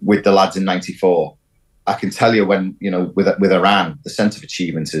with the lads in '94. I can tell you, when, you know, with Iran, the sense of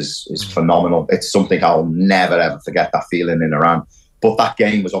achievement is phenomenal. It's something I'll never ever forget, that feeling in Iran. But that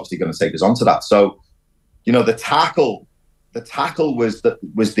game was obviously going to take us onto that. So, you know, the tackle was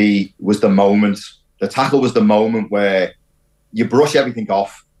the moment. The tackle was the moment where you brush everything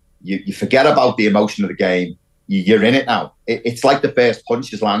off. You forget about the emotion of the game. You're in it now. It's like the first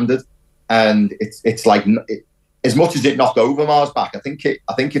punch has landed, and it's like, as much as it knocked over Mars back, I think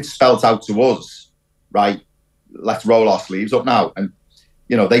it spelt out to us, right, let's roll our sleeves up now. And,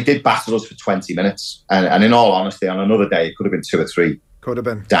 you know, they did batter us for 20 minutes. And in all honesty, on another day, it could have been 2 or 3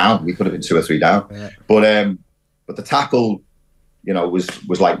 down. We could have been 2 or 3 down. Yeah. But the tackle, you know,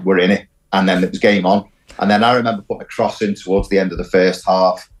 was like, we're in it. And then it was game on. And then I remember putting a cross in towards the end of the first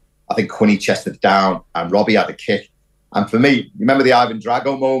half. I think Quinny chested it down and Robbie had a kick. And for me, you remember the Ivan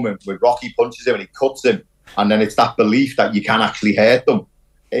Drago moment where Rocky punches him and he cuts him, and then it's that belief that you can actually hurt them.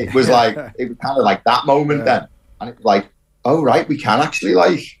 It was like, it was kind of like that moment then. And it was like, oh, right, we can actually,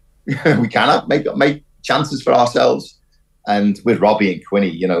 like, we can make chances for ourselves. And with Robbie and Quinny,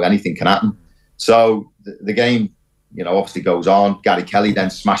 you know, anything can happen. So the game, you know, obviously goes on. Gary Kelly then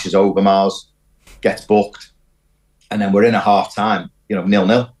smashes over Mars, gets booked. And then we're in a half time, you know,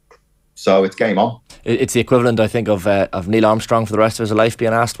 0-0. So it's game on. It's the equivalent, I think, of Neil Armstrong for the rest of his life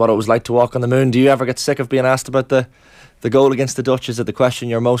being asked what it was like to walk on the moon. Do you ever get sick of being asked about the goal against the Dutch? Is it the question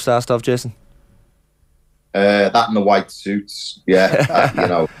you're most asked of, Jason? That and the white suits, yeah.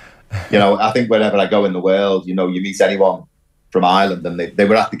 You know, I think wherever I go in the world, you know, you meet anyone from Ireland and they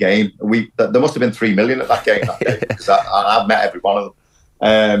were at the game. There must have been 3 million at that game that day, because I've met every one of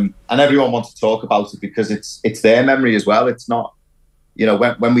them. And everyone wants to talk about it because it's their memory as well. It's not, you know,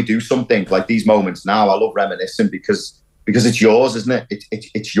 when we do something like these moments now, I love reminiscing because it's yours, isn't it?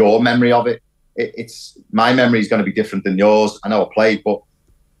 It's your memory of it. It's my memory is going to be different than yours. I know I played, but,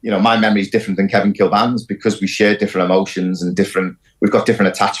 you know, my memory is different than Kevin Kilban's because we share different emotions and we've got different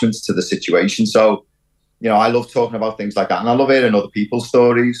attachments to the situation. So, you know, I love talking about things like that, and I love hearing other people's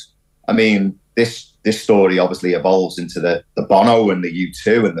stories. I mean, this story obviously evolves into the Bono and the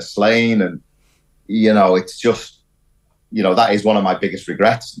U2 and the Slane, and, you know, it's just, you know, that is one of my biggest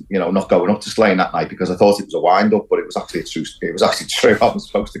regrets, you know, not going up to Slane that night, because I thought it was a wind-up, but it was actually true. I was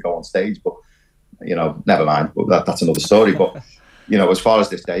supposed to go on stage, but, you know, never mind. But that's another story. But, you know, as far as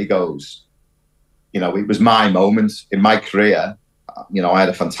this day goes, you know, it was my moment in my career. You know, I had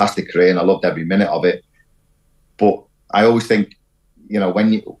a fantastic career and I loved every minute of it. But I always think, you know,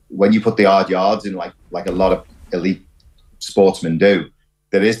 when you put the hard yards in, like a lot of elite sportsmen do,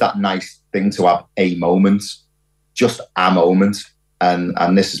 there is that nice thing to have a moment. Just a moment,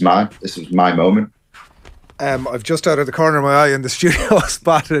 and this is mine. This was my moment. I've just out of the corner of my eye in the studio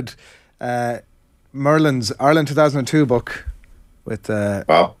spotted Merlin's Ireland 2002 book with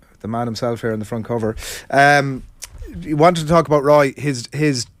the man himself here on the front cover. He wanted to talk about Roy.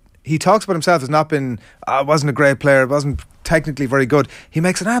 He talks about himself as not been, wasn't a great player, wasn't technically very good. He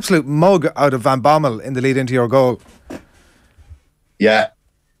makes an absolute mug out of Van Bommel in the lead into your goal. Yeah.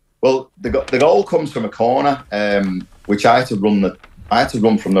 Well, the goal comes from a corner, which I had to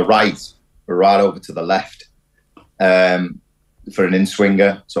run from the right over to the left for an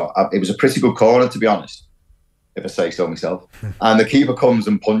in-swinger. So it was a pretty good corner, to be honest, if I say so myself. And the keeper comes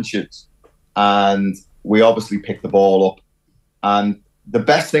and punches, and we obviously pick the ball up. And the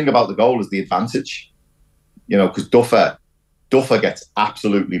best thing about the goal is the advantage, you know, because Duffer, Duffer gets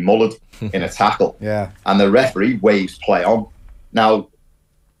absolutely mullered in a tackle. Yeah. And the referee waves play on. Now,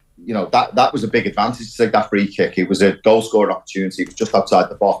 you know, that was a big advantage to take that free kick. It was a goal scoring opportunity. It was just outside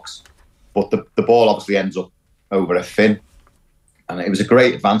the box. But the ball obviously ends up over a fin. And it was a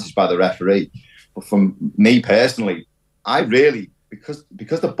great advantage by the referee. But from me personally, I really, because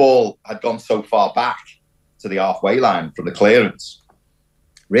the ball had gone so far back to the halfway line from the clearance,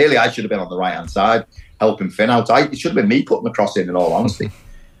 really I should have been on the right-hand side helping Finn out. It should have been me putting the cross in all honesty.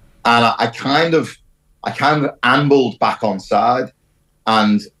 And I kind of ambled back on side,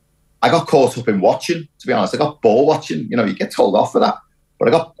 and I got caught up in watching, to be honest. I got ball watching. You know, you get told off for that. But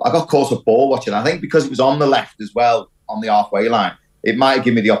I got caught up ball watching. I think because it was on the left as well, on the halfway line, it might have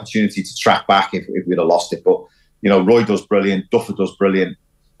given me the opportunity to track back if we'd have lost it. But, you know, Roy does brilliant, Duffer does brilliant,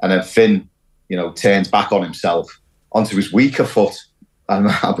 and then Finn, you know, turns back on himself onto his weaker foot,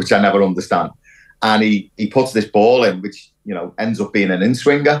 which I never understand. And he puts this ball in, which, you know, ends up being an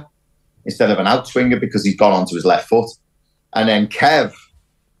in-swinger instead of an out-swinger because he's gone onto his left foot. And then Kev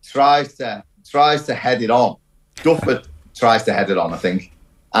tries to head it on. Duffer tries to head it on, I think.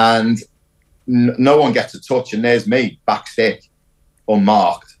 And no one gets a touch. And there's me, back stick,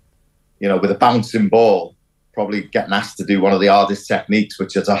 unmarked, you know, with a bouncing ball, probably getting asked to do one of the hardest techniques,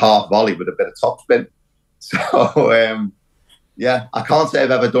 which is a half volley with a bit of topspin. So, yeah, I can't say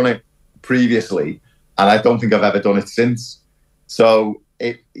I've ever done it previously, and I don't think I've ever done it since. So,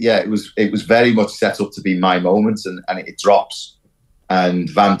 it was very much set up to be my moment, and it drops. And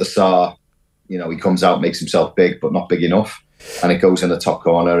Van der Sar, you know, he comes out, makes himself big, but not big enough. And it goes in the top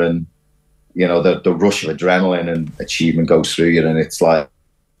corner, and, you know, the rush of adrenaline and achievement goes through you. And it's like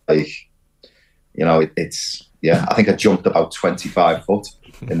you know, it's, yeah, I think I jumped about 25 foot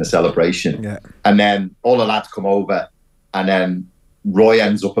in the celebration. Yeah. And then all the lads come over, and then Roy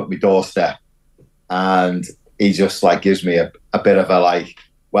ends up at my doorstep, and he just like gives me a bit of a like,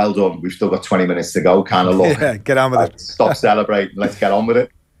 well done, we've still got 20 minutes to go kind of look. Yeah, get on with it. Stop celebrating, let's get on with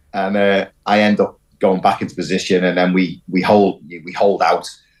it. And I end up going back into position, and then we hold out.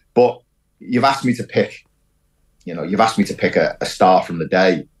 But you've asked me to pick, you know, a star from the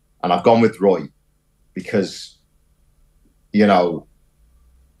day, and I've gone with Roy because, you know,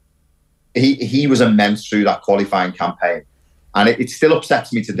 he was immense through that qualifying campaign. And it still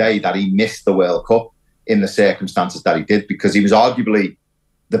upsets me today that he missed the World Cup in the circumstances that he did, because he was arguably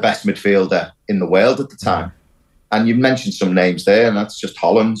the best midfielder in the world at the time. And you mentioned some names there, and that's just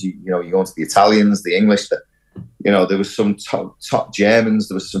Holland. You know, you go into the Italians, the English, you know, there was some top Germans,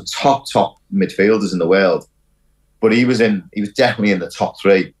 there was some top midfielders in the world. But he was definitely in the top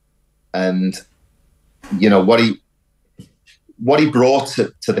three. And, you know, what he brought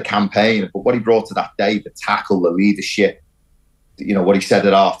to the campaign, but what he brought to that day, the tackle, the leadership, you know, what he said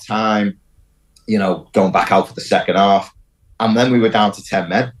at half time, you know, going back out for the second half. And then we were down to 10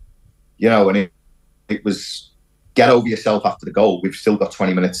 men, you know, and it was get over yourself after the goal. We've still got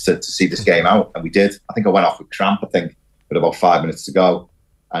 20 minutes to see this game out. And we did. I think I went off with cramp, I think, with about 5 minutes to go.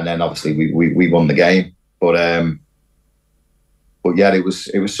 And then obviously we won the game. But yeah, it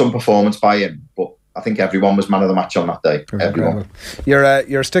was some performance by him. But I think everyone was man of the match on that day. Everyone.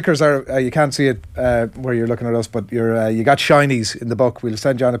 Your stickers are you can't see it where you're looking at us, but you got shinies in the book. We'll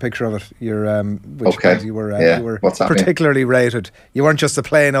send you on a picture of it. Which okay. You were particularly rated. You weren't just a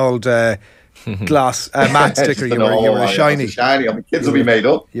plain old glass matte sticker. You were a shiny. Shiny. I mean, kids will be made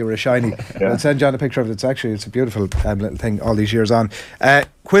up. You were a shiny. Yeah. I'll send you on a picture of it. It's a beautiful little thing all these years on.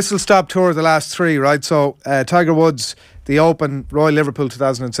 Whistle stop tour the last three, right? So Tiger Woods, the Open, Royal Liverpool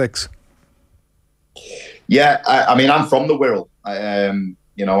 2006. Yeah, I mean, I'm from the Wirral.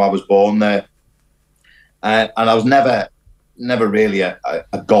 You know, I was born there, and I was never really a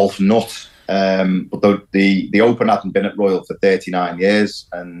golf nut. But the Open hadn't been at Royal for 39 years,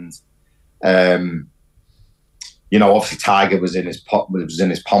 and you know, obviously Tiger was in his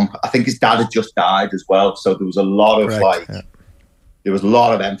pomp. I think his dad had just died as well, so there was a lot of there was a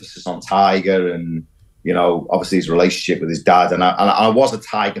lot of emphasis on Tiger, and, you know, obviously his relationship with his dad. And I was a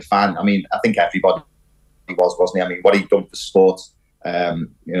Tiger fan. I mean, I think everybody was, wasn't he? I mean, what he'd done for sport, you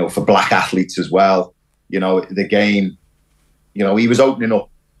know, for black athletes as well. You know, the game, you know, he was opening up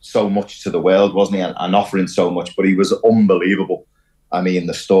so much to the world, wasn't he? And offering so much, but he was unbelievable. I mean,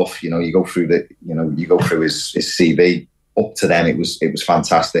 the stuff, you know, you go through his CV up to then, it was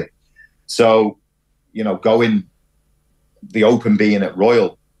fantastic. So, you know, the Open being at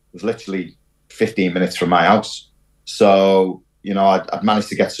Royal was literally 15 minutes from my house. So, you know, I'd managed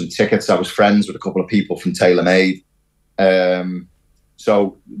to get some tickets. I was friends with a couple of people from TaylorMade.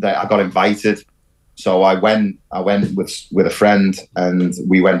 So I got invited. So I went with a friend, and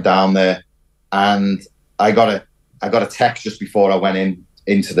we went down there, and I got I got a text just before I went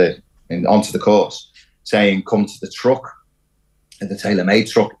onto the course saying, "Come to the truck, the tailor-made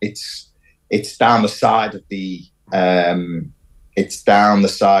truck. It's down the side of the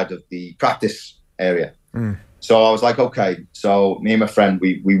practice area." So I was like, okay. So me and my friend,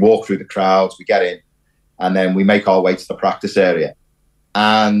 we walk through the crowds, we get in, and then we make our way to the practice area.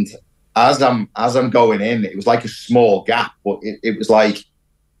 And as I'm going in, it was like a small gap, but it was like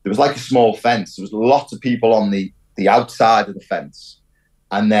there was like a small fence. There was lots of people on the outside of the fence.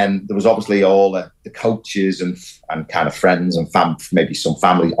 And then there was obviously all the coaches and kind of friends and maybe some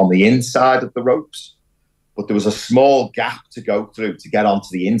family on the inside of the ropes. But there was a small gap to go through to get onto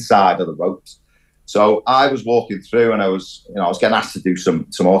the inside of the ropes. So I was walking through, and I was getting asked to do some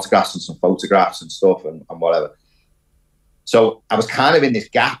autographs and some photographs and stuff and whatever. So I was kind of in this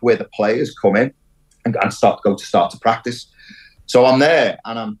gap where the players come in and start to practice. So I'm there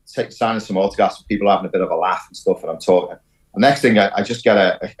and I'm signing some autographs, and people are having a bit of a laugh and stuff, and I'm talking. The next thing, I just get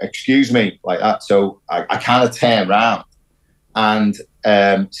a "excuse me" like that. So I kind of turn around, and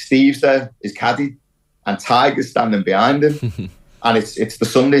Steve's there, his caddy, and Tiger's standing behind him. And it's the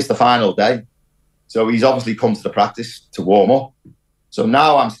Sunday, it's the final day. So he's obviously come to the practice to warm up. So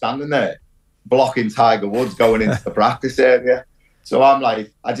now I'm standing there blocking Tiger Woods going into the practice area. So I'm like,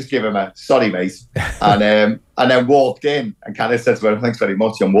 I just give him a "sorry, mate," and then walked in and kind of said to him, "Thanks very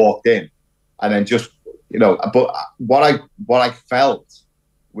much," and walked in, and then just. But what I felt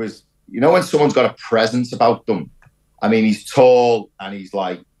was, when someone's got a presence about them. I mean, he's tall and he's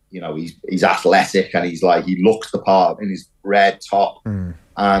like, he's athletic and he's like, he looks the part in his red top,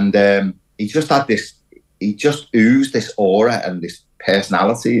 and he just had this, he just oozed this aura and this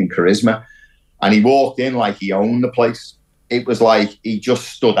personality and charisma, and he walked in like he owned the place. It was like he just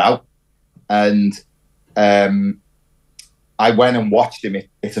stood out, and I went and watched him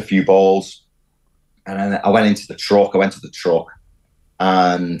hit a few balls. And then I went to the truck,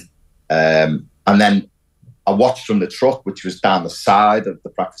 and then I watched from the truck, which was down the side of the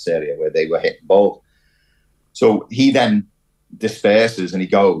practice area where they were hitting balls. So he then disperses and he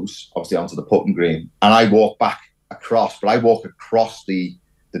goes, obviously, onto the putting green. And I walk back across, but I walk across the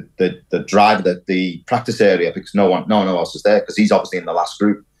drive, the practice area, because no one else is there, because he's obviously in the last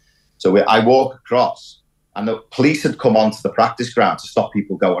group. So I walk across, and the police had come onto the practice ground to stop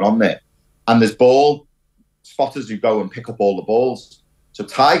people going on there. And there's ball spotters who go and pick up all the balls. So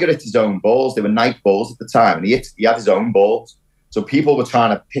Tiger hit his own balls. They were night balls at the time, and he had his own balls. So people were trying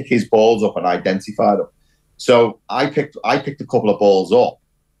to pick his balls up and identify them. So I picked a couple of balls up,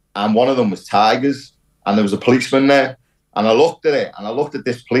 and one of them was Tiger's, and there was a policeman there. And I looked at it, and I looked at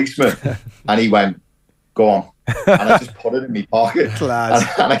this policeman, and he went, "Go on." And I just put it in my pocket. Class.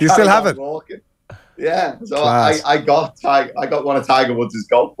 And you still have it? Walking. Yeah, so I got one of Tiger Woods'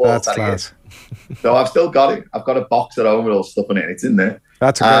 golf balls. That's class. So I've still got it. I've got a box at home with all stuff in it. It's in there.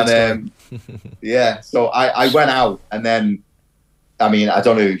 That's a great story. Yeah, so I went out, and then, I mean, I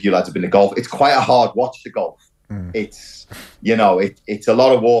don't know if you lads have been to golf. It's quite a hard watch to golf. It's, it's a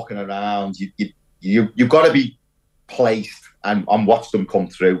lot of walking around. You've got to be placed and watch them come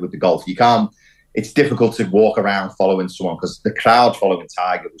through with the golf. You can't. It's difficult to walk around following someone, because the crowd following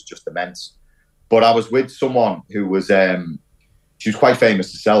Tiger was just immense. But I was with someone who was, she was quite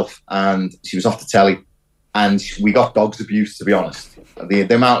famous herself, and she was off the telly, and we got dogs abuse, to be honest.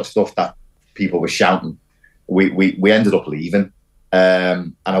 The amount of stuff that people were shouting, we ended up leaving.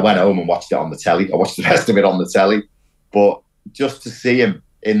 And I went home and watched it on the telly. I watched the rest of it on the telly. But just to see him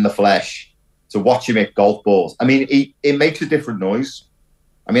in the flesh, to watch him hit golf balls, I mean, it makes a different noise.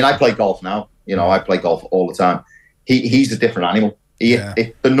 I mean, I play golf now. I play golf all the time. He's a different animal.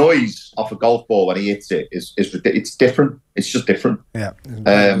 The noise off a golf ball when he hits it it's different. It's just different. Yeah,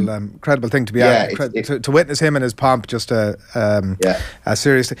 incredible thing to be at. To witness him and his pomp, just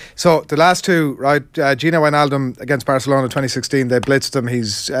seriously. So the last two, right? Gino Wijnaldum against Barcelona 2016. They blitzed him.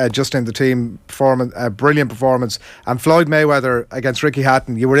 He's just in the team. Brilliant performance. And Floyd Mayweather against Ricky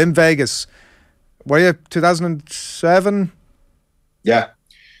Hatton. You were in Vegas. Were you 2007? Yeah.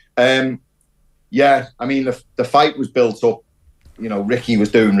 Yeah. I mean, the fight was built up. Ricky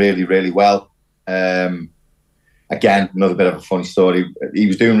was doing really, really well. Again, another bit of a funny story. He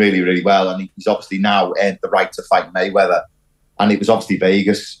was doing really, really well, and he's obviously now earned the right to fight Mayweather. And it was obviously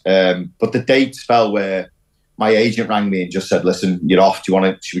Vegas. But the dates fell where my agent rang me and just said, "Listen, you're off.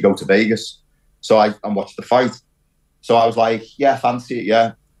 Should we go to Vegas?" So I watched the fight. So I was like, "Yeah, fancy it,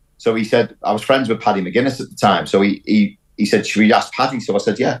 yeah." So he said, I was friends with Paddy McGuinness at the time. So he said, "Should we ask Paddy?" So I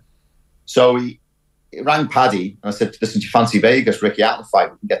said, "Yeah." So he rang Paddy and I said, "Listen, do you fancy Vegas, Ricky Hatton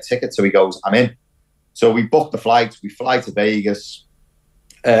fight? We can get tickets." So he goes, "I'm in." So we booked the flights. We fly to Vegas.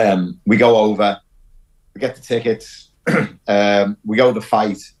 We go over. We get the tickets. We go to the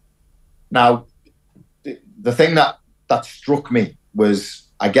fight. Now, the thing that struck me was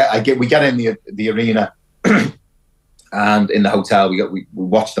we get in the arena and in the hotel. We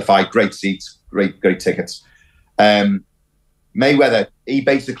watch the fight. Great seats, great tickets. Mayweather, he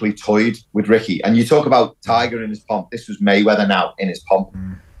basically toyed with Ricky. And you talk about Tiger in his pomp. This was Mayweather now in his pomp.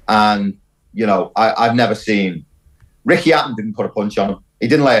 And, you know, I've never seen... Ricky Hatton didn't put a punch on him. He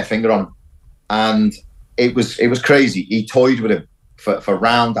didn't lay a finger on him. And it was crazy. He toyed with him for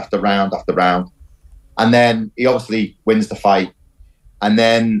round after round after round. And then he obviously wins the fight. And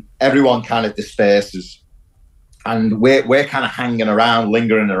then everyone kind of disperses. And we're kind of hanging around,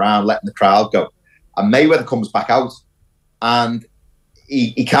 lingering around, letting the crowd go. And Mayweather comes back out. And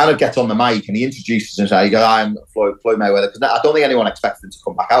he kind of gets on the mic and he introduces himself. He goes, I'm Floyd Mayweather. Because I don't think anyone expected him to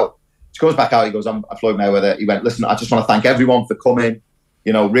come back out. He comes back out, he goes, I'm Floyd Mayweather. He went, listen, I just want to thank everyone for coming.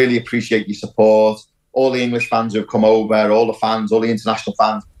 You know, really appreciate your support. All the English fans who have come over, all the fans, all the international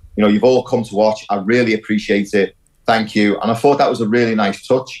fans. You know, you've all come to watch. I really appreciate it. Thank you. And I thought that was a really nice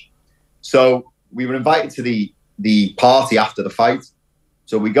touch. So we were invited to the party after the fight.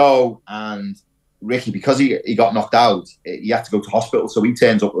 So we go, and Ricky, because he got knocked out, he had to go to hospital. So he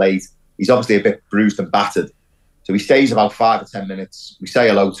turns up late. He's obviously a bit bruised and battered. So he stays about 5 or 10 minutes. We say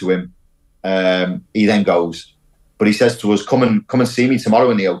hello to him. He then goes. But he says to us, come and see me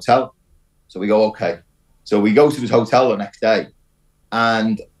tomorrow in the hotel. So we go, okay. So we go to his hotel the next day.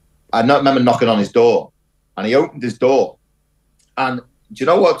 And I remember knocking on his door. And he opened his door. And do you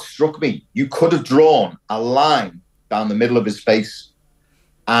know what struck me? You could have drawn a line down the middle of his face.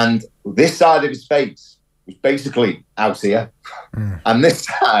 And this side of his face was basically out here. And this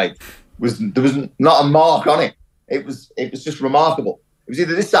side, there was not a mark on it. It was just remarkable. It was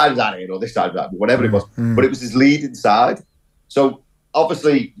either this side was out here or this side was out here, whatever it was. But it was his leading side. So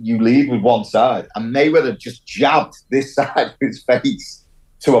obviously you lead with one side. And Mayweather just jabbed this side of his face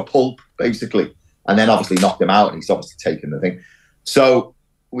to a pulp, basically. And then obviously knocked him out. And he's obviously taken the thing. So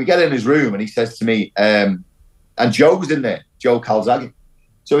we get in his room and he says to me, and Joe was in there, Joe Calzaghe.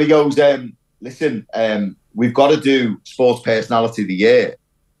 So he goes, listen, we've got to do Sports Personality of the Year.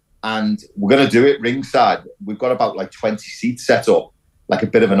 And we're going to do it ringside. We've got about like 20 seats set up, like a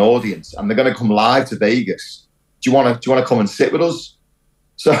bit of an audience. And they're going to come live to Vegas. Do you want to come and sit with us?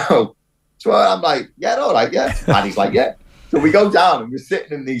 So I'm like, yeah, all right, yeah. And he's like, yeah. So we go down and we're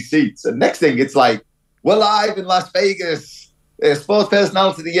sitting in these seats. And next thing, it's like, we're live in Las Vegas. Sports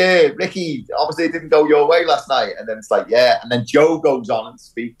Personality of the Year. Ricky, obviously it didn't go your way last night. And then it's like, yeah. And then Joe goes on and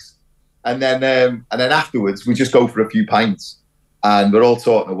speaks. And then afterwards, we just go for a few pints. And we're all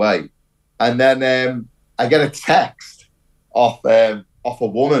talking away. And then I get a text off a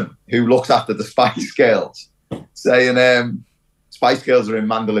woman who looks after the Spice Girls saying, Spice Girls are in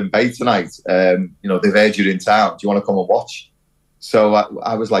Mandolin Bay tonight. You know, they've heard you're in town. Do you want to come and watch? So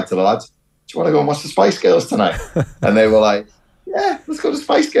I was like to the lads, do you want to go and watch the Spice Girls tonight? And they were like, yeah, let's go to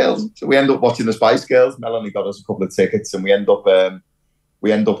Spice Girls. So we end up watching the Spice Girls. Melanie got us a couple of tickets and we end up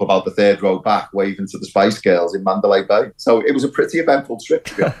about the third row back waving to the Spice Girls in Mandalay Bay. So it was a pretty eventful trip,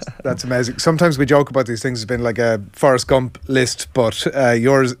 to be honest. That's amazing. Sometimes we joke about these things. It's been like a Forrest Gump list, but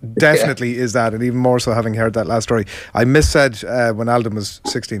yours definitely is that, and even more so having heard that last story. I missaid when Alden was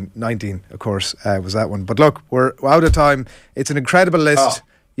 16, 19, of course, was that one. But look, we're out of time. It's an incredible list.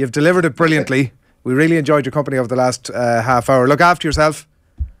 You've delivered it brilliantly. We really enjoyed your company over the last half hour. Look after yourself.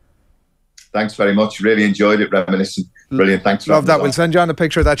 Thanks very much. Really enjoyed it, reminiscing. Brilliant. Thanks for love that. We'll send you on a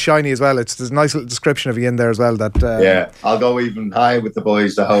picture of that shiny as well. There's a nice little description of you in there as well. Yeah, I'll go even higher with the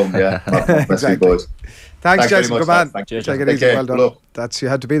boys at home. Yeah, exactly. Boys. Thanks Jason. Good man. Take it easy. Well done. You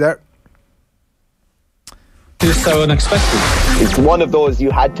had to be there. It's so unexpected. It's one of those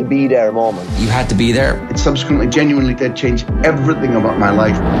you had to be there moments. You had to be there. It subsequently genuinely did change everything about my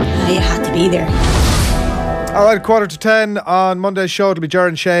life. You had to be there. All right, 9:45 on Monday's show. It'll be Ger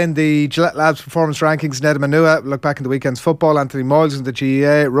and Shane, the Gillette Labs performance rankings. Neda Manua will look back in the weekend's football. Anthony Moyles in the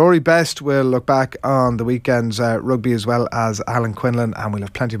GEA. Rory Best will look back on the weekend's rugby, as well as Alan Quinlan, and we'll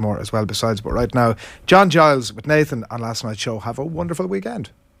have plenty more as well besides. But right now, John Giles with Nathan on last night's show. Have a wonderful weekend.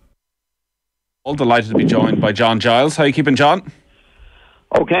 All delighted to be joined by John Giles. How are you keeping, John?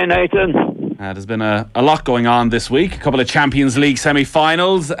 Okay, Nathan. There's been a lot going on this week. A couple of Champions League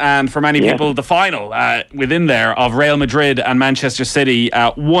semi-finals, and for many people, the final within there of Real Madrid and Manchester City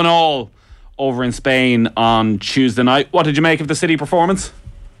 1-1 over in Spain on Tuesday night. What did you make of the City performance?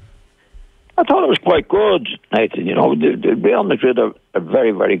 I thought it was quite good, Nathan. You know, the Real Madrid are a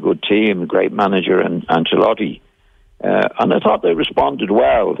very, very good team, great manager and Ancelotti, and I thought they responded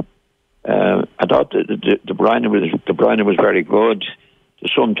well. I thought De Bruyne was very good.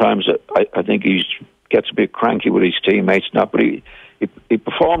 Sometimes I think he's gets a bit cranky with his teammates now, but he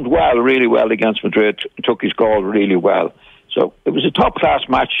performed well, really well against Madrid, took his goal really well. So it was a top-class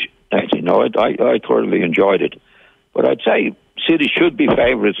match, you know, I thoroughly enjoyed it. But I'd say City should be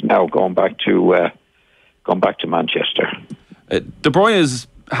favourites now going back to Manchester. De Bruyne has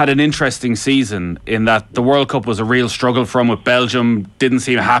had an interesting season in that the World Cup was a real struggle for him with Belgium, didn't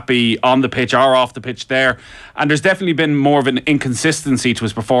seem happy on the pitch or off the pitch there, and there's definitely been more of an inconsistency to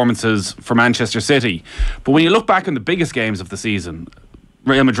his performances for Manchester City. But when you look back on the biggest games of the season,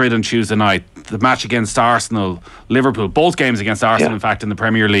 Real Madrid on Tuesday night, the match against Arsenal, Liverpool, both games against Arsenal, in fact, in the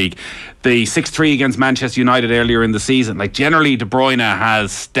Premier League, the 6-3 against Manchester United earlier in the season, like generally De Bruyne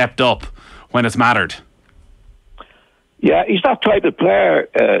has stepped up when it's mattered. Yeah, he's that type of player,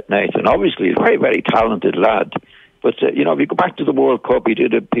 Nathan. Obviously, he's a very, very talented lad. But, you know, if you go back to the World Cup, he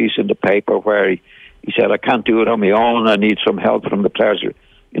did a piece in the paper where he said, I can't do it on my own, I need some help from the players.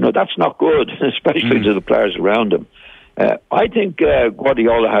 You know, that's not good, especially to the players around him. I think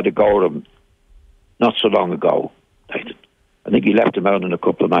Guardiola had a go at him not so long ago, Nathan. I think he left him out in a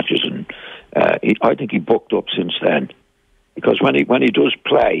couple of matches, and I think he bucked up since then. Because when he does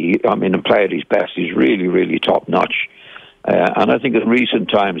play, and play at his best, he's really, really top notch. And I think in recent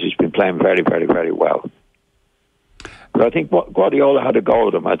times he's been playing very, very, very well. But I think Guardiola had a go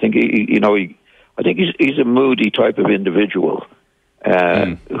at him. I think I think he's a moody type of individual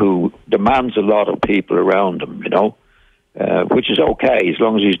who demands a lot of people around him. You know. Which is okay as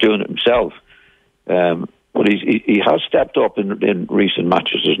long as he's doing it himself. But he has stepped up in recent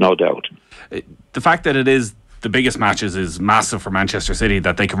matches, there's no doubt. The fact that it is the biggest matches is massive for Manchester City,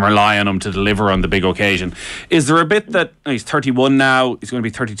 that they can rely on him to deliver on the big occasion. Is there a bit that he's 31 now, he's going to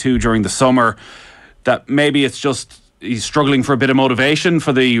be 32 during the summer, that maybe it's just he's struggling for a bit of motivation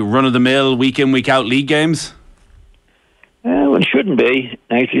for the run-of-the-mill, week-in, week-out league games? Well, it shouldn't be,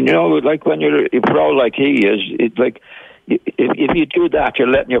 Nathan. You know, like when you're a pro like he is, it's like, if you do that, you're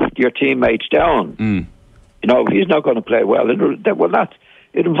letting your teammates down. You know, if he's not going to play well,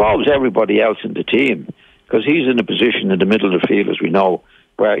 it involves everybody else in the team, because he's in a position in the middle of the field, as we know,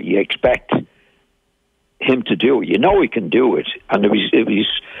 where you expect him to do it. You know he can do it, and if he's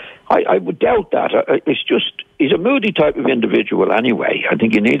I would doubt that. It's just he's a moody type of individual anyway. I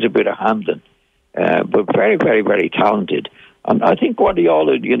think he needs a bit of handling, but very, very, very talented. And I think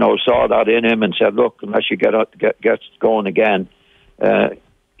Guardiola, you know, saw that in him and said, look, unless you get going again,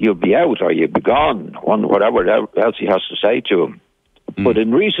 you'll be out or you'll be gone, whatever else he has to say to him. But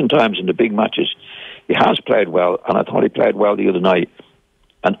in recent times, in the big matches, he has played well, and I thought he played well the other night.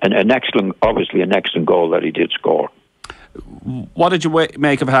 And an excellent goal that he did score. What did you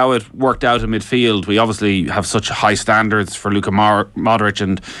make of how it worked out in midfield? We obviously have such high standards for Luka Modric,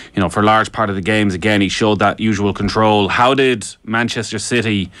 and you know, for a large part of the games, again, he showed that usual control. How did Manchester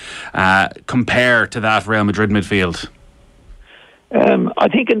City compare to that Real Madrid midfield? I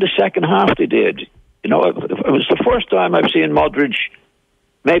think in the second half they did. You know, it was the first time I've seen Modric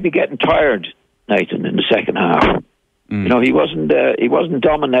maybe getting tired, Nathan, in the second half. You know, he wasn't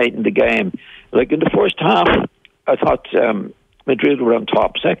dominating the game. Like in the first half, I thought Madrid were on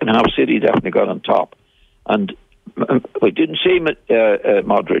top. Second half, City definitely got on top. And we didn't see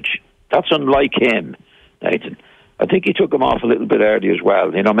Modric. That's unlike him, Nathan. I think he took him off a little bit early as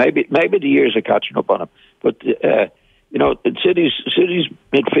well. You know, maybe the years are catching up on him. But, you know, in City's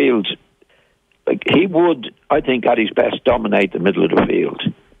midfield, like he would, I think, at his best, dominate the middle of the field.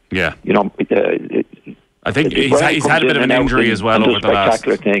 Yeah. You know, I think he's had a bit of an injury as well over the last...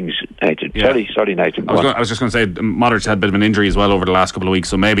 spectacular things, Nathan. Yeah. Sorry, Nathan. I was just going to say, Modric had a bit of an injury as well over the last couple of weeks,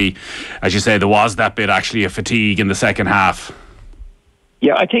 so maybe, as you say, there was that bit actually of fatigue in the second half.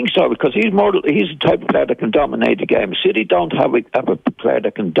 Yeah, I think so, because he's the type of player that can dominate the game. City don't have a player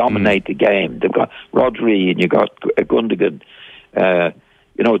that can dominate the game. They've got Rodri and you've got Gundogan.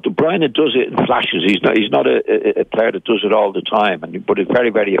 You know, De Bruyne does it in flashes. He's not a player that does it all the time, but he's very,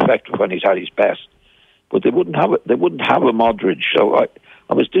 very effective when he's at his best. But they wouldn't have a Modric. So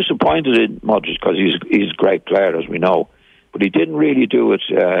I was disappointed in Modric because he's a great player, as we know. But he didn't really do it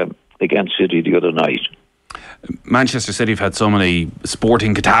against City the other night. Manchester City have had so many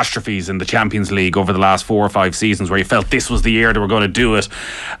sporting catastrophes in the Champions League over the last 4 or 5 seasons where you felt this was the year they were going to do it,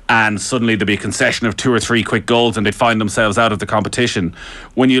 and suddenly there'd be a concession of 2 or 3 quick goals and they'd find themselves out of the competition.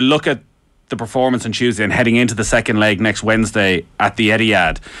 When you look at the performance on Tuesday and heading into the second leg next Wednesday at the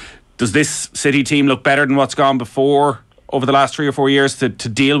Etihad, does this City team look better than what's gone before over the last 3 or 4 years to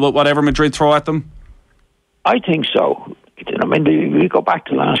deal with whatever Madrid throw at them? I think so. I mean, we go back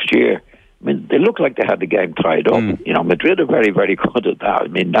to last year. I mean, they look like they had the game tied up. You know, Madrid are very, very good at that. I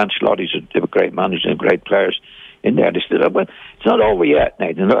mean, Ancelotti's a great manager and great players. in there. But it's not over yet,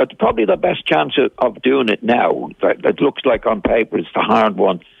 Nathan. It's probably the best chance of doing it now. It looks like on paper it's the hard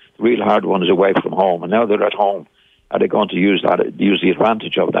one. The real hard one is away from home, and now they're at home. Are they going to use the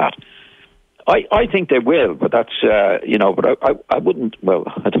advantage of that? I think they will, but that's But I wouldn't. Well,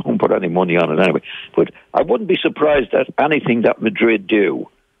 I don't put any money on it anyway. But I wouldn't be surprised at anything that Madrid do.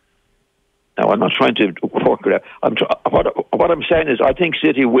 Now, I'm not trying to work it out. What I'm saying is, I think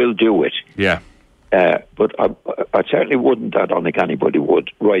City will do it. Yeah. But I certainly wouldn't. I don't think anybody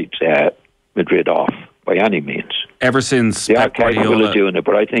would write Madrid off by any means. Ever since they are Pep Guardiola capable of doing it,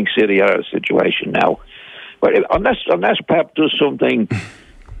 but I think City are in a situation now. But unless Pep does something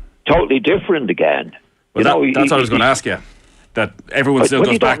totally different again, that's what I was going to ask you. That everyone still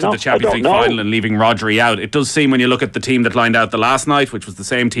goes back to the Champions League final and leaving Rodri out. It does seem, when you look at the team that lined out the last night, which was the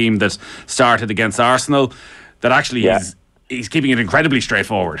same team that started against Arsenal, that actually he's keeping it incredibly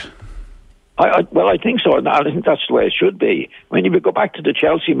straightforward. I think so. I think that's the way it should be. I mean, if you go back to the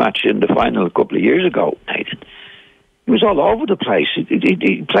Chelsea match in the final a couple of years ago, Nathan, he was all over the place.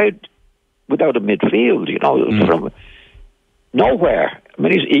 He played without a midfield, from nowhere. I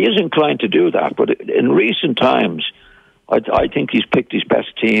mean, he is inclined to do that, but in recent times, I think he's picked his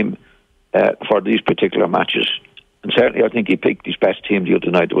best team for these particular matches. And certainly I think he picked his best team the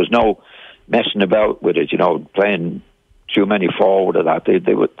other night. There was no messing about with it, playing too many forward or that.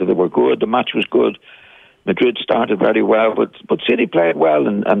 They were good. The match was good. Madrid started very well, but City played well,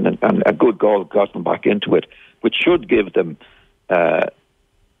 and a good goal got them back into it, which should give them, back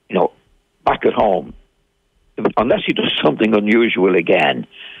at home, unless he does something unusual again.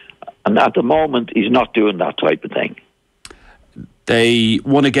 And at the moment, he's not doing that type of thing. They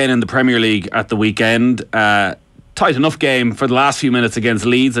won again in the Premier League at the weekend. Tight enough game for the last few minutes against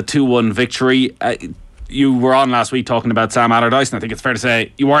Leeds, a 2-1 victory. You were on last week talking about Sam Allardyce, and I think it's fair to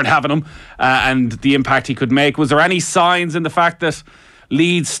say you weren't having him and the impact he could make. Was there any signs in the fact that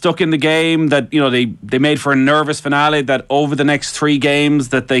Leeds stuck in the game, that they made for a nervous finale, that over the next 3 games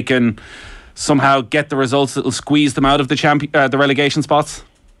that they can somehow get the results that will squeeze them out of the relegation spots?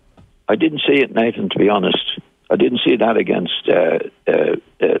 I didn't see it, Nathan, to be honest. I didn't see that against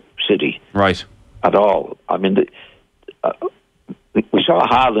City. Right. At all. I mean, we saw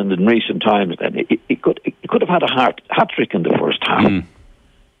Haaland in recent times, and he could have had a hat-trick in the first half.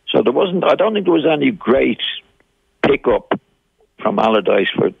 So there wasn't. I don't think there was any great pick-up from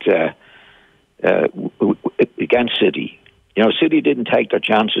Allardyce against City. City didn't take their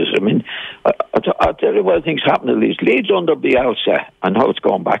chances. I mean, I'll tell you what things happened to Leeds. Leeds under Bielsa, and how it's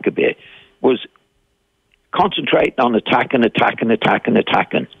going back a bit, was concentrating on attacking.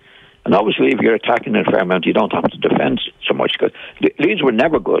 And obviously, if you're attacking in a fair amount, you don't have to defend so much. Because Leeds were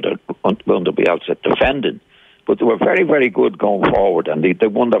never good under Bielsa at defending, but they were very, very good going forward, and they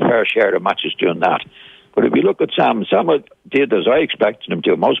won their fair share of matches doing that. But if you look at Sam did as I expected him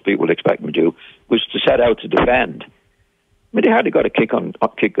to, most people expect him to, was to set out to defend. I mean, they hardly got a kick of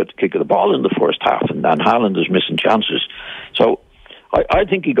the ball in the first half, and Haaland is missing chances. So I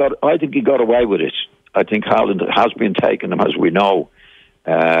think he got away with it. I think Haaland has been taking them, as we know,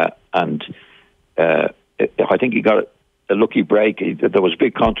 and I think he got a lucky break. There was a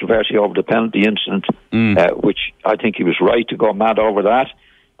big controversy over the penalty incident, which I think he was right to go mad over that.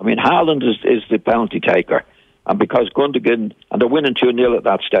 I mean, Haaland is the penalty taker, and because Gundogan, and they're winning 2-0 at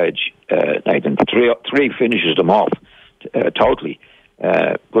that stage, Nathan, 3 finishes them off totally.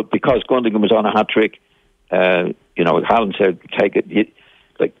 But because Gundogan was on a hat trick, Haaland said, "Take it."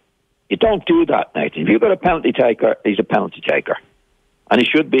 You don't do that, Nathan. If you've got a penalty taker, he's a penalty taker. And he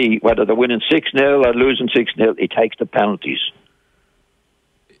should be, whether they're winning 6-0 or losing 6-0, he takes the penalties.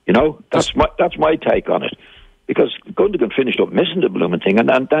 That's my take on it. Because Gundogan finished up missing the blooming thing, and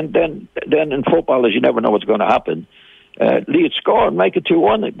then in football, as you never know what's going to happen, Leeds score and make it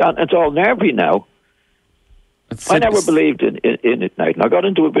 2-1. It's all nervy now. I never believed in it, Nathan. I got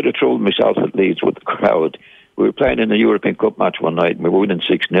into a bit of trouble myself at Leeds with the crowd. We were playing in a European Cup match one night, and we were winning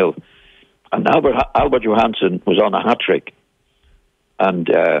 6-0. And Albert Johansson was on a hat-trick. And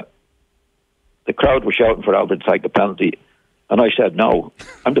the crowd was shouting for Albert to take the penalty. And I said, no,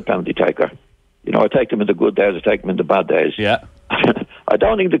 I'm the penalty taker. I take them in the good days, I take them in the bad days. Yeah. I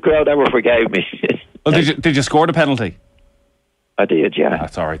don't think the crowd ever forgave me. Well, did you score the penalty? I did, yeah.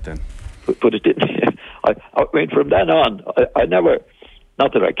 That's all right then. But it didn't. I mean, from then on, I never,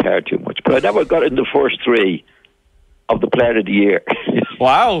 not that I cared too much, but I never got in the first 3 of the Player of the Year.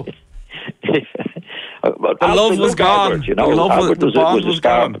 Wow. The love was gone. Albert was a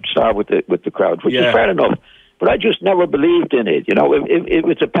star with the crowd, which is fair enough. But I just never believed in it. If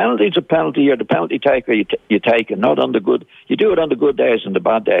it's a penalty, it's a penalty. You're the penalty taker. You take it, not on the good. You do it on the good days and the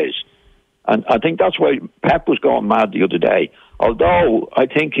bad days. And I think that's why Pep was going mad the other day. Although I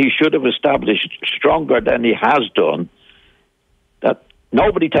think he should have established stronger than he has done that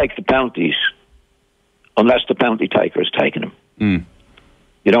nobody takes the penalties unless the penalty taker has taken them. Mm.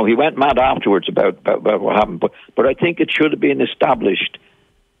 You know, he went mad afterwards about what happened. But I think it should have been established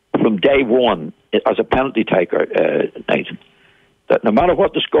from day one as a penalty taker, Nathan, that no matter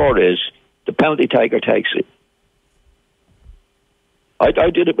what the score is, the penalty taker takes it.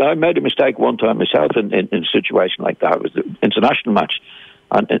 I made a mistake one time myself in a situation like that. It was the international match,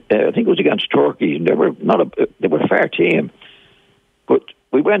 and I think it was against Turkey. And they were a fair team, but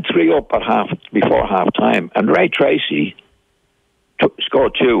we went 3 up before half time, and Ray Tracy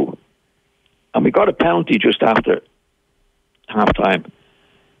scored 2, and we got a penalty just after half time,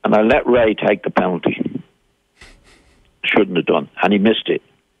 and I let Ray take the penalty. Shouldn't have done, and he missed it,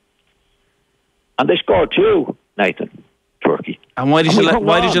 and they scored 2, Nathan. Turkey. And why did you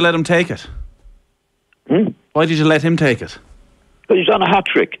let him take it? Why did you let him take it? Because he's on a hat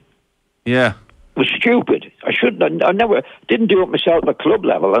trick. Yeah. It was stupid. I never didn't do it myself at club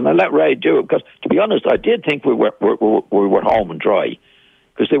level, and I let Ray do it because, to be honest, I did think we were home and dry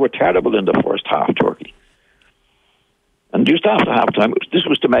because they were terrible in the first half, Turkey. And just after half time, this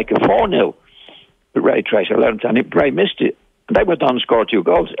was to make it 4-0. But Ray Tracy, and Ray missed it, and they went on and scored 2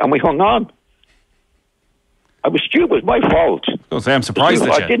 goals, and we hung on. I was stupid. It was my fault. I'm surprised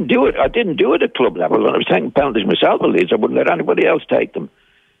that I didn't do it. I didn't do it at club level. When I was taking penalties myself at Leeds, I wouldn't let anybody else take them.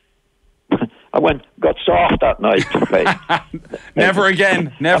 I got soft that night. Never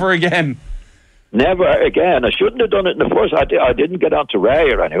again. Never again. Never again. I shouldn't have done it in the first. I didn't get on to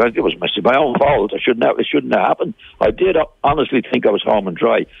Ray or anything. It was my own fault. It shouldn't have happened. I did honestly think I was home and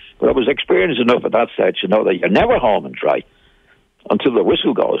dry, but I was experienced enough at that stage to know that you're never home and dry until the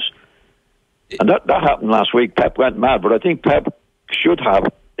whistle goes. And that happened last week. Pep went mad, but I think Pep should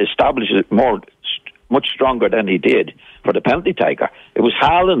have established it much stronger than he did for the penalty taker. It was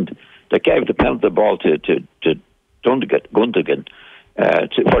Haaland that gave the penalty ball to Gundogan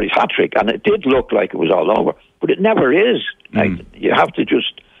for his hat trick, and it did look like it was all over, but it never is. You have to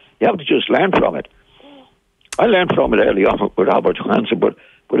just learn from it. I learned from it early on with Albert Johansson, but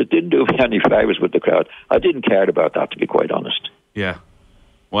it didn't do me any favours with the crowd. I didn't care about that, to be quite honest. Yeah.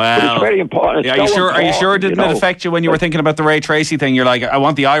 Well, but it's very important. Are you sure it didn't affect you when you were thinking about the Ray Tracy thing? You're like, I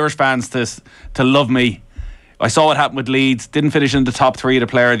want the Irish fans to love me. I saw what happened with Leeds, didn't finish in the top 3 of the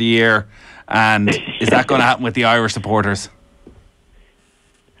Player of the Year, and is that going to happen with the Irish supporters?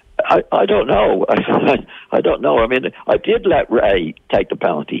 I don't know. I don't know. I mean, I did let Ray take the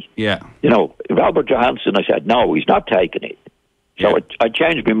penalty. Yeah. You know, if Albert Johansson, I said, no, he's not taking it. So I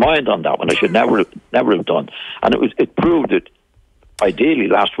changed my mind on that one. I should never have done. And it proved it. Ideally,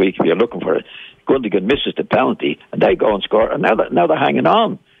 last week, if you're looking for it, Gundogan misses the penalty, and they go and score, and now they're hanging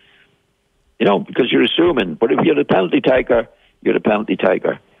on. You know, because you're assuming. But if you're the penalty taker, you're the penalty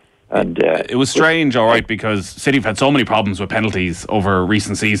taker. And it was strange, all right, because City have had so many problems with penalties over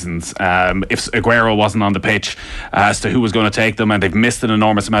recent seasons. If Aguero wasn't on the pitch as to who was going to take them, and they've missed an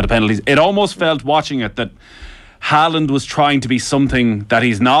enormous amount of penalties, it almost felt watching it that Haaland was trying to be something that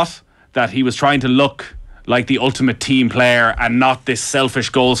he's not, that he was trying to look like the ultimate team player and not this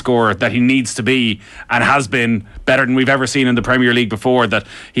selfish goal scorer that he needs to be and has been better than we've ever seen in the Premier League before. That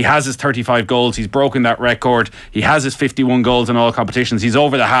he has his 35 goals, he's broken that record, he has his 51 goals in all competitions, he's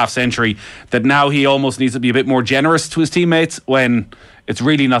over the half century, that now he almost needs to be a bit more generous to his teammates when it's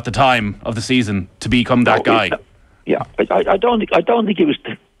really not the time of the season to become that guy. Yeah, I don't think he was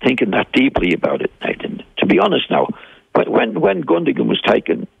thinking that deeply about it, Nathan, to be honest now. But when Gundogan was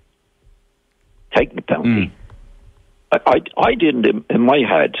taking the penalty, I didn't in my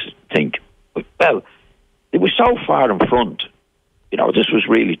head think, well, it was so far in front, you know, this was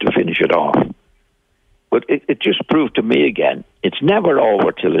really to finish it off. But it just proved to me again, it's never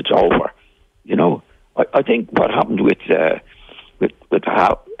over till it's over. You know, I think what happened with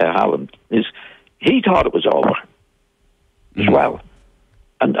Haaland is he thought it was over as well.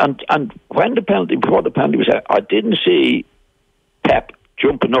 And when before the penalty was out, I didn't see Pep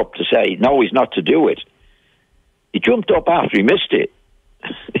jumping up to say, no, he's not to do it. He jumped up after he missed it,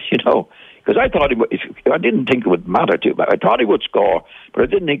 you know, because I didn't think it would matter too much. I thought he would score, but I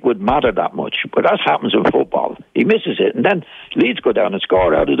didn't think it would matter that much. But that happens in football. He misses it, and then Leeds go down and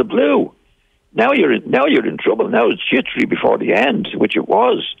score out of the blue. Now you're in trouble. Now it's jittery before the end, which it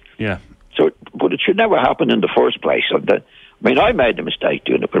was. Yeah. So, but it should never happen in the first place. I mean, I made the mistake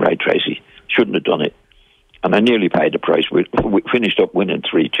doing it with Ray Tracy. Shouldn't have done it. And I nearly paid the price. We finished up winning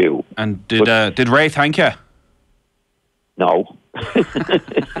 3-2. And did Ray thank you? No.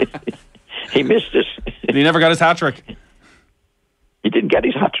 He missed it. And he never got his hat-trick? He didn't get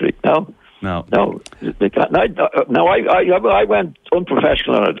his hat-trick, no. No. I went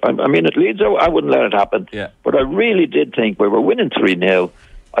unprofessional on it. I mean, at Leeds, I wouldn't let it happen. Yeah. But I really did think we were winning 3-0.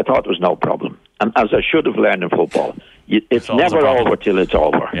 I thought there was no problem. And as I should have learned in football, it's never over till it's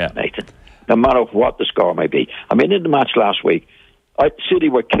over, Nathan. No matter what the score may be. I mean, in the match last week, City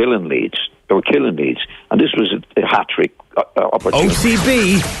were killing Leeds. They were killing Leeds. And this was a hat-trick opportunity.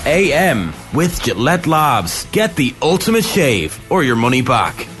 OTB AM with Gillette Labs. Get the ultimate shave or your money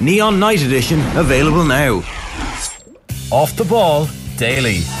back. Neon Night Edition available now. Off the ball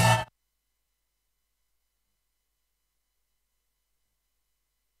daily.